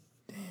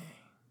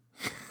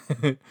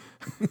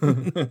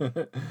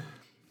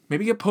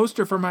 Maybe a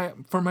poster for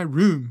my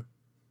room.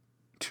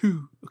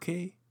 Too,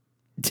 okay?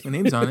 My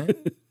name's on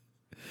it.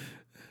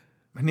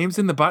 My name's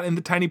in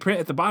the tiny print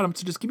at the bottom,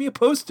 so just give me a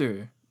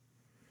poster.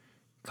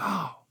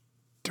 Oh,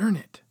 darn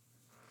it.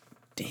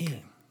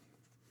 Dang.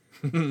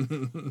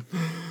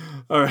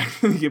 All right,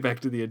 let me get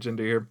back to the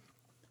agenda here.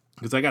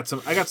 Because I got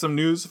some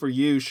news for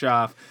you,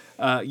 Shaf.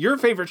 Your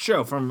favorite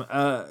show from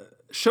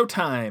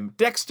Showtime,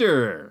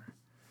 Dexter,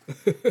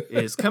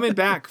 is coming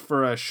back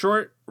for a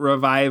short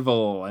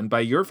revival. And by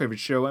your favorite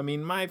show, I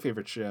mean my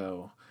favorite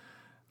show.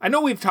 I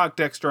know we've talked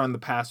Dexter on the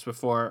past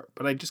before,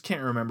 but I just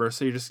can't remember.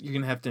 So you're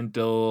gonna have to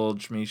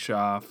indulge me,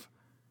 Shaf.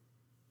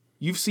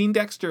 You've seen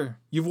Dexter.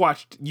 You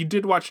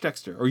did watch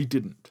Dexter, or you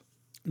didn't?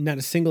 Not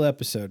a single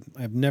episode.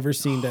 I've never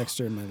seen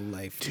Dexter in my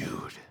life.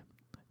 Dude,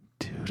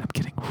 I'm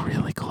getting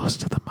really close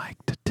to the mic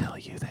to tell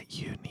you that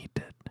you need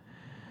to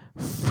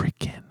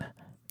freaking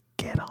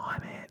get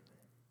on it.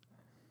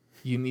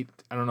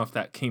 I don't know if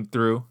that came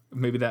through.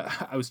 Maybe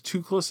that I was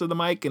too close to the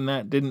mic and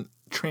that didn't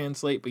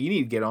translate, but you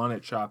need to get on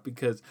it, Shop,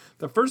 because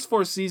the first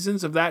 4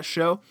 seasons of that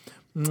show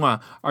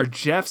are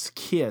Jeff's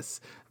kiss.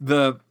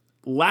 The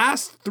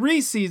last 3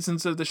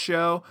 seasons of the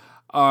show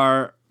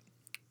are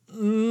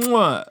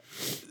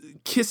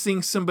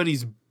kissing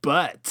somebody's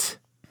butt.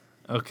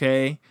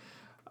 Okay?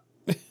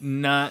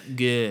 Not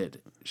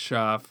good,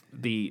 Shaf.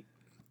 The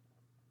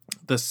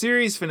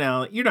series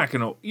finale, you're not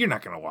gonna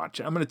watch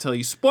it. I'm gonna tell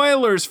you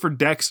spoilers for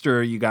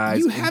Dexter, you guys.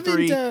 You in haven't.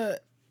 3,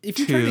 If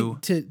you're trying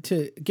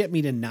to get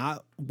me to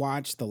not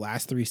watch the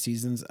last 3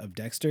 seasons of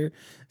Dexter,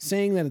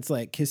 saying that it's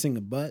like kissing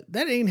a butt,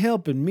 that ain't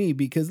helping me,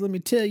 because let me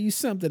tell you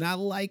something. I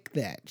like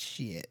that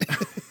shit.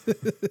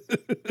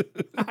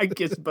 I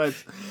kiss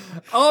butts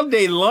all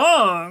day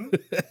long.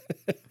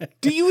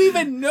 Do you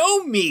even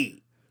know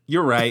me?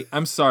 You're right.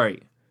 I'm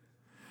sorry.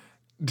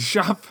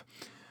 Shop.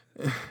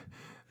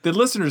 The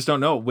listeners don't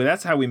know. Well,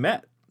 that's how we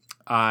met.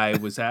 I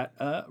was at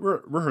a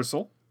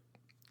rehearsal,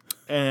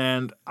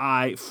 and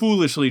I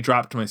foolishly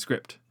dropped my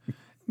script.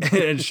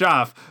 And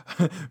Shaf,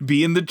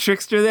 being the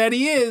trickster that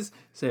he is,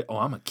 said, "Oh,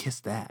 I'm gonna kiss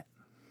that."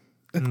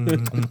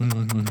 And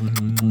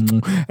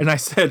I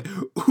said,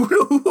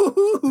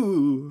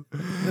 "Ooh."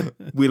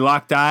 We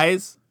locked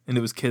eyes, and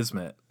it was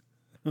kismet.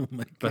 Oh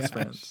my Best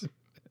gosh. friends.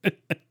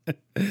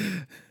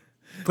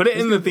 Put it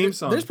in the theme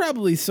song. There's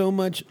probably so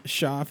much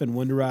Schaff and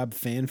Wonder Rob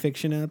fan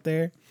fiction out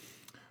there.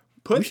 we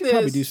Put should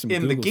probably this do some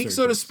in the Google Geek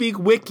So to searches. Speak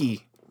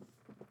wiki.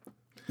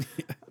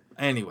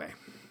 Anyway,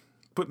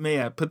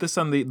 put this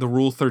on the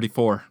rule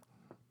 34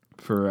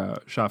 for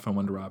Shaf and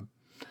Wonder Rob.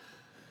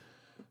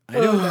 I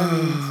know what that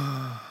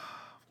means.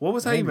 What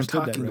was I even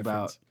understood that talking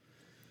about?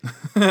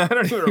 reference. I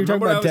don't even remember talking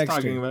what I about was Dexter.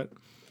 talking about.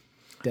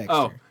 Dexter.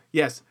 Oh,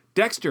 yes.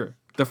 Dexter.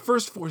 The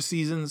first 4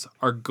 seasons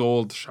are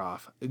gold,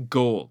 Shaf.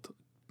 Gold.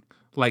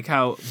 Like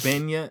how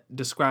Benya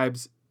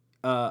describes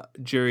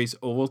Jerry's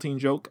Ovaltine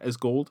joke as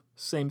gold.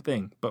 Same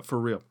thing, but for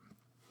real.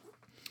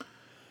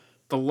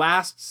 The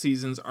last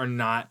seasons are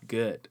not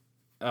good.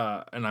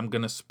 And I'm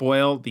going to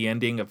spoil the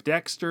ending of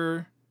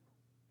Dexter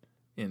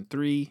in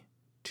 3,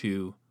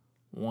 2,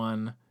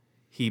 1.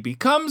 He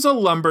becomes a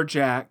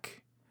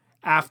lumberjack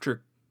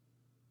after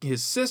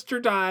his sister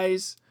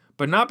dies,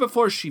 but not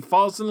before she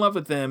falls in love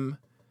with him.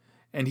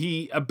 And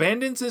he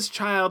abandons his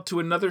child to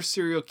another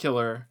serial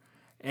killer.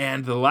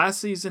 And the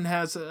last season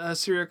has a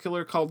serial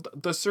killer called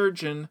the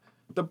Surgeon,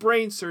 the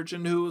brain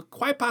surgeon, who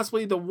quite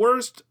possibly the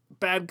worst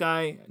bad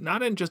guy,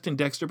 not in just in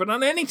Dexter, but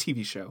on any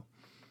TV show.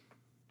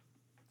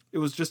 It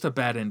was just a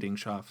bad ending,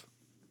 Shaf.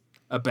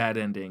 A bad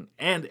ending.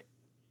 And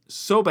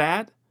so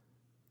bad,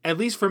 at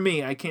least for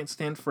me, I can't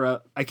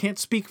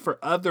speak for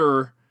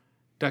other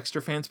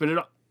Dexter fans,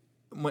 but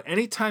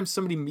anytime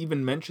somebody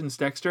even mentions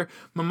Dexter,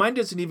 my mind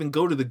doesn't even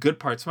go to the good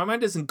parts. My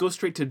mind doesn't go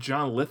straight to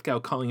John Lithgow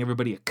calling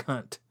everybody a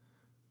cunt.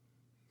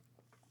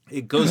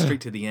 It goes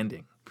straight to the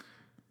ending.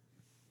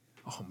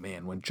 Oh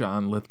man, when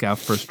John Lithgow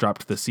first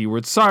dropped the C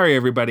word. Sorry,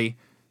 everybody.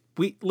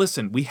 We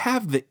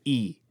have the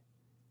E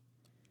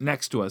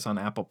next to us on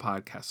Apple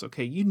Podcasts,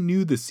 okay? You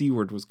knew the C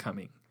word was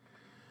coming.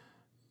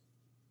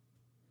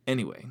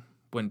 Anyway,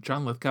 when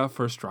John Lithgow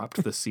first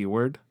dropped the C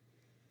word,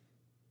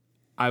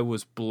 I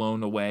was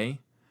blown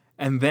away.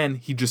 And then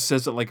he just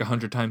says it like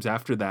 100 times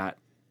after that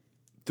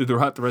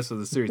throughout the rest of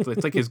the series.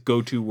 It's like his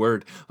go-to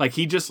word. Like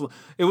it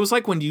was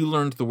like when you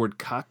learned the word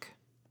cuck.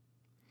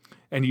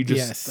 And you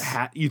just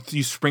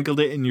you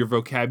sprinkled it in your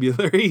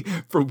vocabulary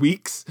for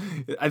weeks.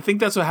 I think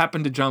that's what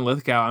happened to John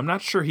Lithgow. I'm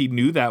not sure he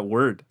knew that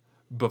word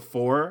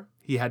before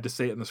he had to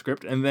say it in the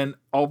script. And then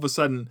all of a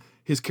sudden,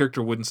 his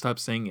character wouldn't stop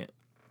saying it.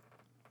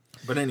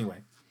 But anyway.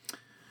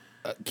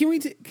 Can we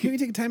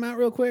take a time out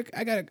real quick?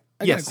 I got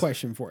a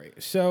question for you.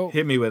 So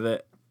hit me with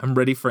it. I'm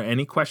ready for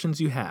any questions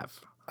you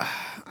have.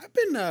 I've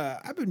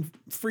been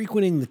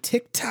frequenting the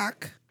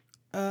TikTok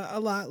a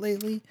lot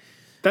lately.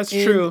 That's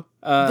true.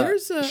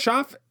 There's a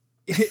Shaf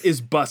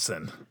is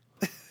bussin'.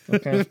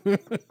 Okay.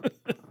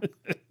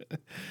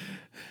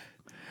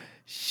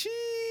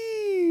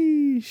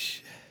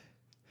 Sheesh.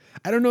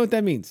 I don't know what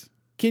that means.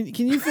 Can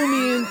you fill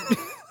me in?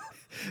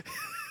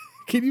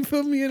 Can you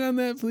fill me in on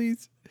that,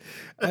 please?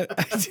 I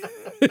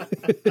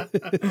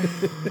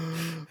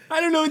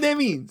don't know what that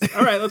means.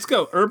 All right, let's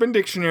go. Urban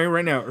Dictionary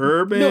right now.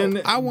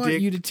 No, I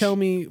want you to tell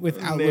me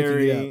without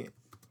looking it up.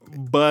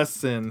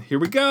 Bussin'. Here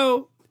we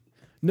go.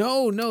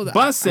 No.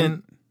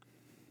 Bussin'.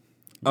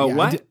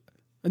 What?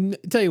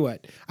 Tell you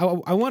what.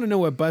 I want to know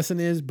what bussin'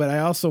 is, but I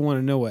also want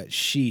to know what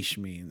sheesh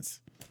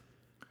means.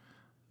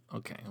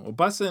 Okay. Well,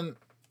 bussin',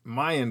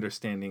 my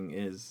understanding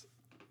is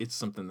it's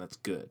something that's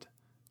good.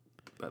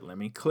 But let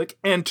me click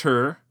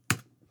enter.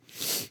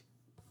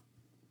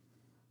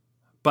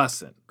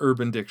 Bussin',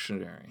 Urban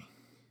Dictionary.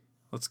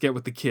 Let's get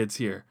with the kids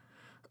here.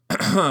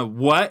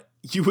 What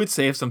you would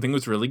say if something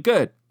was really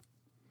good.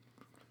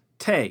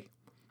 Tay,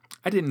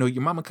 I didn't know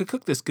your mama could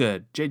cook this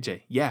good.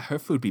 JJ, yeah, her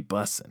food be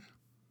bussin'.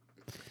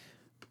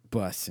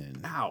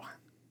 Bussin'. Ow.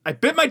 I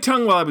bit my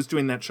tongue while I was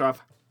doing that, Shaf.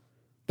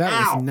 That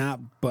Ow. was not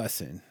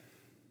bussin'.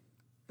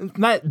 It's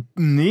not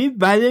me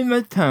biting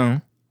my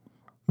tongue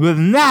was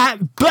not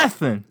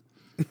bussin'.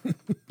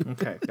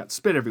 Okay, got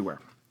spit everywhere.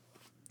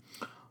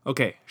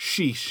 Okay,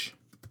 sheesh.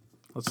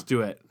 Let's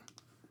do it.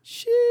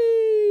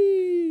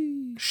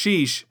 Sheesh.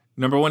 Sheesh.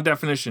 Number 1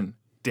 definition,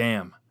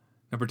 damn.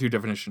 Number 2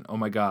 definition, oh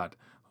my God.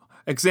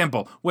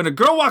 Example, when a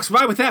girl walks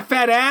by with that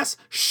fat ass,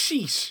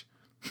 sheesh.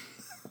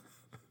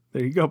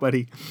 There you go,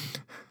 buddy.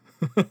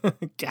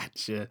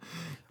 Gotcha,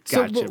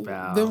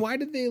 pal. Then why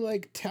did they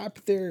like tap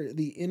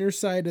the inner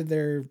side of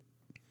their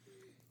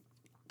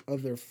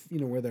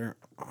where their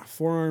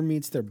forearm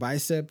meets their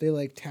bicep? They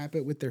like tap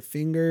it with their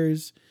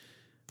fingers,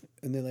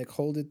 and they like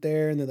hold it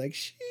there, and they're like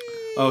sheesh.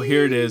 Oh,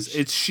 here it is.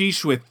 It's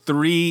sheesh with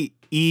 3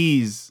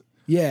 E's.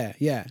 Yeah.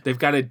 They've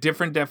got a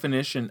different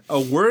definition. A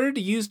word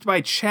used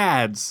by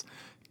Chads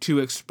to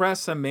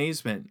express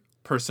amazement.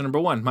 Person number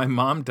 1, my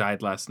mom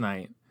died last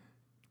night.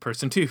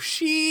 Person 2,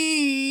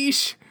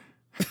 sheesh.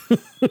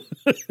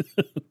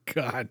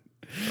 God.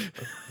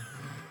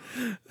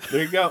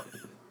 There you go.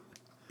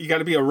 You got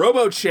to be a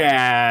Robo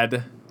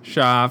Chad,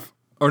 Shaf.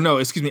 Or no,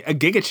 excuse me, a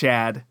Giga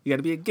Chad. You got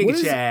to be a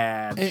Giga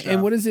Chad.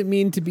 And what does it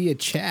mean to be a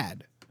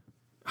Chad?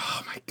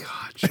 Oh my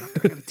God, Shaf,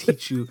 I got to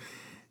teach you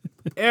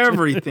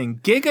everything.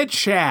 Giga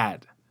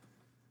Chad.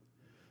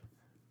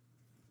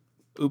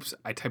 Oops,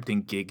 I typed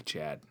in Gig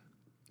Chad.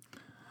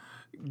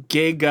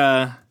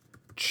 Giga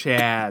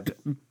Chad.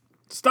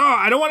 Stop!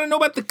 I don't want to know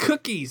about the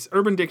cookies.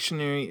 Urban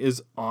Dictionary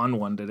is on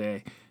one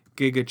today.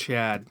 Giga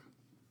Chad.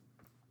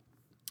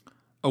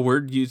 A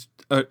word used.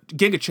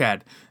 Giga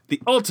Chad.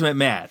 The ultimate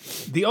man.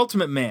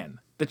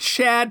 The the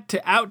Chad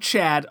to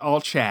out-Chad all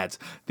Chads.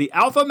 The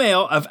alpha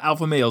male of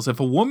alpha males.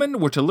 If a woman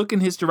were to look in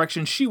his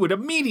direction, she would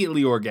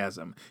immediately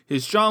orgasm.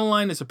 His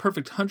jawline is a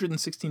perfect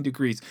 116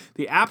 degrees.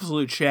 The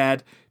absolute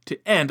Chad to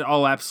end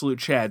all absolute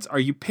Chads. Are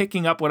you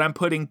picking up what I'm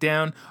putting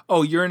down?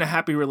 Oh, you're in a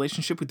happy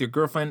relationship with your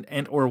girlfriend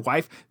and or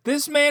wife?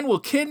 This man will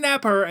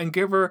kidnap her and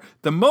give her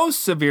the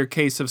most severe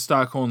case of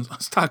Stockholm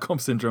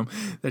Syndrome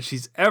that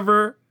she's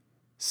ever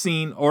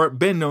seen or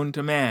been known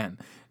to man.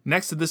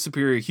 Next to this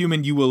superior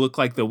human, you will look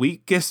like the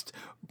weakest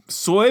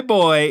soy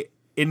boy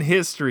in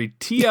history.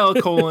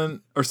 TL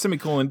colon or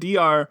semicolon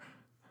DR.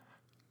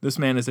 This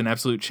man is an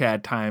absolute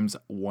Chad times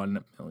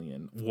 1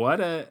 million. What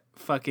a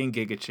fucking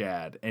giga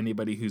Chad.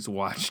 Anybody who's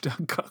watched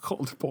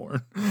cuckold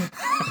porn.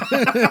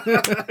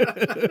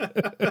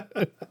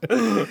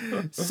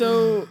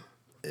 So,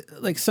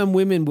 like some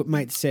women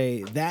might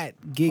say,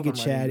 that giga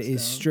Chad is down.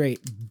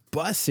 straight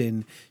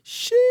bussin'.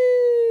 Sheesh.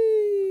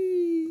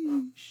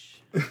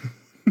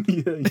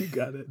 Yeah, you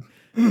got it.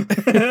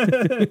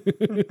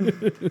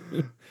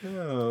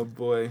 Oh,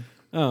 boy.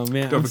 Oh,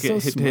 man. Don't I'm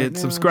forget, so hit smart now.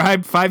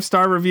 subscribe,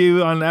 5-star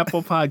review on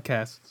Apple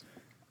Podcasts.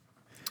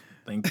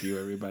 Thank you,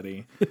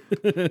 everybody.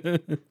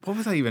 What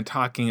was I even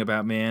talking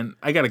about, man?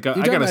 I gotta go.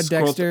 You're I talking gotta about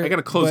scroll. Dexter, I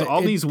gotta close but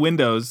all these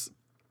windows.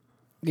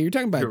 Yeah, you're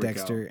talking Here about we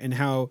Dexter and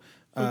how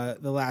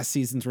the last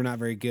seasons were not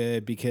very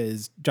good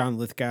because John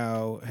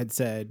Lithgow had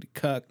said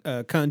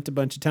cunt a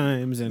bunch of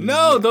times. And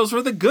No, those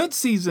were the good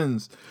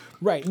seasons.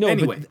 right. No,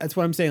 Anyway. but that's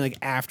what I'm saying. Like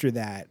after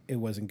that, it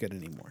wasn't good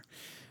anymore.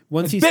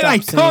 Once he Bit my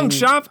stopped tongue, saying,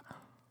 Shop.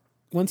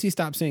 once he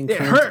stopped saying It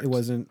cunt, hurt. it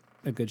wasn't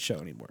a good show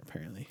anymore.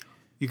 Apparently.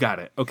 You got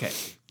it. Okay.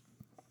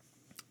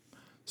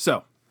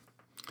 So,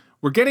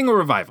 we're getting a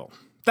revival.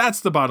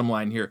 That's the bottom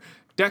line here.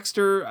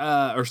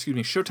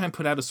 Showtime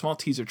put out a small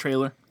teaser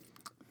trailer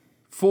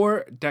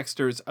for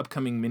Dexter's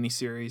upcoming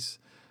miniseries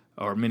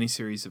or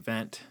miniseries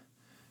event.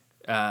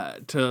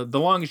 To the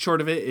long and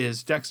short of it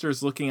is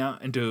Dexter's looking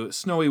out into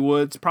snowy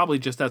woods, probably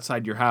just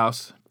outside your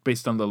house,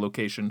 based on the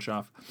location,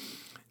 Shoff.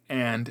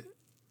 And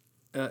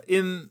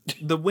in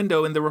the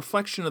window, in the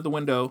reflection of the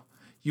window,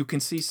 you can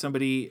see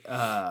somebody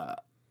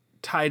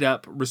tied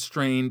up,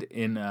 restrained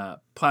in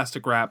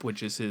plastic wrap,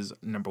 which is his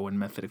number one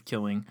method of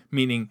killing,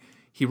 meaning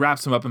he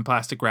wraps him up in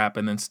plastic wrap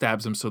and then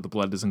stabs him so the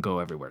blood doesn't go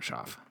everywhere,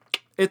 Shoff.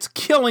 It's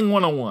killing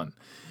 101.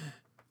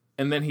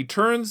 And then he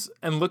turns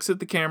and looks at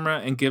the camera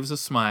and gives a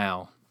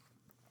smile.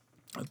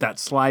 That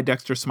sly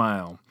Dexter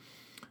smile.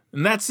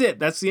 And that's it.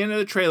 That's the end of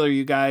the trailer,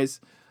 you guys.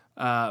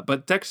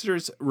 But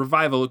Dexter's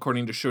revival,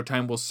 according to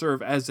Showtime, will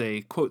serve as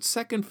a, quote,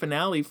 second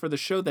finale for the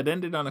show that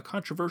ended on a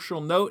controversial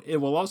note. It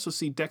will also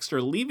see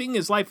Dexter leaving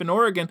his life in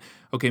Oregon.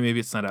 Okay, maybe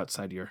it's not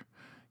outside your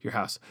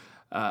house.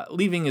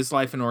 Leaving his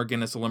life in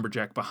Oregon as a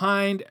lumberjack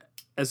behind,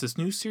 as this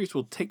new series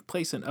will take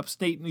place in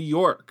upstate New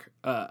York.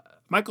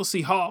 Michael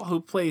C. Hall, who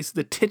plays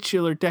the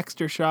titular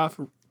Dexter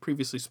Shoff,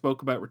 previously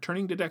spoke about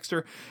returning to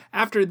Dexter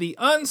after the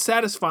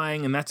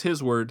unsatisfying, and that's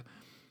his word,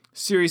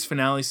 series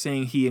finale,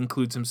 saying he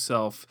includes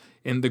himself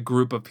in the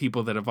group of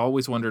people that have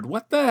always wondered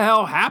what the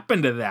hell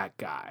happened to that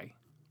guy.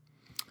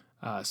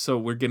 So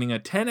we're getting a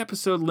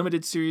 10-episode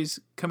limited series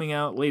coming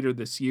out later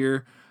this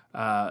year.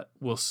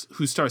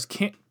 Who stars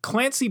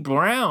Clancy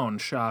Brown,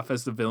 Shoff,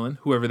 as the villain,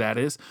 whoever that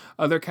is.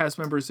 Other cast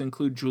members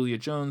include Julia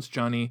Jones,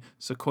 Johnny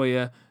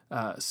Sequoia,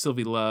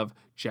 Sylvie Love,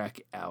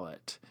 Jack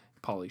Allett,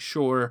 Pauly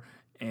Shore,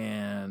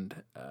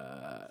 and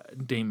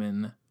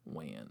Damon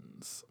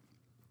Wayans.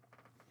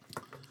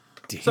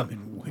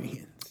 Damon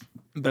Wayans.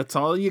 That's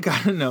all you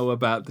got to know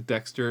about the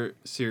Dexter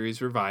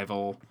series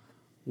revival,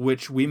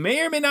 which we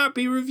may or may not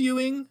be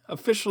reviewing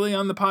officially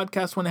on the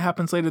podcast when it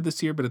happens later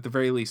this year, but at the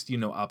very least,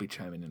 I'll be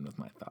chiming in with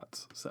my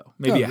thoughts. So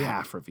maybe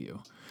half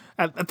review.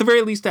 At the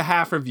very least, a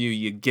half review,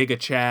 you giga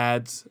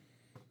chads.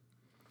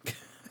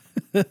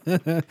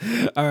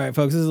 All right,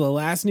 folks, this is the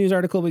last news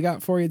article we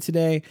got for you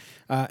today.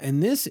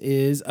 And this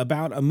is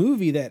about a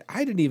movie that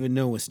I didn't even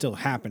know was still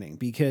happening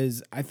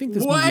because I think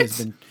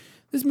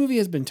this movie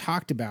has been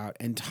talked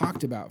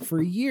about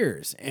for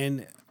years.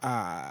 And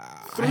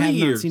I have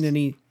not seen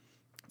any.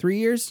 3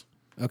 years?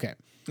 Okay.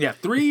 Yeah,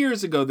 3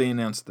 years ago they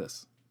announced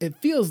this. It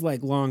feels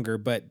like longer,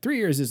 but 3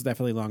 years is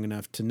definitely long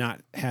enough to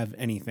not have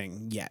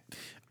anything yet.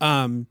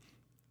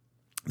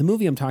 The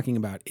movie I'm talking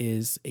about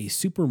is a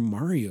Super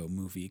Mario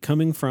movie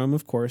coming from,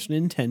 of course,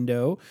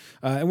 Nintendo.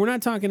 And we're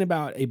not talking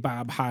about a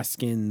Bob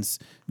Hoskins,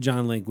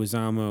 John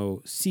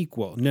Leguizamo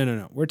sequel.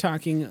 No. We're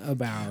talking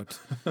about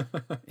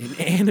an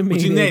animated...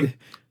 What's your name?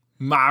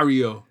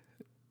 Mario.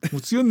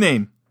 What's your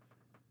name?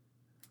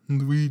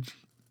 Luigi.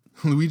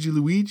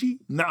 Luigi?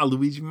 No,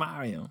 Luigi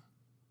Mario.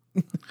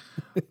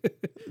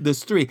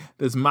 There's three.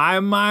 There's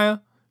Mario,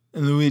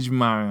 and Luigi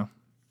Mario.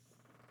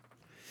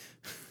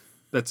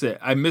 That's it.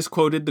 I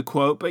misquoted the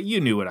quote, but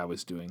you knew what I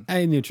was doing.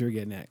 I knew what you were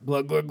getting at.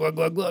 Glug, glug, glug,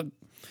 glug, glug.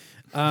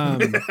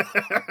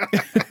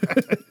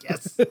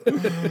 Yes.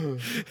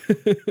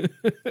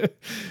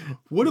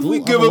 What if we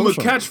give them a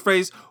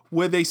catchphrase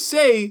where they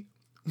say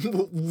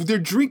they're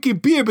drinking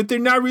beer, but they're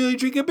not really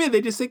drinking beer? They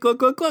just say glug,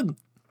 glug, glug.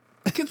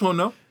 Kids won't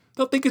know.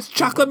 They'll think it's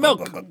chocolate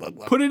milk.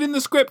 Put it in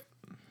the script.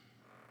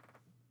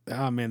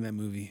 Oh man, that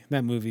movie.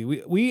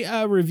 We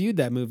reviewed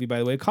that movie, by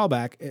the way.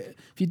 Callback.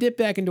 If you dip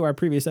back into our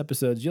previous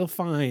episodes, you'll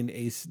find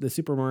the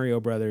Super Mario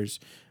Brothers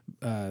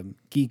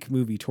geek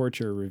movie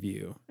torture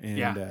review.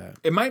 And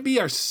it might be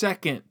our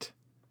second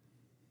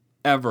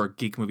ever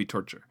geek movie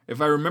torture,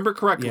 if I remember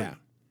correctly. Yeah.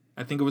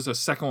 I think it was the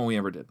second one we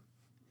ever did.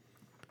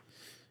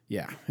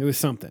 Yeah, it was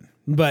something.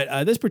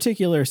 But this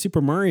particular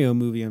Super Mario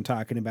movie I'm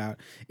talking about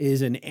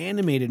is an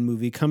animated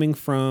movie coming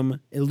from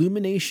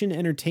Illumination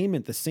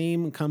Entertainment, the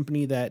same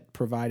company that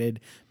provided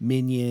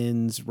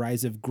Minions,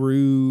 Rise of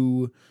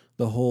Gru,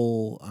 the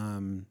whole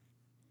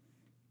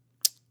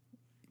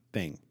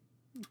thing.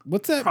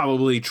 What's that?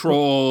 Probably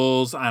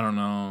Trolls. I don't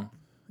know.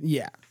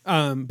 Yeah.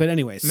 But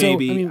anyway,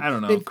 Maybe. so, I mean, I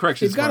don't know.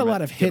 They've got a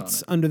lot of Get on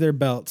hits it. under their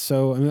belt.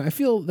 So I mean, I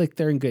feel like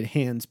they're in good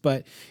hands.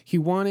 But he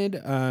wanted,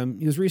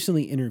 he was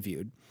recently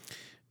interviewed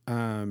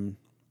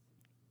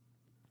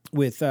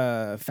with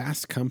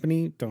Fast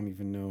Company. Don't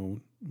even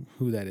know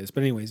who that is.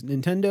 But anyways,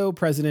 Nintendo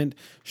president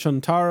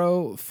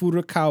Shuntaro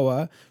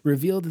Furukawa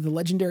revealed that the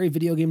legendary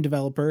video game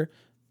developer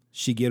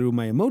Shigeru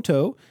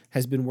Miyamoto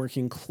has been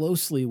working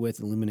closely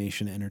with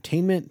Illumination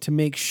Entertainment to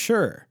make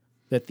sure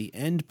that the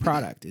end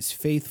product is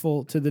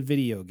faithful to the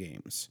video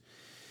games.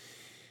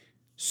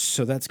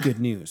 So that's good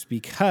news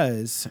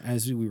because,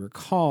 as we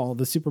recall,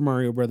 the Super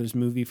Mario Brothers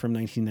movie from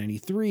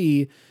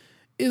 1993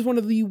 is one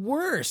of the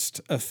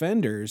worst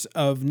offenders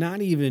of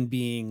not even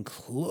being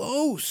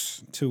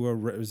close to a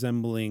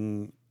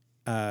resembling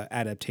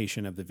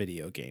adaptation of the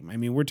video game. I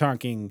mean, we're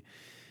talking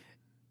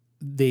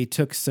they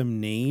took some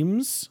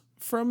names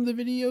from the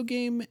video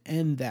game,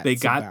 and They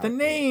got the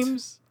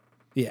names.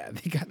 Yeah,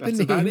 they got That's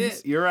the about names.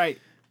 it. You're right.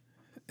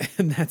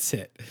 And that's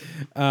it.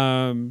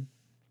 The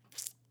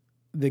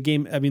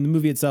game, I mean, the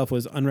movie itself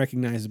was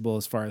unrecognizable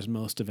as far as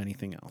most of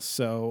anything else.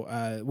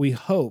 So we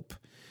hope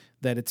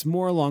that it's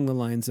more along the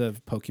lines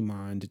of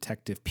Pokemon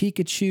Detective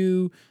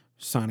Pikachu,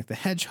 Sonic the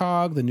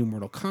Hedgehog, the new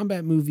Mortal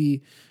Kombat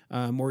movie,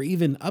 or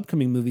even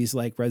upcoming movies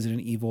like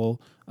Resident Evil,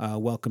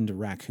 Welcome to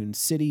Raccoon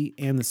City,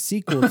 and the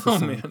sequel to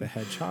Sonic the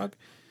Hedgehog.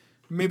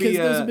 Maybe Because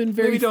those have been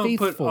very maybe don't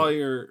faithful. put all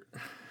your.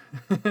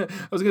 I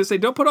was gonna say,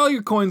 don't put all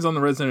your coins on the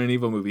Resident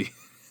Evil movie.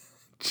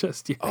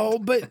 Just yet. Oh,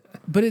 but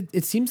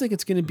it seems like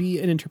it's going to be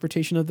an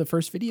interpretation of the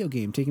first video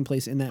game taking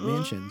place in that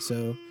mansion.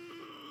 So,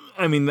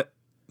 I mean,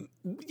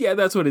 yeah,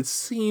 that's what it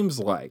seems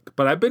like.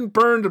 But I've been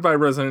burned by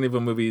Resident Evil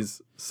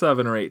movies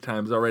 7 or 8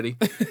 times already.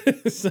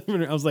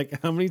 I was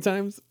like, how many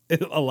times?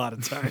 A lot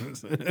of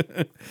times.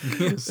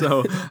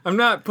 So I'm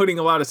not putting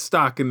a lot of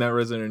stock in that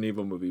Resident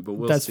Evil movie, but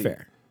we'll That's see.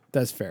 fair.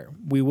 That's fair.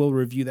 We will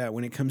review that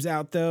when it comes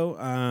out, though.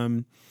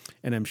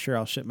 And I'm sure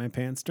I'll shit my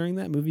pants during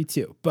that movie,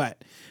 too.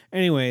 But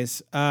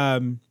anyways,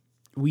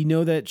 we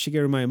know that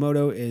Shigeru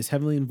Miyamoto is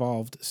heavily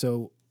involved.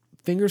 So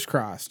fingers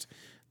crossed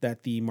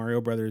that the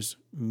Mario Brothers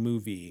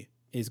movie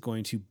is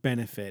going to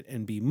benefit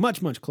and be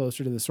much, much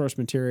closer to the source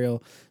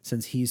material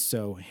since he's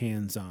so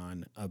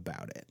hands-on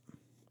about it.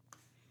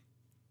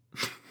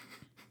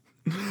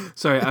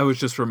 Sorry, I was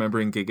just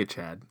remembering Giga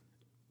Chad.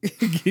 I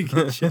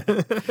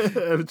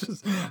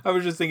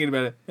was just thinking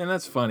about it, and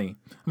that's funny.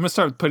 I'm gonna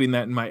start putting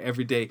that in my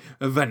everyday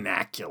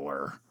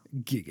vernacular.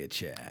 Giga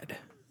Chad.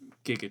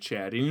 Giga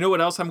Chad. And you know what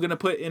else I'm gonna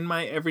put in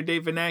my everyday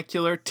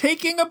vernacular?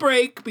 Taking a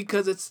break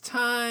because it's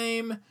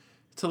time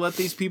to let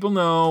these people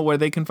know where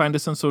they can find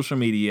us on social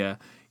media.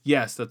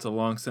 Yes, that's a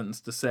long sentence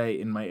to say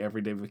in my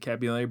everyday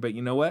vocabulary, but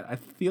you know what? I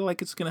feel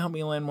like it's gonna help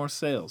me land more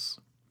sales.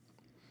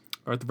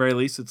 Or at the very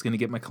least, it's gonna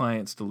get my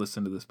clients to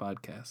listen to this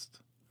podcast.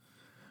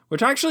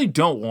 Which I actually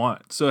don't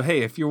want. So,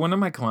 hey, if you're one of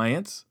my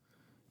clients,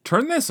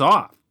 turn this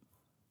off.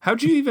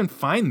 How'd you even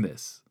find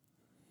this?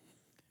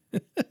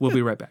 We'll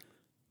be right back.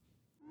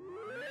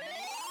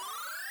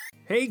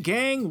 Hey,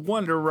 gang,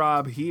 Wonder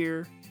Rob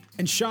here.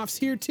 And Shoff's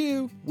here,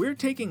 too. We're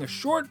taking a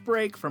short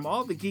break from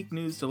all the geek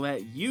news to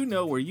let you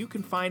know where you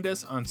can find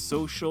us on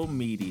social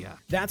media.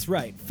 That's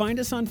right. Find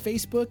us on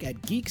Facebook at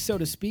Geek So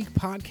to Speak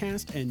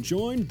Podcast and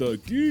join the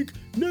Geek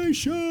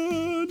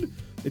Nation.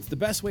 It's the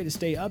best way to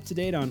stay up to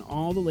date on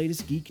all the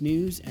latest geek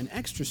news and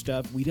extra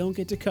stuff we don't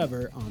get to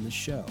cover on the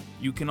show.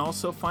 You can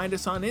also find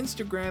us on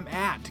Instagram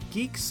at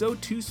Geek So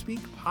To Speak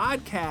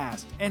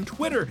Podcast and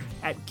Twitter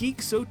at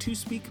Geek So To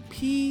Speak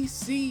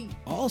PC.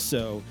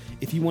 Also,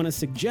 if you want to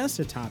suggest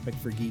a topic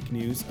for geek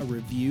news, a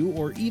review,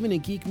 or even a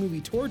geek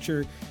movie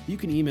torture, you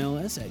can email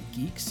us at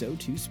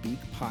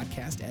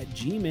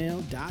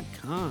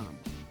geeksotospeakpodcast@gmail.com.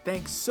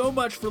 Thanks so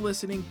much for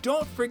listening.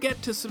 Don't forget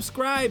to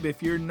subscribe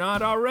if you're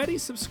not already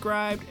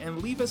subscribed,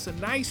 and leave us a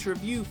nice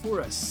review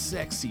for a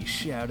sexy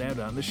shout out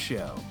on the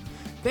show.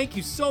 Thank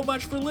you so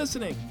much for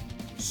listening.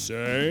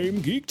 Same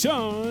geek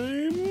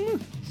time.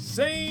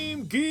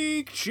 Same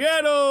Geek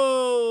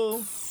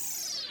Channel.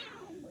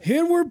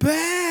 And we're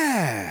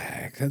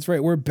back. That's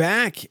right, we're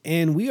back,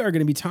 and we are going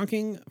to be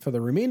talking for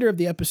the remainder of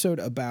the episode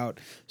about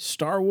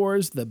Star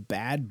Wars The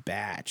Bad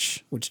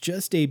Batch, which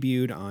just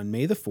debuted on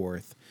May the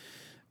 4th.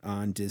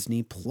 On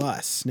Disney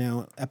Plus.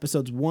 Now,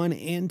 episodes 1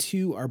 and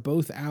 2 are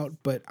both out,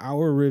 but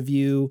our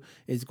review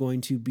is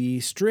going to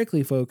be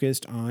strictly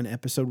focused on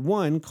episode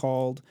 1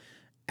 called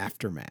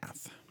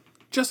Aftermath.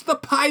 Just the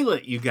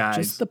pilot, you guys.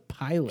 Just the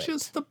pilot.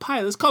 Just the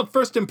pilot. It's called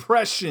First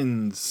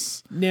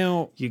Impressions,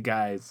 Now, you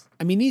guys.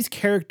 I mean, these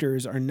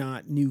characters are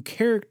not new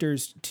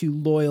characters to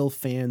loyal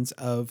fans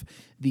of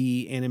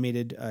the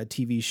animated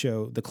TV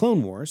show, The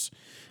Clone Wars.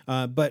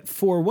 But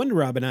for Wonder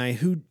Rob and I,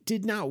 who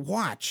did not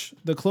watch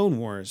The Clone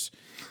Wars,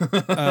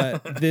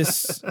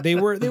 they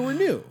were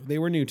new. They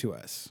were new to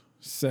us.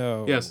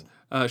 So Yes.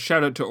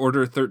 Shout out to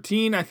Order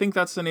 13. I think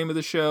that's the name of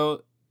the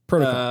show.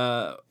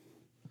 Protocol.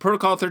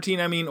 Protocol 13.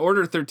 I mean,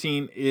 Order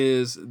 13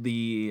 is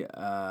the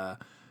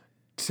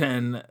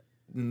 10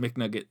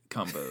 McNugget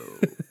combo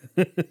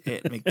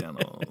at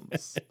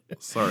McDonald's.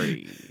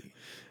 Sorry.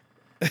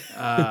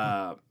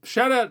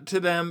 Shout out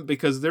to them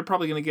because they're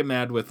probably going to get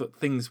mad with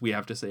things we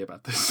have to say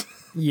about this.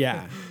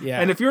 Yeah.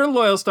 And if you're a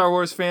loyal Star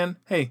Wars fan,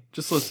 hey,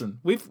 just listen.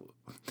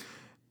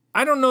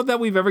 I don't know that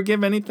we've ever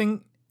given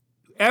anything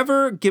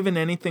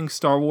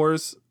Star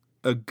Wars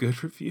a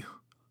good review.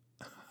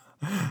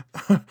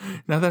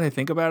 Now that I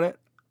think about it.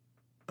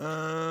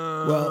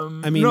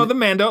 Well, I mean, no, the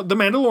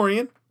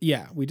Mandalorian.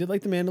 Yeah, we did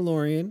like The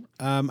Mandalorian.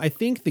 I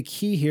think the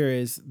key here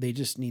is they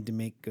just need to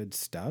make good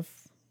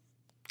stuff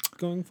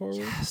going forward.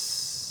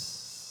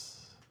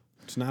 Yes.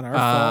 It's not our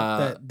fault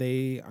that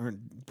they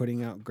aren't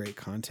putting out great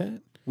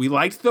content. We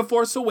liked The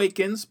Force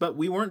Awakens, but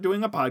we weren't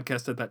doing a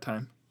podcast at that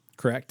time.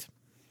 Correct.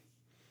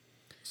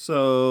 So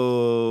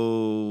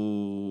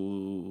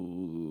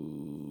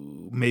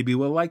maybe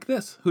we'll like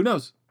this. Who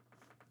knows?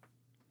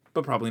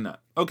 But probably not.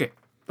 Okay,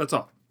 that's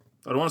all.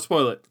 I don't want to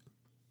spoil it.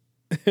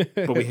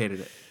 But we hated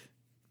it.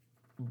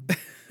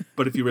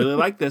 But if you really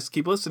like this,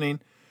 keep listening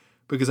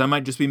because I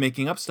might just be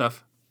making up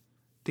stuff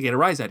to get a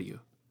rise out of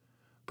you.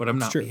 But I'm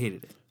not. True. We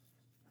hated it.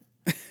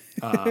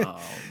 I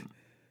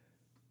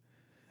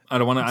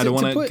don't want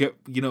to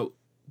get,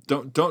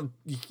 don't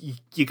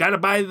you got to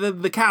buy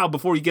the cow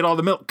before you get all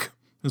the milk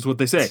is what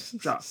they say.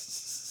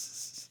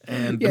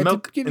 And the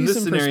milk in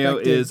this scenario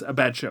is a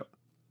bad show.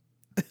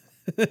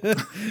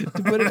 to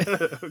put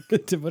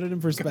it in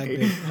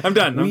perspective. Okay. I'm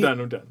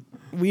done.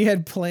 We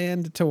had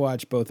planned to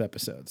watch both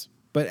episodes,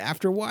 but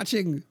after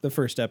watching the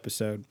first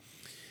episode,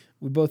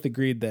 we both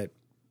agreed that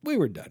we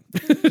were done.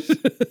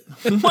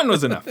 One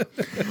was enough.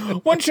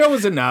 One show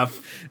was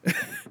enough.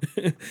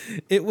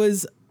 It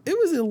was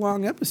a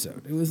long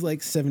episode. It was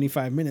like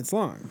 75 minutes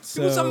long.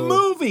 So, it was a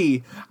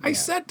movie. I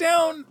sat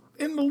down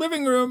in the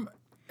living room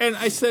and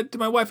I said to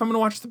my wife, I'm going to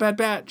watch The Bad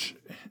Batch.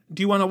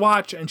 Do you want to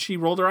watch? And she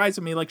rolled her eyes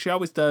at me like she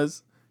always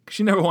does.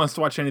 She never wants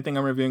to watch anything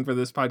I'm reviewing for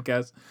this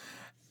podcast.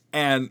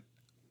 And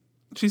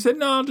she said,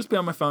 no, I'll just be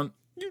on my phone.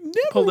 You never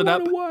pulled it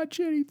up. want to watch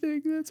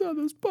anything that's on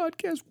this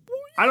podcast.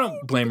 I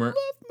don't blame her. Love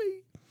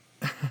me.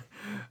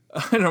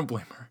 I don't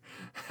blame her.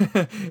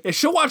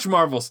 She'll watch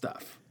Marvel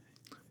stuff,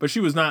 but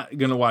she was not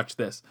going to watch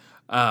this.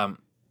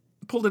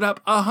 Pulled it up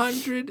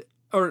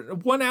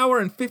 1 hour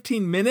and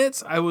 15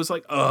 minutes. I was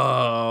like,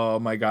 oh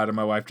my God. And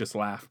my wife just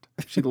laughed.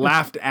 She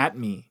laughed at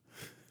me.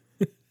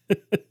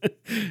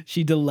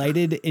 She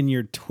delighted in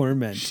your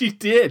torment. She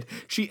did.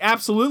 She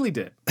absolutely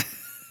did.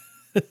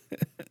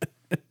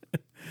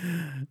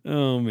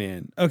 Oh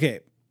man.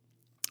 Okay.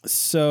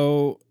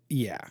 So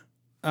yeah.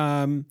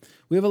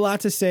 We have a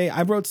lot to say.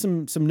 I wrote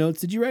some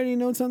notes. Did you write any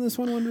notes on this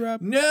one, Wonder Rob?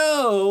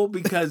 No,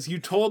 because you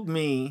told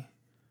me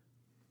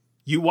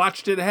you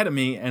watched it ahead of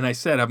me, and I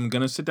said I'm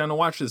going to sit down and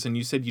watch this, and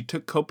you said you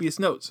took copious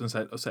notes, and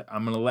said,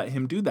 I'm going to let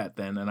him do that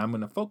then, and I'm going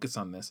to focus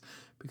on this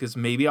because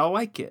maybe I'll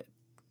like it.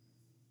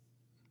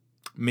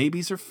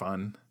 Maybes are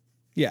fun.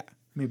 Yeah.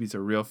 Maybes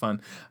are real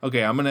fun.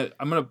 Okay, I'm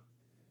gonna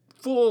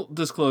full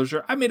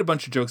disclosure. I made a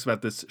bunch of jokes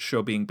about this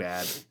show being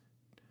bad.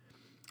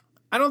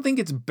 I don't think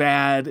it's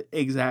bad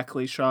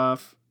exactly,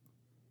 Shoff,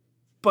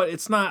 but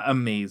it's not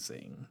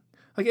amazing.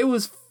 Like, it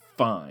was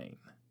fine,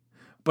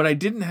 but I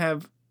didn't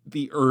have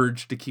the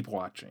urge to keep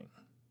watching.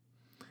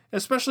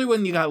 Especially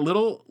when you got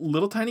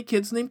little tiny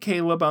kids named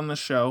Caleb on the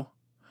show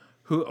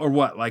who are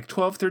what, like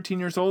 12, 13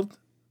 years old,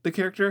 the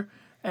character,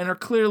 and are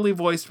clearly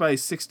voiced by a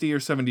 60 or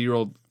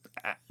 70-year-old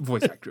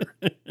voice actor.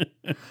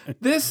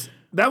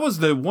 That was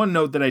the one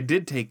note that I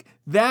did take.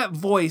 That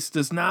voice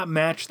does not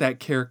match that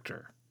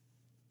character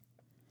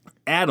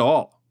at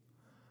all.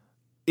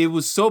 It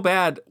was so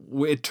bad,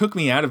 it took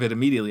me out of it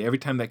immediately every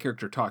time that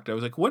character talked. I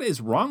was like, what is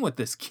wrong with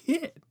this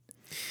kid?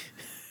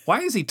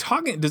 Why is he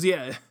talking? Does he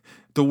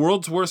the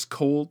world's worst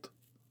cold?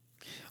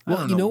 I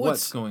don't know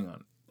what's going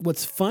on.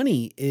 What's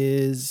funny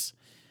is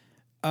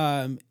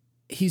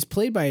he's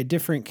played by a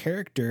different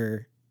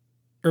character,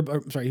 or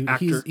sorry,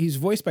 he's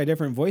voiced by a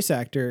different voice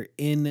actor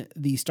in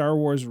the Star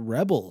Wars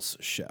Rebels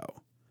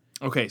show.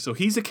 Okay, so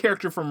he's a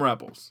character from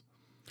Rebels.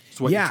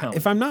 Yeah,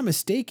 if I'm not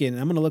mistaken,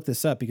 I'm going to look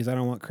this up because I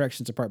don't want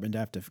corrections department to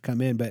have to come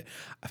in, but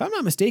if I'm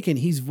not mistaken,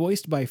 he's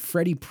voiced by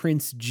Freddie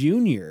Prinze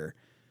Jr.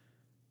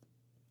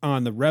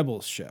 on the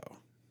Rebels show.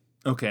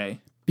 Okay.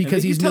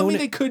 Because he's telling me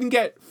they couldn't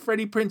get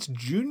Freddie Prinze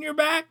Jr.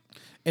 back?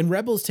 And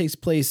Rebels takes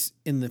place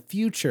in the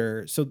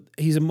future, so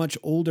he's a much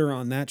older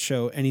on that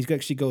show, and he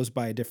actually goes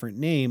by a different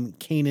name,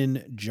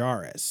 Kanan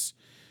Jarrus.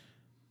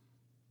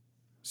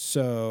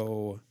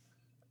 So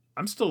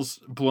I'm still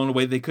blown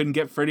away they couldn't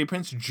get Freddie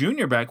Prinze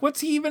Jr. back.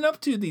 What's he even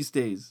up to these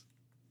days?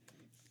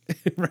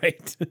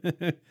 Right.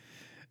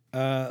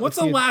 What's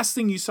the last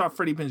thing you saw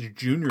Freddie Prinze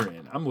Jr.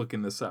 in? I'm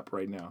looking this up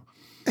right now.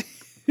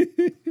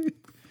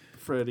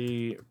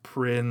 Freddie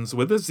Prinze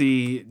with a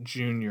Z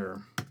Jr.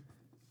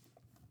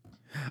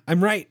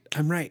 I'm right.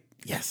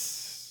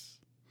 Yes.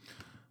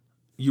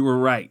 You were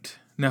right.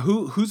 Now,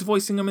 who's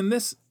voicing him in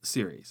this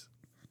series?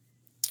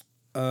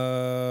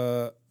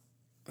 I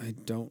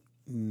don't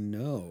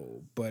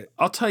know, but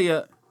I'll tell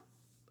you.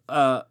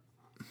 The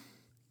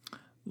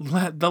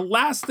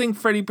last thing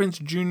Freddie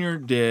Prinze Jr.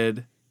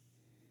 did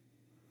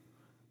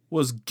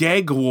was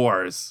Gag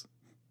Wars,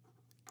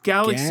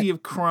 Galaxy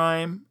of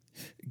Crime.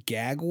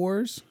 Gag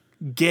Wars?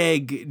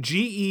 Gag,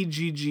 Gegg,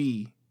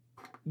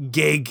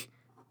 Gag,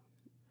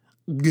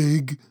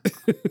 Gag,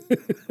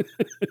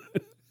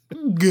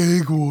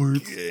 Gag Wars,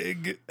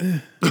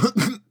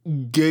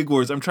 Gag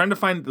Wars. I'm trying to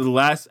find the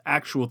last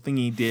actual thing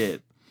he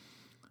did.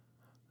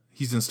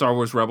 He's in Star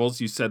Wars Rebels.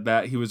 You said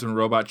that. He was in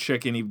Robot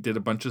Chicken. He did a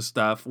bunch of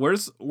stuff.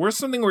 Where's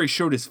something where he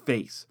showed his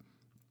face?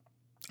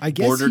 I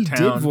guess Border he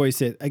Town. did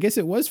voice it. I guess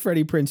it was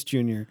Freddie Prinze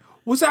Jr.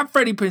 Was that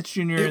Freddie Prinze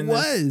Jr. It in this?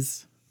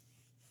 was.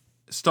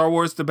 Star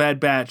Wars The Bad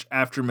Batch,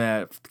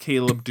 Aftermath,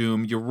 Caleb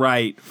Doom. You're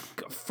right.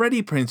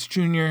 Freddie Prinze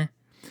Jr.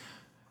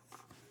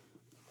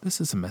 This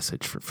is a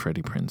message for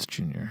Freddie Prinze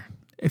Jr.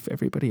 If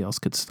everybody else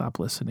could stop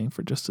listening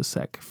for just a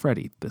sec.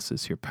 Freddie, this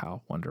is your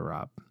pal, Wonder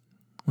Rob.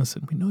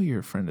 Listen, we know you're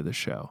a friend of the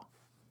show,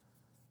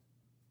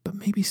 but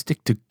maybe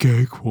stick to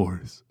Gag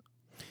Wars.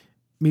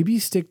 Maybe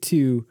stick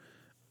to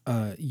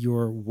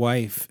your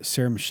wife,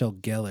 Sarah Michelle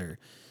Gellar.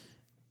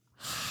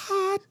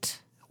 Hot.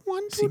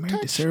 Is he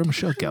married to Sarah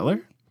Michelle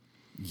Gellar?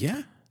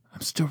 Yeah.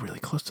 I'm still really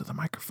close to the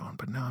microphone,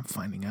 but now I'm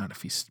finding out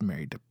if he's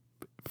married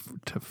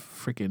to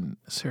freaking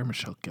Sarah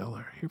Michelle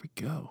Gellar. Here we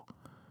go.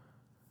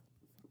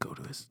 Go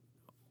to his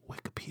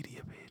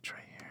Wikipedia page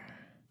right here.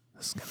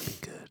 This is going to be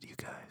good, you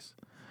guys.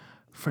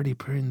 Freddie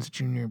Prinze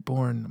Jr.,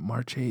 born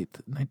March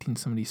 8th,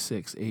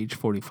 1976, age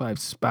 45,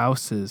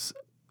 spouses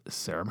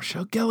Sarah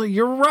Michelle Gellar.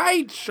 You're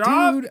right,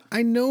 Shaw. Dude,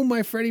 I know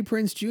my Freddie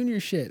Prinze Jr.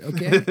 shit,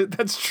 okay?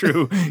 That's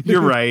true.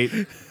 You're right.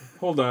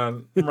 Hold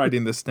on. I'm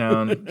writing this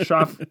down.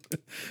 Shaw,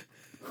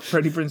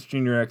 Freddie Prinze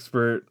Jr.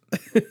 expert.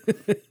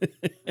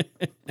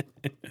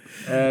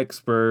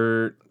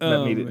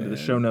 That made it into the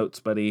show notes,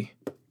 buddy.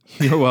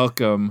 You're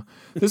welcome.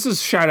 This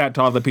is shout out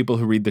to all the people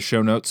who read the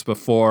show notes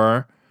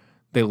before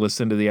they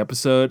listen to the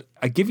episode.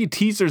 I give you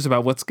teasers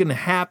about what's going to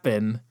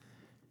happen.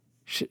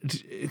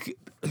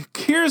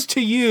 Here's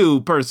to you,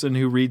 person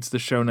who reads the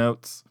show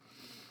notes.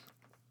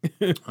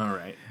 All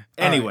right.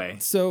 Anyway,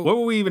 so what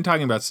were we even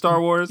talking about?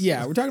 Star Wars?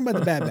 Yeah, we're talking about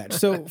the Bad Batch.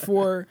 So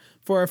for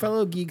our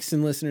fellow geeks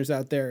and listeners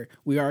out there,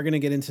 we are going to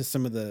get into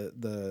some of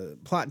the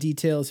plot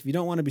details. If you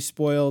don't want to be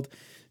spoiled,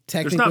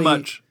 technically, There's not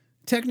much.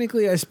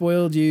 Technically, I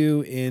spoiled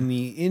you in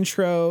the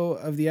intro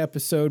of the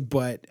episode,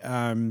 but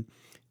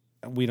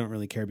we don't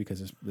really care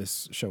because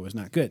this show is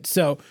not good.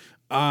 So,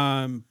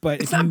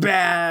 but It's not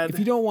bad. If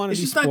you don't want to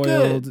be just not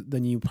good. spoiled,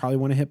 then you probably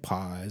want to hit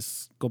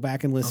pause, go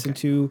back and listen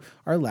to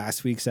our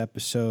last week's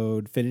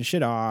episode, finish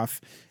it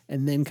off,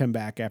 and then come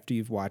back after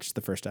you've watched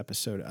the first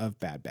episode of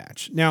Bad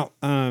Batch. Now,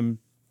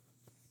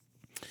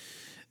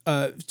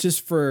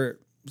 just for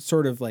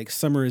sort of like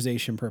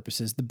summarization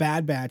purposes, the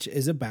Bad Batch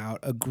is about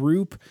a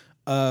group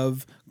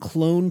of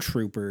clone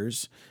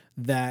troopers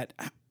that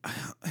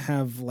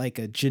have like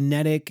a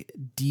genetic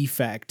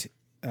defect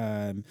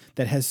that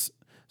has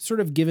sort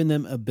of given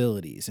them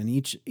abilities, and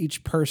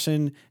each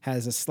person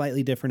has a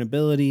slightly different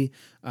ability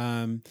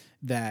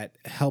that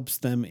helps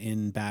them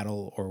in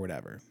battle or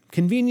whatever.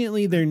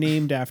 Conveniently, they're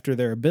named after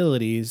their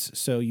abilities,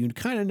 so you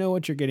kind of know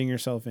what you're getting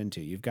yourself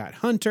into. You've got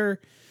Hunter,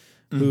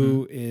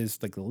 who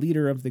is like the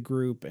leader of the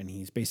group, and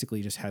he's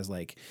basically just has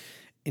like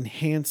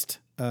enhanced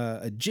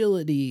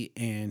agility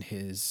and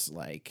his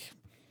like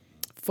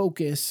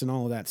focus and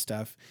all of that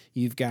stuff.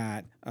 You've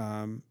got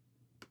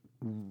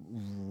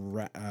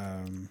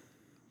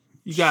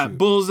You got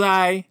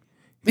Bullseye.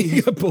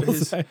 you got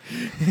Bullseye.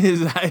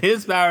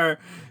 His power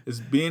is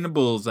being a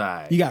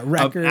bullseye. You got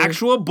Wrecker.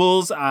 Actual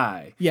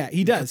bullseye. Yeah,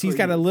 he does. He's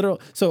got a literal.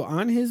 So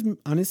on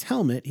his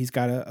helmet, he's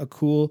got a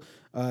cool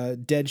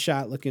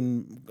Deadshot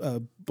looking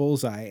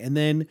bullseye, and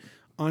then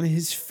on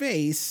his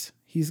face,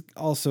 he's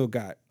also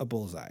got a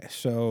bullseye.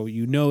 So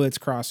you know it's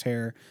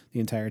Crosshair the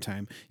entire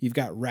time. You've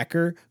got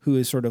Wrecker, who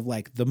is sort of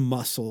like the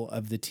muscle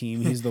of the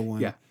team. He's the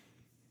one. Yeah.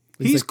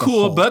 He's He's like the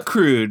cool Hulk. but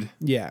crude.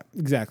 Yeah,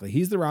 exactly.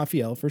 He's the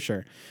Raphael for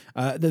sure.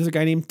 There's a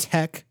guy named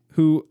Tech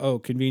who,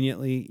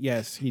 conveniently,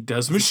 yes, he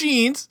Does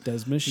machines.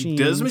 does machines.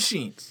 Does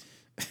machines.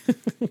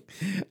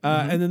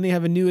 And then they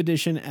have a new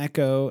addition,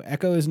 Echo.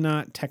 Echo is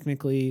not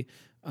technically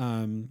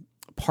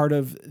part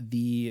of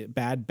the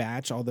Bad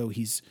Batch, although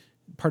he's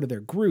part of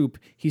their group.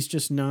 He's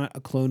just not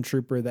a clone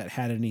trooper that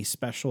had any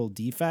special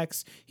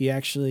defects. He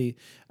actually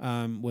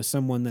was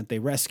someone that they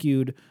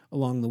rescued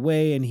along the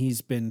way, and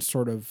he's been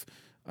sort of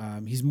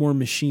he's more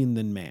machine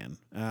than man.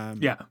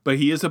 Yeah, but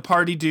he is a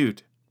party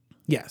dude.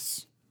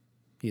 Yes.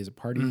 He is a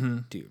party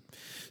dude.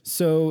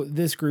 So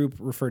this group,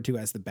 referred to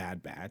as the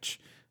Bad Batch,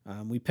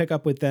 we pick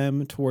up with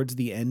them towards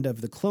the end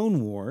of the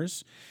Clone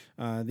Wars.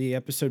 The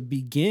episode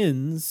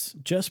begins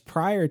just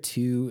prior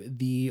to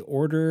the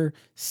Order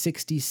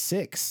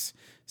 66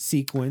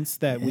 sequence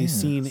that we've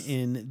seen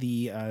in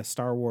the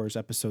Star Wars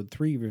Episode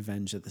 3,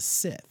 Revenge of the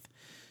Sith.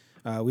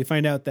 We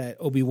find out that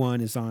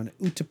Obi-Wan is on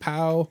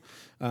Utapau,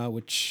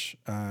 which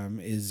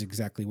is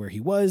exactly where he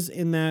was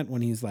in that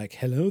when he's like,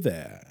 hello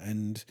there.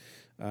 And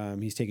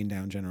he's taking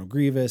down General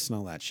Grievous and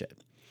all that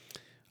shit.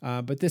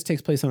 But this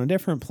takes place on a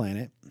different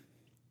planet.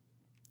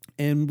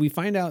 And we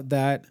find out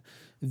that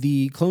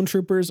the clone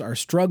troopers are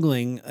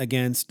struggling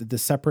against the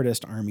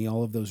Separatist army,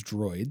 all of those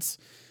droids.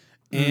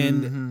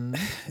 And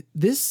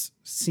this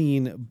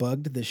scene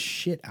bugged the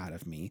shit out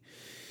of me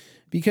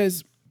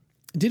because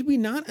did we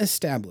not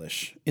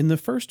establish in the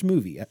first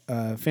movie,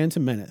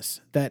 Phantom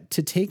Menace, that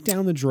to take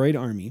down the droid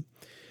army,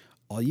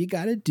 all you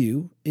got to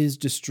do is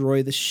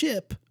destroy the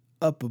ship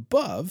up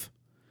above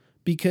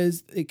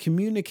because it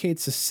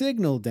communicates a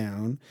signal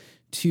down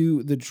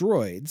to the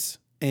droids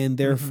and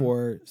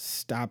therefore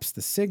stops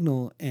the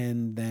signal,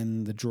 and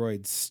then the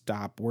droids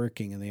stop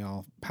working and they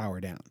all power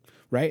down,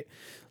 right?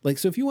 Like,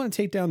 so if you want to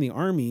take down the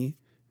army,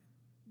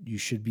 you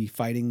should be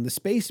fighting the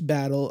space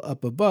battle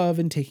up above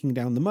and taking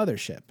down the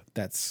mothership.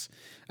 It's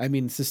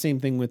the same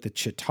thing with the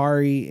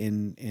Chitauri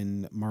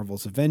in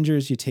Marvel's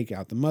Avengers. You take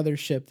out the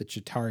mothership, the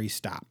Chitauri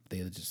stop. They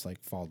just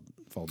like fall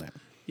down.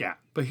 Yeah,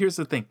 but here's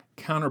the thing.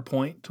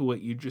 Counterpoint to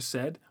what you just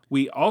said.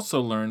 We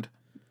also learned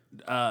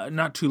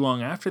not too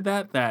long after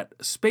that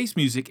space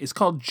music is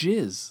called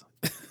jizz.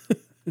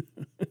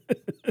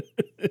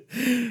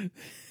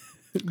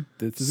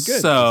 This is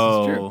good.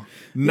 So this is true.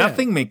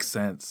 Nothing makes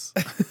sense.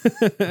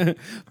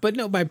 But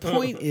no, my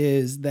point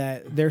is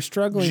that they're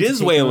struggling.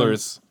 Jizz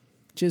whalers.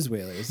 Jizz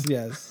whalers,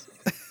 yes.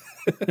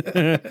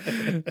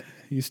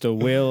 Used to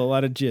whale a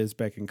lot of jizz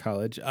back in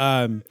college.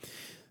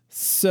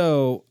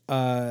 So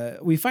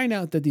we find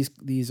out that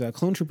these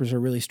clone troopers are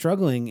really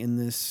struggling in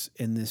this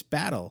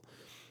battle.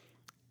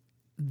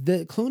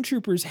 The clone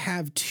troopers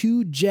have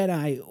 2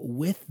 Jedi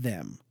with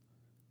them.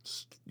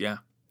 Yeah.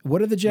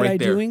 What are the Jedi Right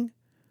there. doing?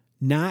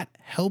 Not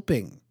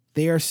helping.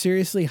 They are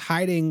seriously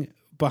hiding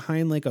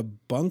behind like a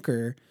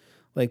bunker,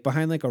 like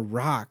behind like a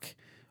rock,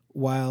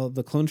 while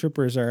the clone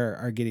troopers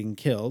are getting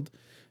killed,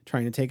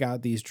 trying to take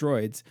out these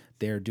droids.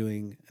 They're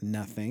doing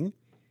nothing.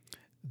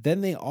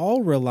 Then they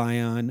all rely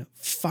on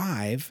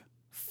five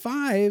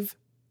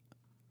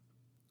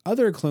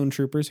other clone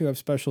troopers who have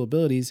special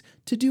abilities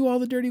to do all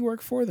the dirty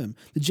work for them.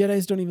 The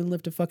Jedis don't even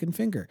lift a fucking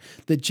finger.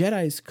 The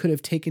Jedis could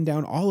have taken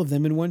down all of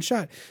them in one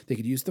shot. They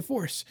could use the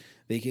Force.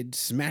 They could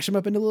smash them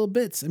up into little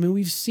bits. I mean,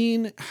 we've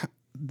seen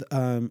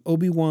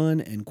Obi-Wan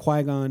and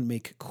Qui-Gon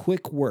make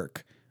quick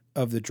work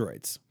of the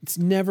droids. It's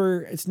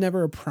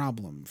never a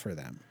problem for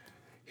them.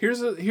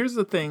 Here's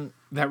the thing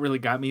that really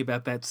got me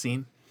about that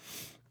scene.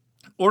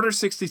 Order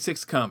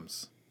 66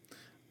 comes.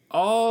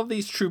 All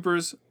these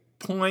troopers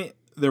point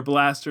their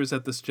blasters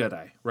at this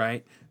Jedi,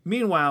 right?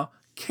 Meanwhile,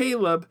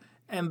 Caleb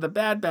and the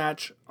Bad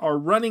Batch are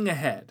running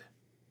ahead.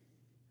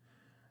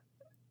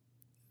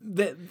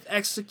 The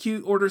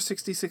execute Order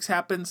 66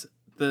 happens.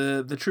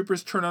 The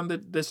troopers turn on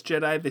this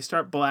Jedi. They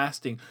start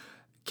blasting.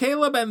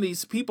 Caleb and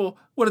these people,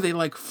 what are they,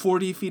 like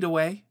 40 feet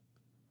away?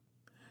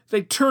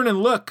 They turn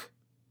and look,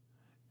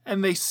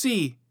 and they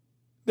see.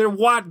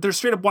 They're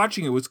straight up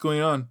watching it. What's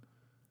going on?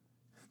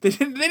 They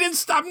didn't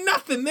stop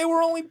nothing. They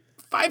were only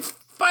five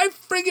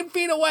friggin'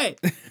 feet away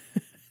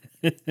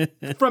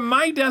from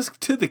my desk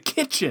to the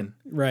kitchen.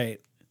 Right.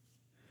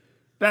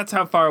 That's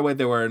how far away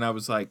they were, and I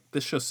was like,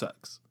 "This show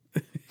sucks.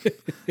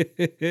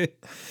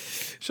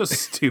 Show's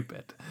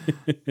stupid."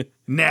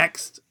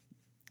 Next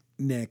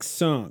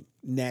song.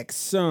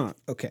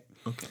 Okay.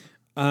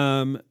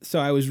 So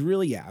I was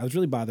really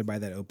bothered by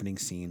that opening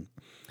scene.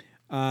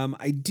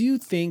 I do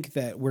think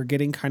that we're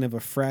getting kind of a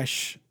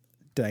fresh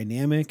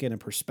dynamic and a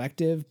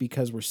perspective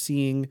because we're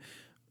seeing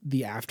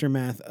the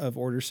aftermath of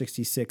Order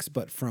 66,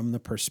 but from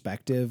the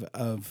perspective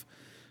of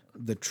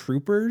the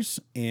troopers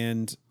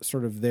and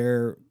sort of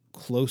their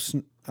close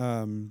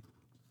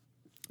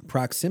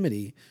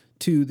proximity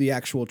to the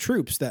actual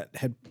troops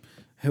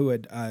who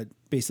had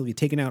basically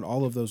taken out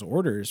all of those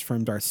orders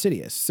from Darth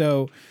Sidious.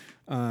 So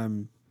I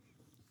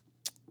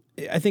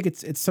think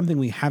it's something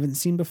we haven't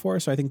seen before.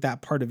 So I think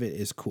that part of it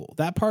is cool.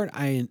 That part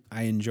I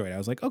enjoyed. I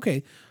was like,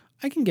 okay,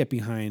 I can get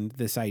behind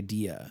this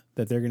idea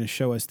that they're going to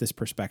show us this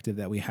perspective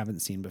that we haven't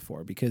seen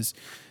before, because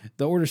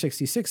the Order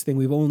 66 thing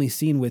we've only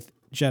seen with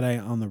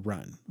Jedi on the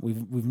run.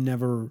 We've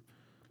never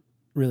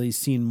really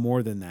seen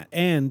more than that.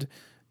 And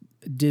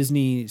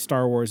Disney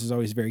Star Wars is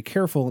always very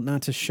careful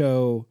not to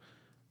show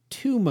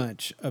too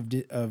much of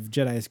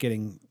Jedis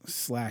getting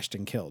slashed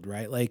and killed,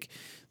 right? Like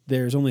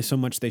there's only so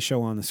much they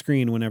show on the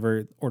screen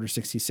whenever Order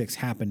 66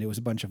 happened. It was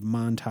a bunch of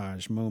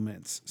montage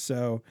moments.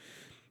 So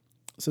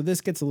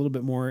this gets a little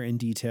bit more in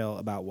detail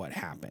about what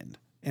happened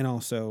and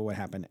also what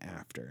happened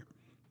after.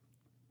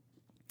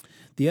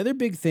 The other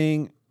big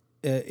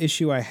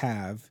issue I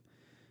have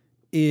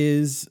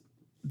is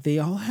they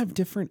all have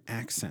different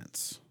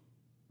accents.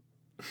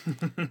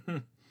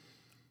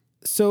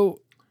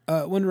 So,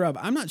 Wonder Rob,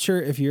 I'm not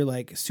sure if you're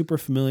like super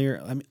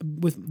familiar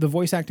with the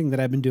voice acting that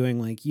I've been doing.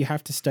 Like, you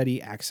have to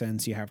study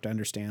accents, you have to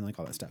understand like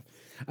all that stuff.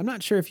 I'm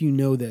not sure if you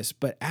know this,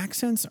 but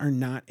accents are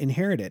not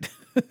inherited.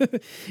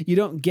 You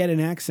don't get an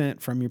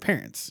accent from your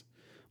parents.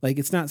 Like,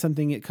 it's not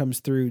something that comes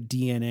through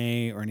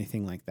DNA or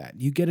anything like that.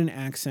 You get an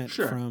accent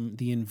from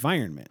the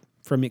environment,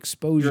 from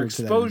exposure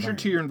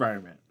to your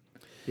environment.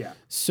 Yeah.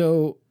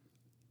 So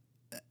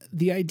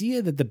the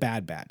idea that the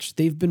Bad Batch,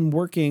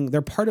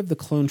 they're part of the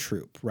clone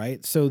troop,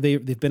 right? So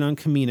they've been on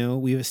Kamino.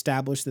 We've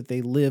established that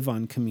they live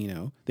on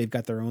Kamino. They've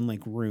got their own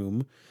like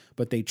room,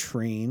 but they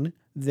train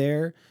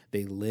there.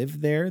 They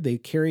live there. They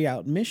carry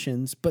out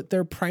missions, but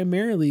they're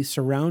primarily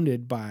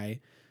surrounded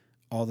by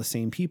all the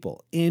same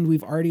people. And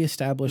we've already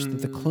established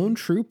that the clone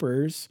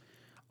troopers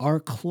are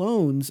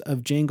clones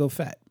of Jango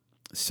Fett.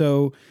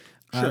 So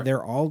they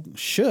all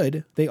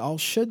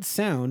should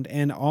sound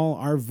and all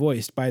are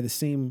voiced by the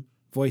same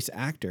voice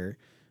actor,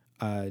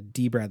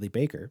 D. Bradley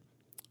Baker.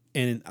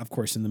 And of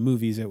course, in the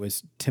movies, it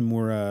was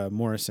Temuera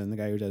Morrison, the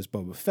guy who does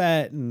Boba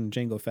Fett and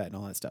Jango Fett and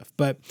all that stuff.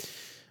 But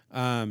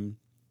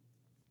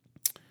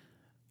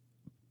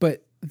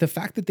the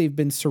fact that they've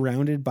been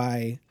surrounded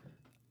by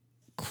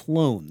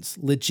clones,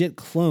 legit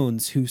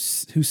clones who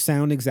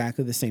sound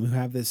exactly the same, who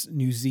have this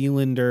New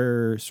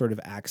Zealander sort of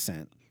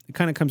accent. It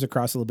kind of comes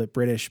across a little bit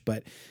British,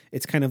 but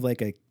it's kind of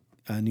like a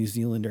New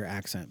Zealander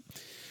accent.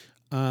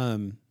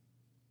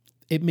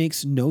 It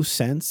makes no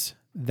sense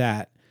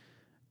that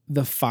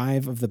the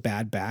 5 of the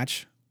Bad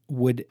Batch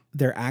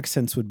their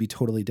accents would be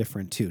totally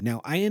different too.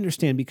 Now, I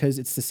understand because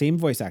it's the same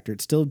voice actor.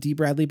 It's still D.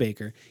 Bradley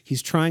Baker.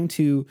 He's trying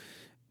to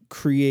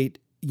create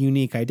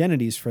unique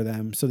identities for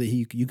them so that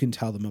you can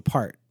tell them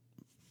apart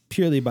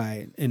purely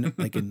by an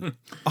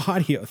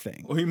audio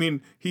thing. Well, you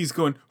mean he's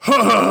going,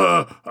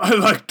 ha, I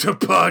like to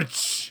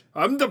punch.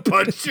 I'm the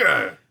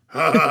puncher.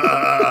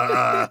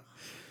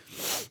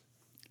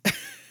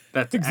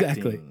 That's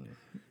exactly. Acting.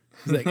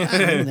 He's like,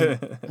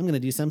 I'm gonna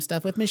do some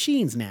stuff with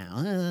machines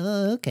now.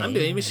 Okay. I'm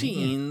doing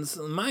machines.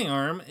 My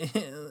arm,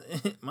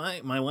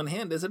 my one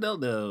hand is a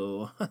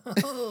dildo.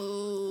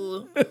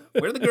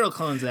 Where the girl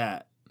clones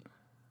at?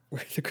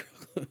 Where the girl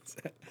clones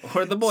at?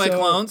 Or the boy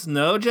clones?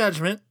 No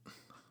judgment.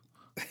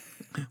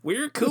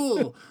 We're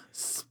cool.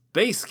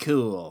 Space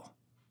cool.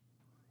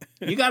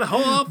 You got a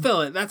whole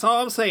fill it. That's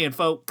all I'm saying,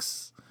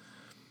 folks.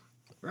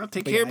 I'll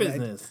take care of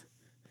business.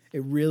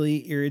 It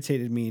really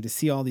irritated me to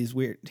hear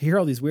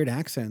all these weird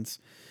accents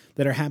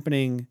that are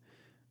happening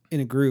in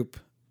a group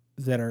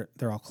they're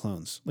all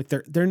clones. Like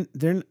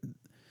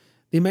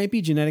they might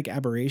be genetic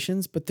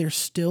aberrations, but they're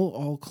still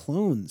all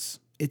clones.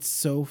 It's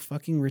so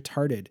fucking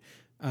retarded.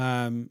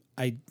 That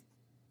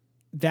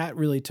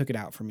really took it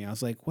out for me. I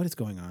was like, what is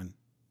going on?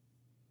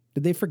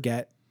 Did they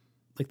forget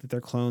like that they're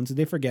clones? Did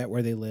they forget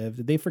where they live?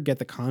 Did they forget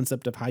the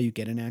concept of how you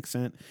get an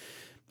accent?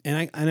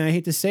 And I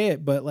hate to say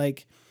it, but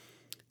like,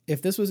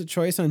 if this was a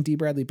choice on D.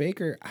 Bradley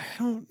Baker, I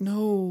don't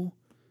know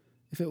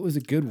if it was a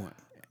good one.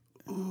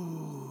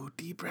 Ooh,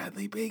 D.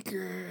 Bradley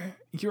Baker.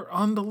 You're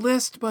on the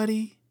list,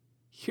 buddy.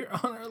 You're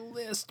on our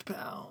list,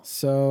 pal.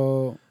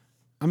 So,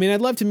 I mean,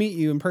 I'd love to meet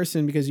you in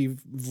person because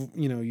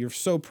you're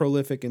so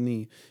prolific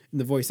in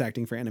the voice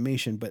acting for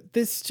animation, but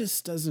this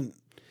just doesn't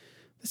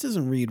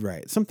read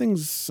right.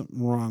 Something's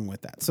wrong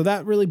with that. So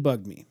that really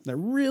bugged me. That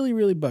really,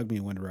 really bugged me,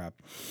 Wonder Rob.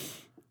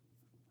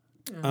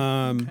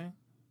 Okay.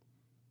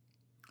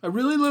 I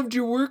really loved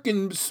your work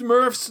in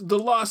Smurfs: The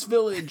Lost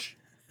Village.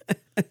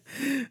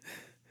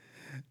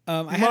 I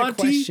had a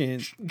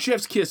question.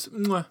 Chef's kiss.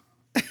 Mwah.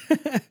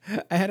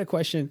 I had a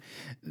question.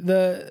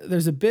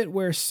 There's a bit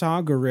where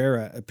Saw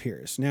Gerrera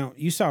appears. Now,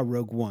 you saw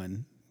Rogue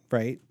One,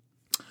 right?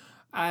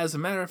 As a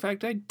matter of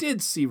fact, I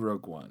did see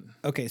Rogue One.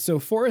 Okay, so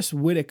Forrest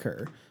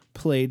Whitaker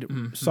played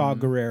Saw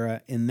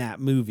Gerrera in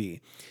that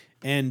movie.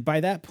 And by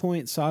that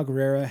point, Saw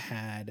Gerrera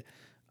had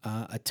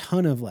a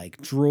ton of like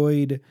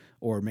droid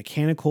or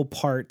mechanical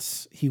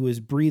parts. He was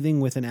breathing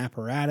with an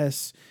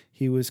apparatus.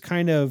 He was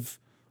kind of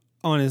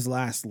on his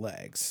last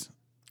legs.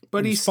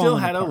 But he still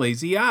had a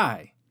lazy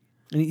eye.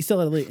 And he still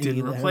had a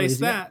Didn't replace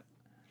that.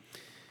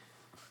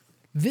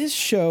 This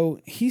show,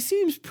 he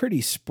seems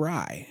pretty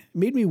spry.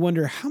 Made me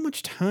wonder how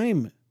much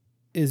time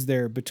is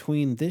there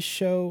between this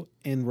show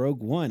and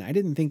Rogue One. I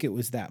didn't think it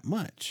was that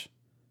much.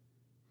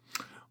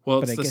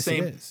 Well, it's the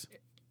same. It is.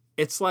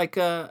 It's like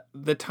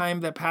the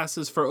time that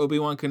passes for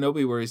Obi-Wan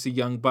Kenobi where he's a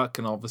young buck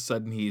and all of a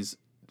sudden he's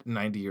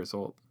 90 years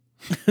old.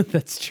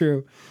 That's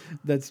true.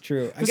 This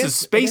is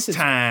space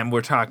time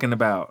we're talking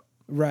about.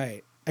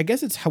 Right. I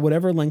guess it's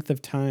whatever length of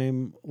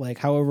time, like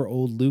however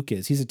old Luke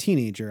is. He's a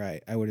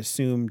teenager, I would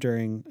assume,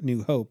 during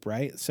New Hope,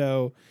 right?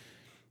 So,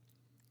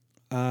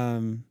 I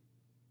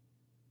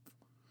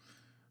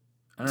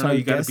don't know.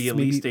 You got to be at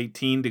least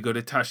 18 to go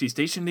to Tashi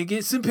Station to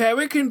get some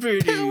power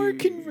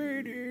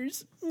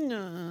converters.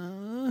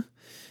 No.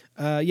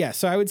 Yeah.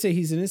 So I would say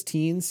he's in his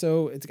teens.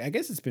 So I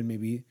guess it's been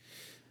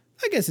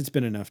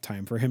enough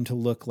time for him to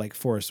look like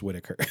Forrest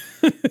Whitaker.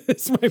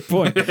 That's my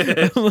point.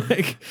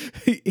 Like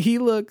he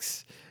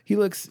looks he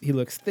looks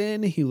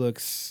thin. He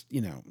looks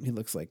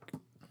like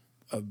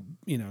a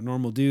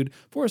normal dude.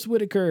 Forrest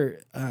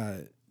Whitaker,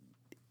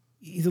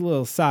 he's a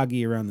little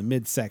soggy around the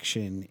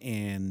midsection,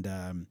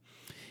 and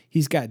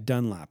he's got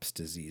Dunlop's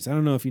disease. I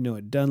don't know if you know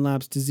what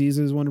Dunlop's disease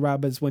is, Wonder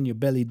Rob, but it's when your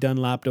belly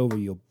Dunlopped over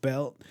your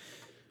belt.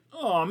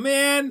 Oh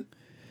man,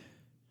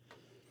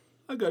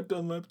 I got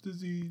Dunlop's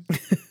disease.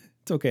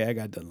 It's okay, I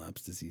got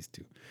Dunlop's disease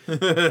too.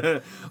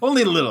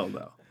 Only a little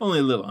though. Only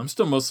a little. I'm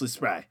still mostly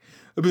spry.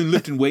 I've been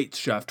lifting weights,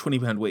 Shaft,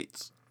 20-pound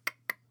weights.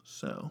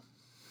 So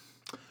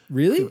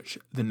Really? pretty much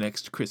the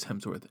next Chris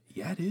Hemsworth.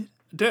 Yeah,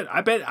 dude.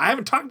 I bet I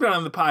haven't talked about it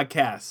on the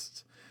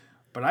podcast,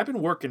 but I've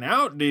been working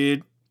out,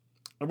 dude.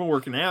 I've been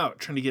working out,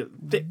 trying to get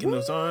thick in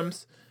those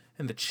arms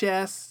and the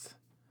chest,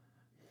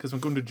 because I'm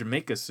going to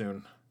Jamaica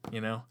soon.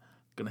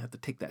 Gonna have to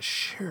take that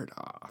shirt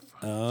off.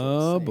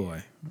 Oh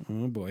boy.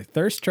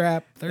 Thirst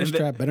trap.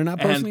 Better not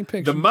post any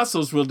pictures. The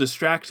muscles will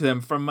distract them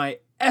from my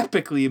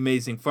epically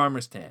amazing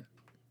farmer's tan.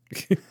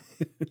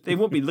 They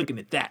won't be looking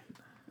at that.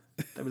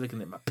 They'll be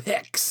looking at my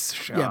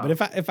pecs. Yeah, but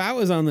if I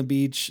was on the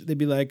beach, they'd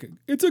be like,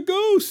 "It's a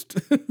ghost.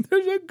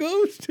 There's a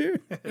ghost here."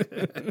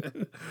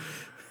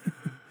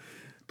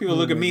 People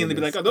look at me and they'd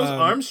be like, "Are those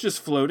arms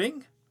just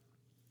floating?"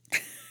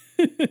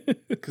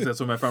 Because that's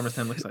what my farmer's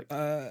tan looks like.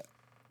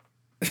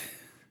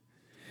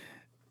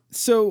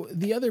 So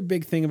the other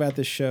big thing about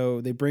this show,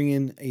 they bring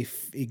in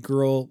a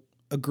girl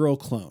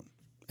clone,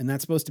 and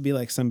that's supposed to be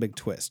like some big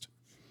twist.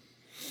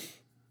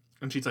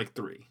 And she's like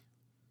 3.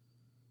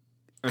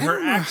 And I her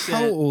don't know accent.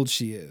 how old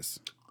she is.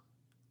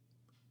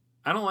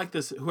 I don't like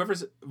this.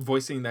 Whoever's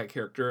voicing that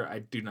character, I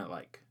do not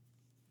like.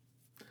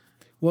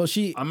 Well,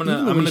 she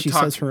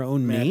says her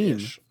own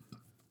name.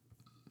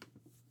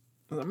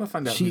 I'm gonna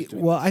find out. Who's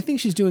doing I think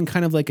she's doing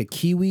kind of like a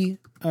Kiwi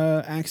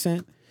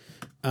accent.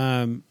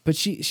 But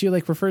she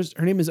like refers,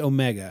 her name is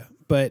Omega,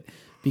 but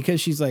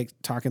because she's like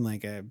talking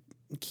like a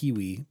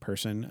Kiwi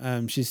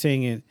person, she's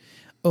saying it,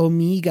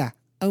 Omega,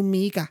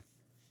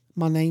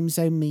 my name's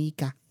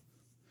Omega.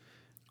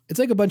 It's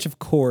like a bunch of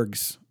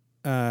Korgs,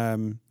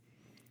 in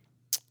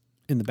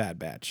the Bad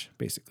Batch,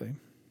 basically.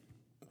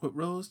 What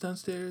rolls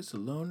downstairs? A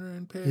loner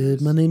in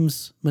Paris. My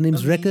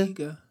name's Wrecker.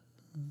 Amiga.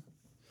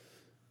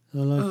 I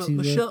like to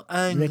Michelle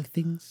Ang. wreck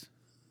things.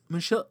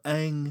 Michelle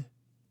Ang,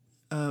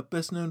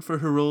 best known for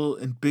her role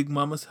in Big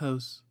Mama's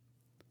House.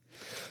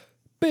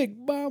 Big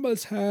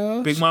Mama's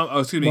house. Big Mama. Oh,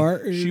 excuse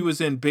Martin. me. She was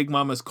in Big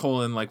Mama's :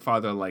 Like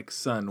Father, Like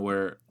Son,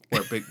 where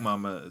Big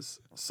Mama's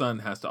son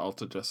has to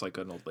also dress like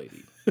an old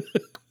lady.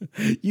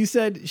 You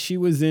said she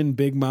was in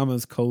Big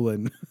Mama's :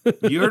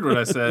 You heard what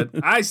I said.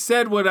 I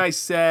said what I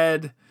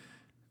said.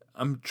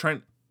 I'm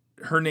trying.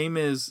 Her name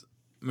is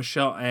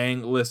Michelle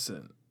Ang.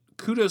 Listen,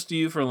 kudos to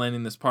you for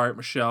landing this part,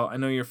 Michelle. I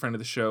know you're a friend of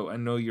the show. I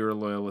know you're a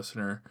loyal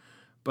listener,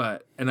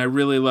 and I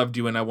really loved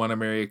you, and I want to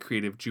marry a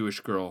creative Jewish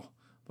girl.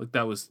 Like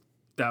that was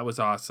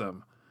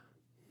awesome.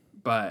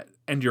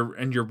 And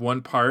your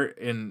one part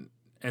in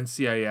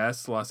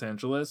NCIS Los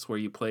Angeles where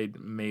you played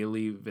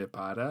Meili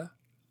Vipata,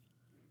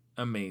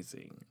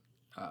 amazing,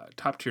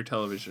 top tier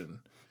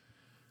television.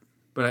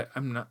 But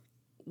I'm not.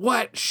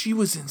 What? She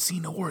was in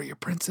Xena Warrior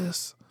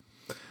Princess.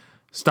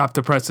 Stop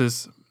the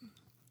presses.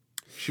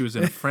 She was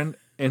in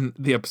in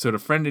the episode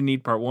of Friend in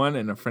Need Part 1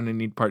 and A Friend in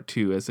Need Part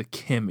 2 as a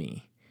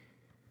Kimmy.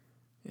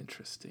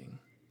 Interesting.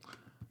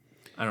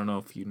 I don't know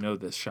if you know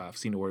this, Shaft.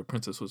 Xena Warrior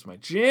Princess was my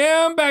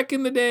jam back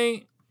in the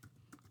day.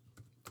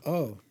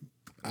 Oh,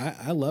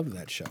 I loved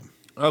that show.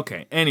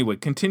 Okay. Anyway,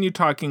 continue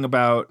talking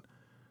about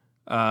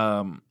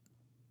whatever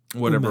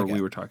Omega.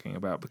 we were talking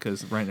about,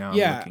 because right now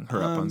I'm looking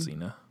her up on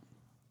Xena.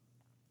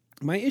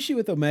 My issue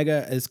with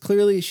Omega is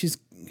clearly she's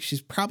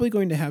probably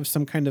going to have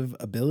some kind of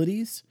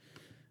abilities,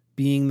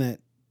 being that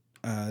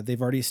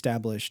they've already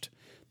established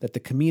that the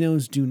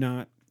Caminos do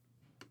not.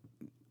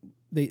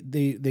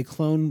 They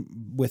clone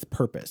with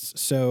purpose.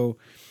 So,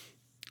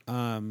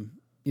 the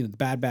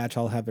Bad Batch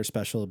all have their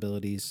special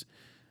abilities.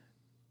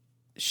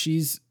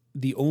 She's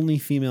the only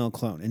female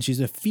clone, and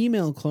she's a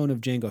female clone of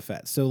Jango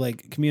Fett. So,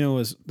 like, the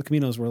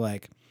Caminos were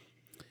like,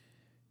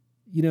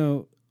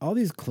 all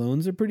these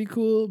clones are pretty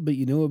cool, but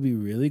what would be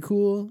really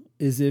cool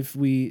is if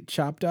we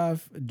chopped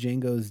off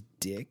Jango's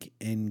dick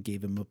and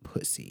gave him a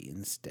pussy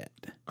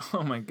instead.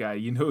 Oh my God.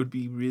 It would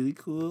be really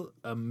cool?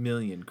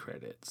 1,000,000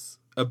 credits.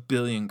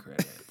 1,000,000,000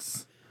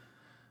 credits.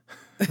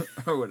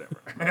 Or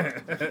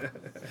whatever.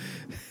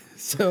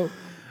 So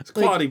it's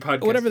quality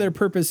podcast. Whatever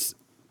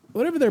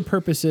their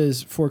purpose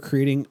is for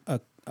creating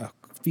a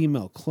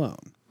female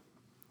clone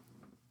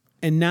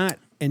and not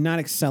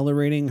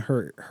accelerating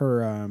her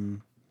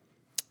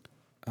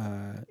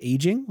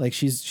aging. Like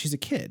she's a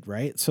kid,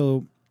 right?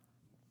 So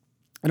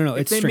I don't know.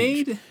 If It's they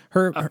strange. made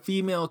her a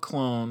female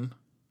clone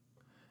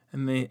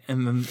and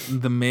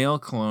the male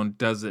clone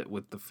does it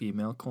with the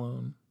female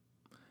clone.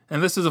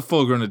 And this is a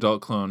full-grown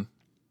adult clone,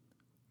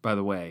 by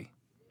the way.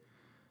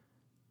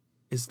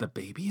 Is the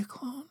baby a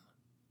clone?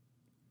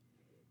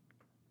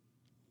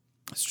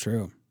 It's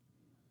true.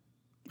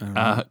 I don't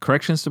know.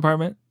 Corrections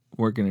department,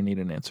 we're going to need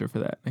an answer for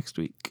that next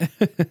week.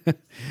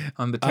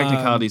 On the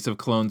technicalities of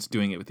clones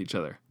doing it with each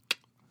other.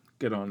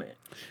 get on it.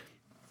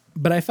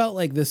 But I felt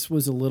like this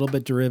was a little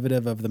bit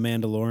derivative of The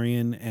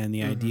Mandalorian and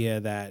the idea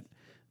that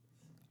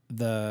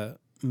the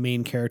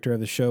main character of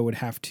the show would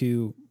have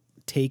to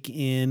take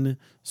in,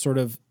 sort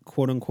of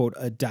quote unquote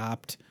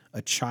adopt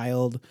a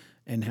child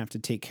and have to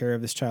take care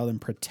of this child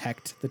and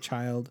protect the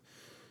child.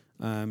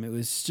 It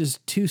was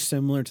just too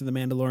similar to The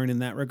Mandalorian in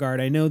that regard.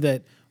 I know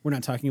that we're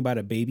not talking about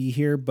a baby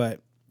here,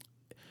 but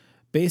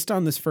based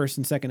on this first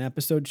and second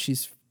episode,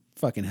 she's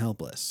fucking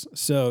helpless.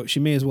 So she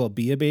may as well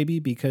be a baby,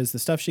 because the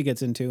stuff she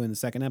gets into in the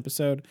second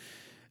episode,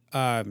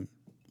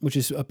 which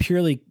is a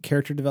purely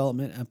character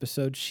development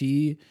episode,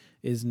 she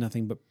is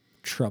nothing but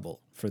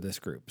trouble for this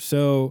group.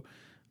 So,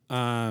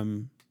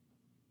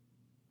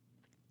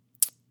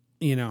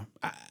 you know,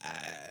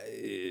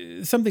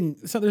 there's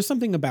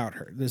something about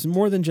her. There's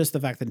more than just the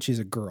fact that she's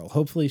a girl.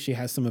 Hopefully she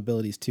has some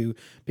abilities too,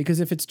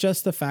 because if it's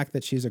just the fact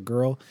that she's a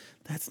girl,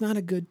 that's not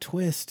a good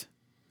twist.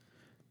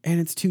 And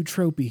it's too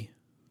tropey.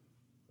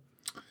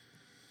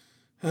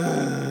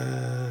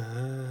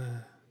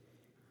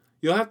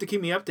 You'll have to keep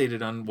me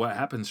updated on what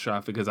happens,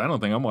 Shoff, because I don't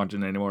think I'm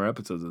watching any more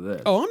episodes of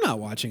this. Oh, I'm not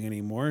watching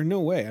anymore.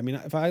 No way. I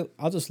mean,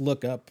 I'll just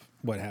look up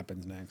what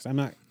happens next. I'm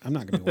not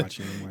going to be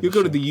watching anymore. You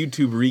go to the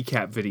YouTube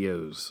recap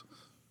videos.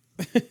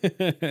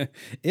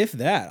 If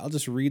that, I'll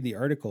just read the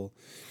article.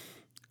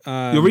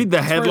 You'll read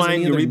the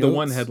headline. You'll read the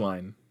one notes-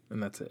 headline,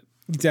 and that's it.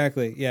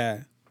 Exactly.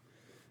 Yeah.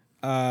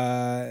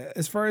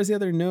 As far as the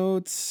other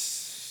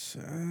notes,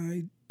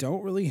 I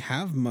don't really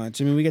have much.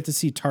 I mean, we get to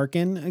see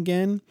Tarkin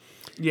again.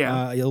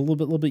 Yeah. A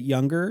little bit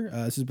younger.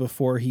 This is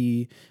before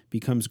he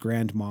becomes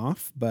Grand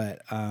Moff,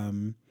 but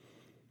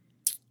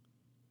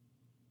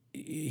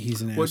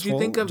he's an asshole. What do you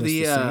think of just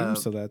the same,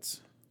 so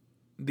that's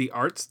the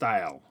art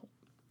style?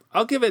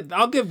 I'll give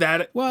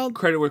that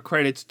credit where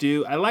credit's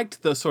due. I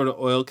liked the sort of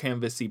oil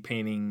canvasy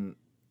painting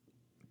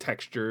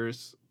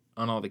textures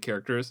on all the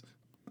characters.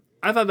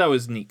 I thought that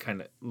was neat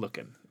kind of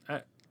looking.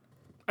 I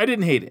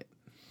didn't hate it.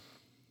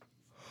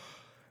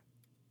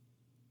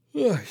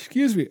 Ugh,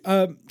 excuse me.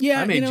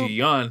 Yeah, I made you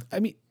yawn. I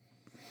mean,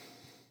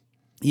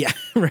 yeah,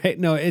 right.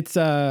 No, it's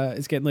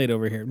getting late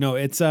over here. No,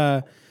 it's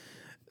the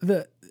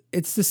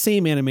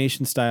same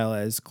animation style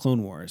as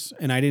Clone Wars,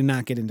 and I did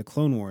not get into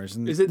Clone Wars.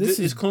 And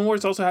Is Clone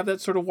Wars also have that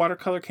sort of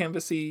watercolor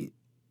canvasy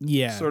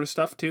sort of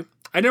stuff too?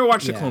 I never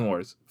watched the Clone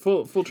Wars.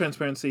 Full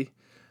transparency.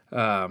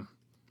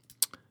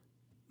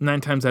 9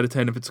 times out of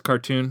 10, if it's a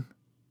cartoon,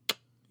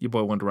 your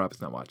boy Wonder Rob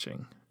is not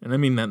watching. And I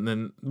mean that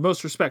then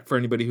most respect for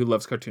anybody who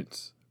loves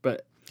cartoons.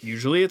 But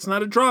usually it's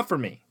not a draw for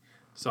me.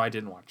 So I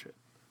didn't watch it.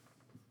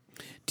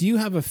 Do you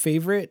have a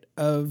favorite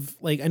of,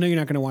 like, I know you're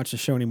not going to watch the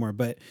show anymore,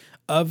 but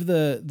of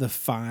the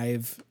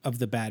 5 of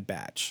the Bad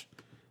Batch,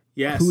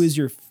 Yes. who is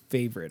your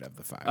favorite of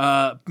the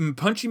 5?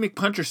 Punchy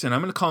McPuncherson.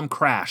 I'm going to call him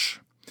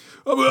Crash.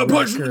 I'm going to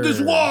punch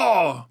this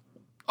wall.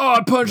 Oh,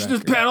 I punched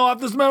this panel off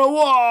this metal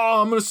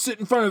wall. I'm going to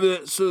sit in front of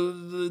it so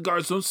the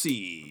guards don't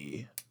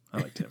see. I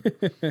liked him.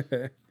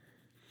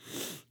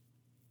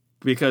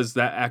 Because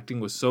that acting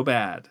was so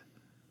bad,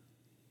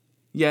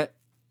 yet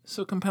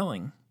so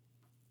compelling,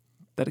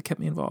 that it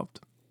kept me involved.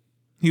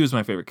 He was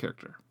my favorite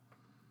character.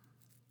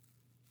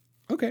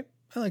 Okay,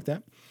 I like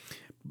that.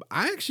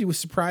 I actually was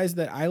surprised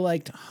that I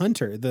liked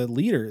Hunter, the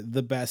leader,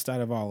 the best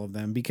out of all of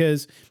them,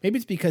 because maybe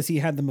it's because he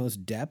had the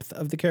most depth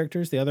of the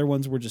characters. The other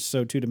ones were just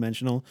so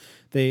two-dimensional.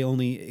 They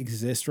only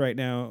exist right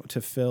now to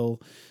fill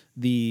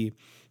the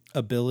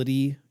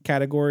ability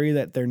category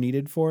that they're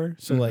needed for.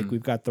 So like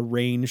we've got the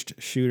ranged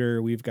shooter,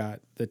 we've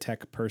got the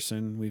tech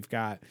person, we've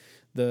got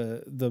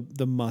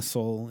the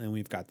muscle, and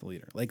we've got the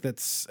leader. Like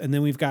that's, and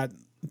then we've got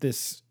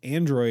this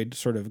android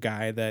sort of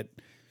guy that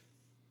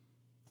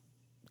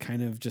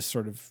kind of just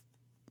sort of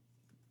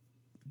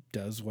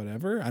does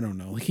whatever. I don't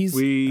know.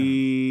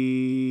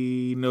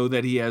 We know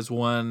that he has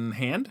one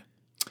hand,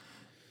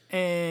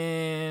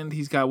 and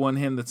he's got one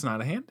hand that's not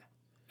a hand,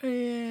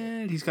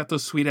 and he's got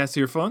those sweet ass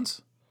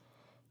earphones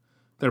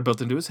that are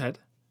built into his head,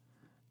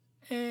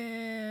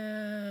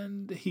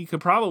 and he could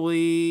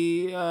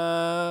probably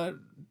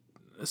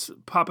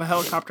pop a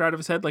helicopter out of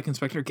his head like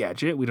Inspector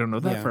Gadget. We don't know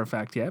that for a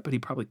fact yet, but he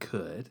probably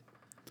could.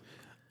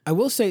 I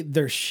will say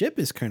their ship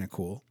is kind of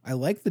cool. I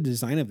like the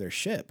design of their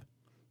ship.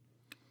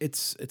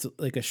 It's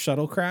like a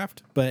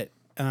shuttlecraft, but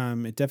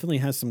it definitely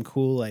has some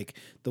cool, like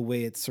the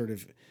way it's sort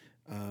of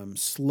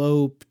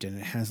sloped, and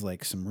it has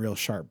like some real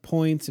sharp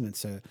points, and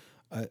it's a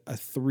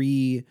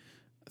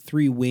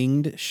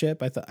three-winged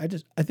ship. I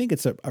think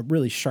it's a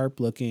really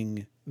sharp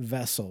looking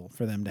vessel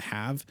for them to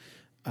have.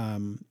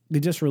 They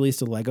just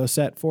released a Lego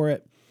set for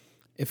it.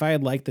 If I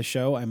had liked the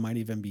show, I might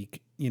even be,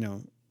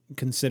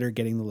 consider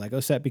getting the Lego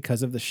set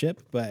because of the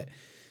ship, but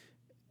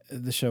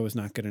the show is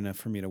not good enough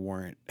for me to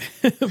warrant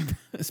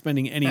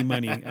spending any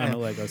money on a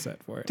Lego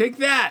set for it. Take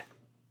that,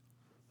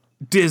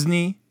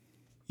 Disney.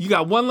 You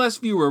got one less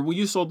viewer. Well,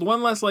 you sold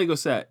one less Lego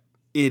set.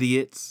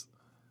 Idiots.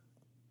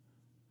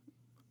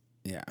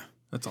 Yeah.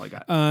 That's all I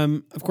got.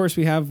 Of course,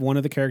 we have one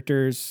of the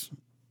characters,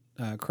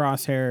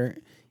 Crosshair.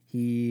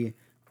 He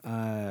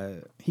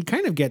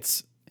kind of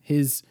gets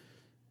his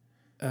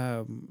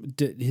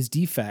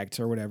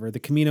defect or whatever. The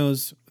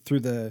Caminos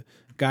through the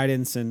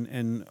guidance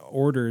and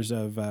orders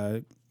of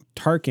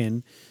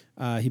Tarkin,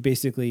 he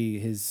basically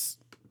his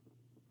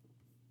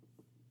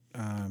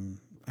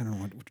I don't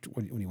know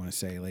what do you want to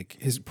say, like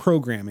his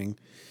programming.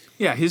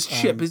 Yeah, his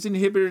chip, his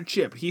inhibitor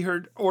chip. He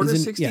heard Order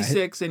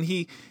 66, and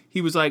he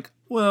was like,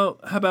 well,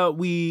 how about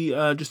we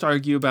just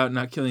argue about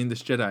not killing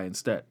this Jedi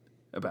instead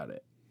about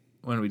it?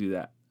 Why don't we do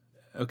that?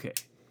 Okay.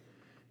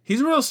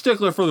 He's a real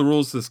stickler for the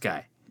rules, this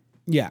guy.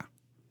 Yeah.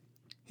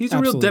 He's a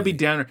real Debbie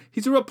Downer.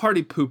 He's a real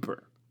party pooper.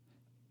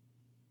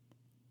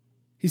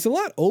 He's a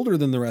lot older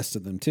than the rest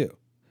of them, too,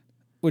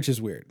 which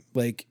is weird.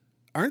 Like,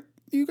 aren't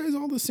you guys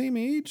all the same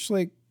age?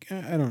 Like,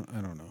 I don't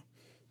know.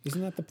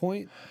 Isn't that the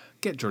point?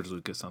 Get George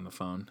Lucas on the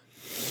phone.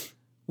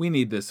 We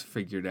need this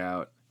figured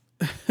out.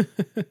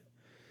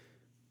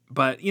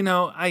 But, you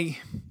know, I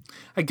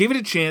gave it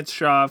a chance,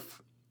 Shoff.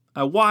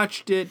 I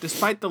watched it,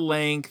 despite the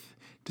length,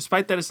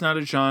 despite that it's not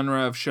a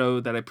genre of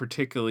show that I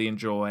particularly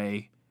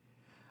enjoy.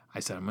 I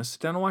said, I'm going to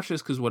sit down and watch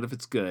this because what if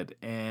it's good?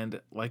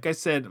 And like I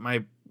said,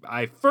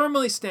 I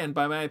firmly stand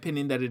by my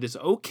opinion that it is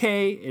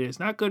okay. It is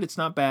not good. It's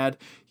not bad.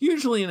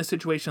 Usually in a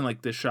situation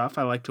like this, Shoff,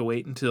 I like to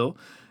wait until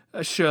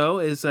a show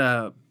is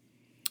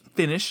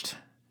finished,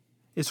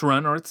 its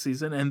run or its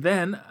season, and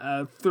then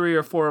 3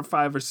 or 4 or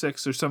 5 or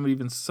 6 or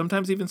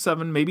sometimes even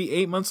 7, maybe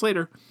 8 months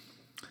later,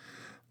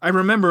 I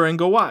remember and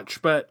go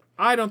watch. But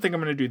I don't think I'm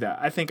going to do that.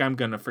 I think I'm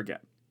going to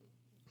forget.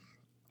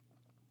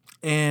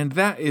 And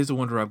that is a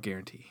Wonder Rub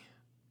guarantee.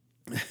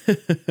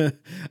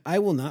 I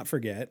will not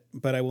forget,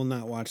 but I will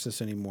not watch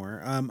this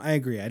anymore. I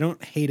agree. I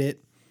don't hate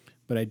it,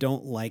 but I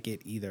don't like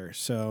it either.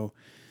 So,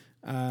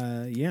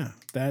 yeah,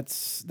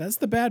 that's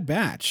the Bad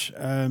Batch.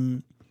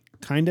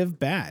 Kind of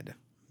bad.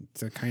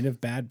 It's a kind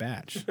of bad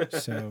batch.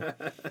 So,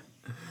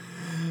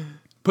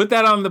 put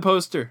that on the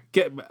poster.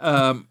 Get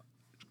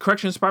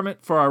corrections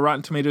department for our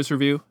Rotten Tomatoes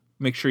review.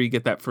 Make sure you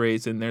get that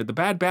phrase in there. The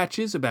Bad Batch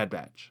is a bad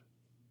batch.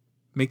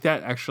 Make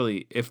that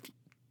actually, if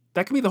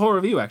that could be the whole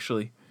review,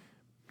 actually.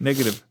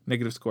 Negative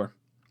score.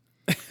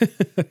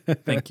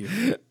 Thank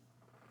you.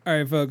 All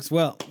right, folks.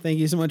 Well, thank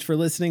you so much for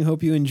listening.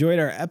 Hope you enjoyed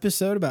our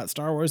episode about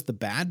Star Wars The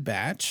Bad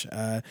Batch.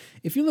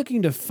 If you're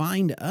looking to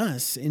find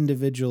us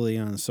individually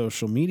on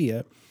social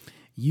media,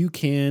 you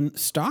can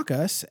stalk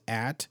us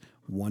at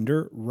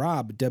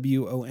WonderRob,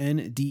 WonderRob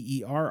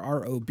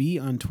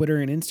on Twitter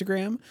and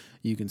Instagram.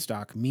 You can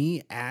stalk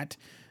me at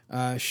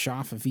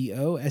Shoff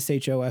VO,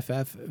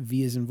 SHOFF,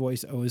 V as in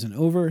voice, O as in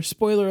over.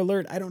 Spoiler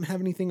alert, I don't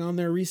have anything on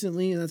there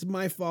recently. That's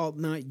my fault,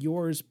 not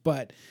yours,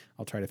 but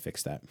I'll try to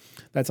fix that.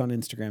 That's on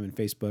Instagram and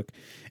Facebook.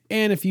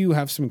 And if you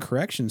have some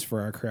corrections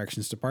for our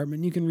corrections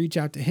department, you can reach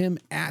out to him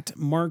at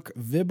Mark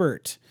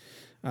Vibert.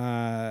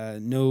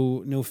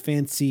 No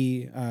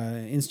fancy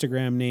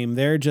Instagram name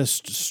there,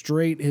 just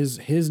straight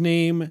his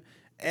name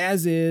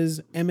as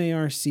is,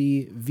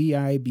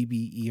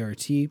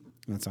 MarcVibbert.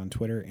 That's on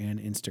Twitter and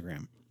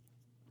Instagram.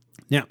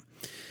 Now,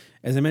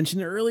 as I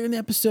mentioned earlier in the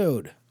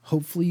episode,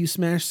 hopefully you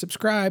smashed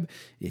subscribe.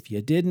 If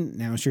you didn't,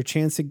 now's your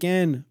chance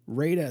again.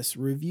 Rate us,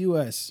 review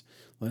us,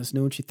 let us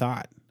know what you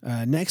thought.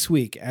 Next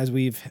week, as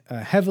we've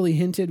heavily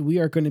hinted, we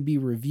are going to be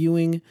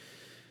reviewing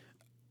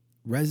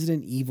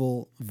Resident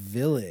Evil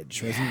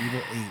Village, Resident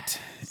Evil 8.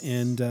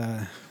 And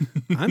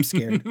I'm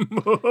scared.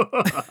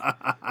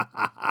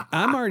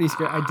 I'm already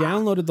scared. I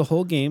downloaded the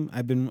whole game.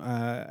 I've been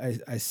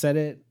I set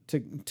it to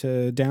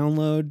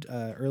download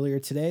earlier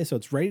today, so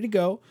it's ready to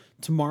go.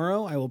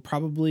 Tomorrow I will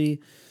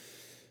probably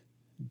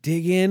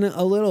dig in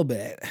a little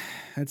bit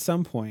at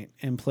some point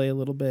and play a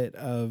little bit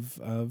of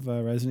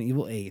Resident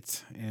Evil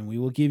 8, and we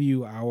will give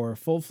you our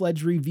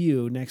full-fledged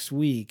review next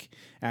week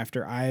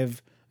after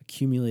I've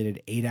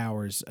accumulated 8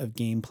 hours of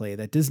gameplay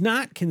that does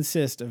not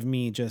consist of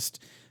me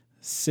just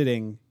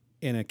sitting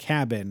in a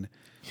cabin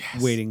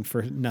waiting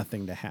for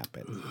nothing to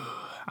happen.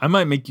 I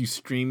might make you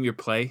stream your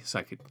play so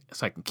I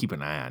can keep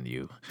an eye on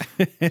you,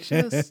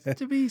 just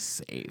to be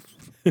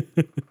safe.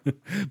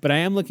 But I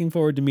am looking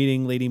forward to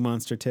meeting Lady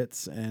Monster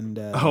Tits. And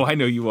oh, I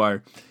know you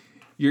are.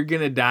 You're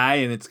gonna die,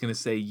 and it's gonna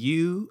say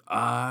you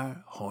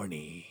are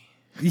horny.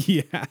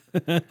 Yeah,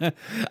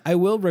 I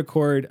will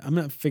record. I'm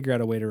gonna figure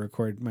out a way to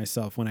record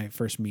myself when I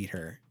first meet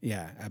her.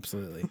 Yeah,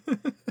 absolutely.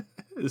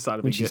 This ought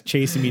to when be she's good.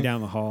 chasing me down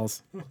the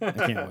halls. I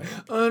can't wait.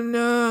 Oh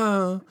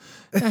no!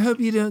 I hope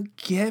you don't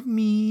get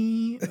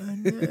me. Oh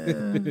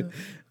no!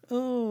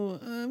 Oh,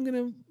 I'm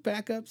gonna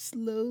back up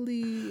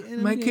slowly.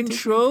 And My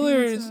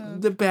controllers,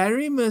 the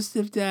battery must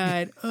have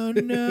died. Oh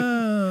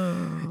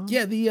no!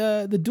 Yeah,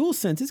 the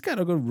DualSense, it's got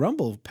a good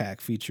rumble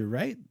pack feature,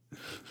 right?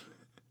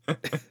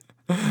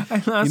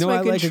 I lost my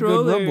I like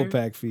controller. a good rumble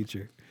pack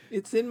feature.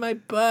 It's in my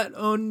butt.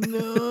 Oh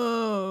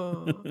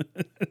no!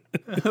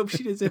 I hope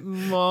she doesn't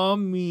maul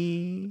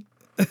me.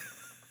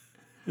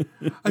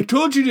 I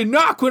told you to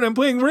knock when I'm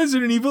playing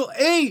Resident Evil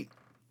 8.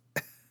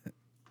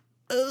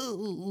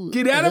 Oh,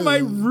 get out of my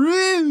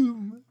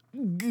room,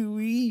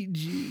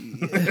 Luigi.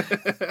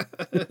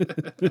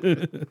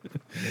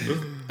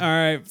 All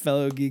right,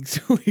 fellow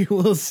geeks, we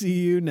will see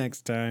you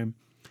next time.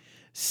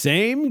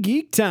 Same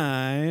geek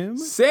time.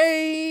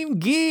 Same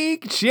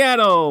geek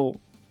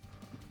channel.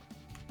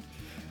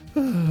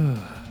 I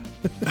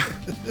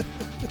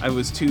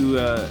was too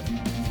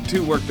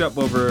worked up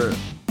over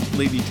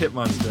Lady Tit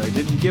Monster. I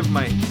didn't give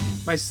my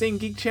Same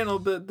Geek channel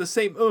the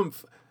same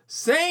oomph.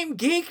 Same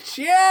Geek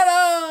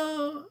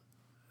channel!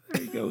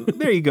 There you go.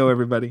 There you go,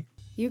 everybody.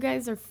 You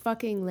guys are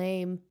fucking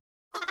lame.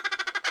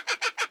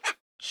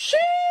 Sheesh!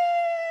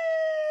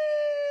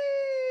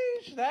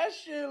 That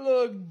shit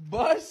look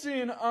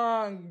bussin'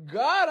 on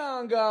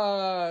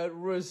God.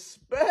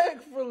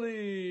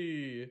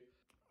 Respectfully.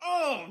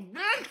 Oh,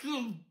 that's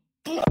some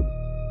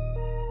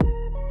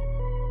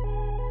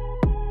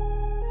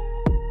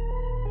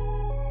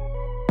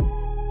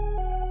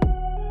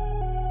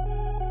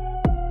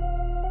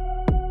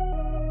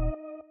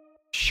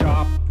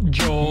Sharp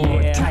jaw,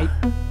 tight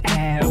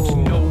abs,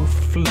 no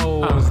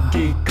flaws,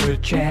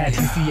 giga Chad.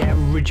 He's the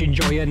average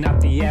enjoyer,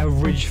 not the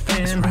average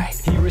fan.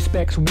 He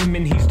respects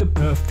women, he's the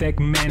perfect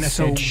man. I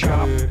said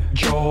sharp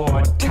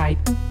jaw, tight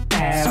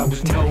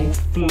abs, no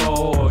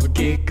flaws,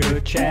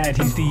 giga Chad.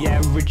 He's the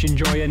average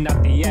enjoyer,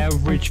 not the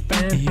average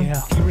fan. He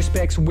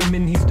respects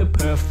women, he's the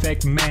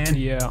perfect man.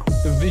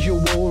 The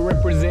visual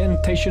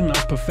representation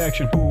of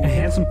perfection. A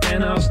handsome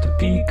penthouse, the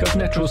peak of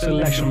natural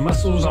selection.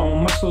 Muscles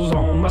on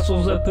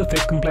muscles of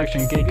perfect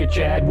complexion. Giga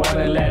Chad, what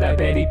a lad, I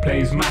bet he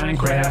plays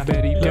Minecraft.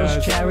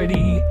 Loves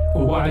charity,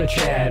 what a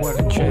Chad.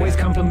 Always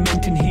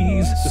complimenting,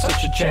 he's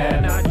such a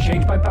Chad. Not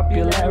changed by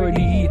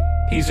popularity,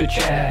 he's a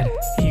Chad.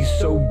 He's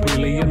so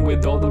brilliant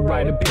with all the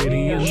right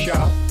opinions.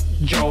 Sharp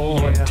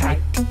jaw, tight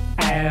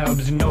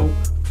abs, no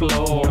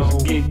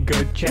flaws,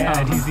 giga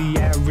Chad. He's the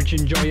average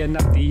enjoyer,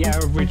 not the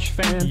average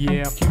fan. He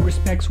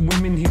respects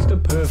women, he's the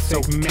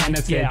perfect man. I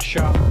said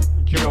sharp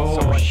jaw,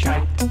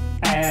 tight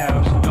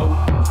abs, no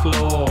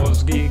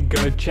flaws,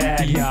 giga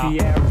Chad. He's the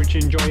average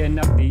enjoyer,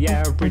 not the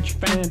average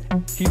fan.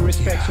 He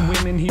respects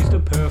women, he's the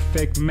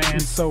perfect man.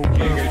 So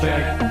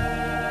perfect.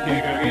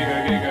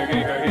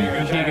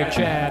 Giga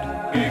Chad.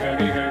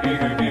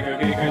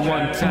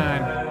 One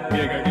time.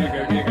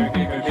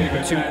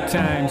 2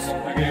 times.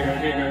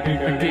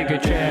 Giga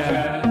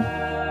Chad.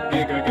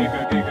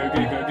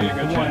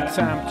 1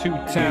 time, 2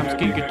 times.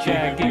 Giga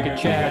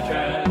Chad.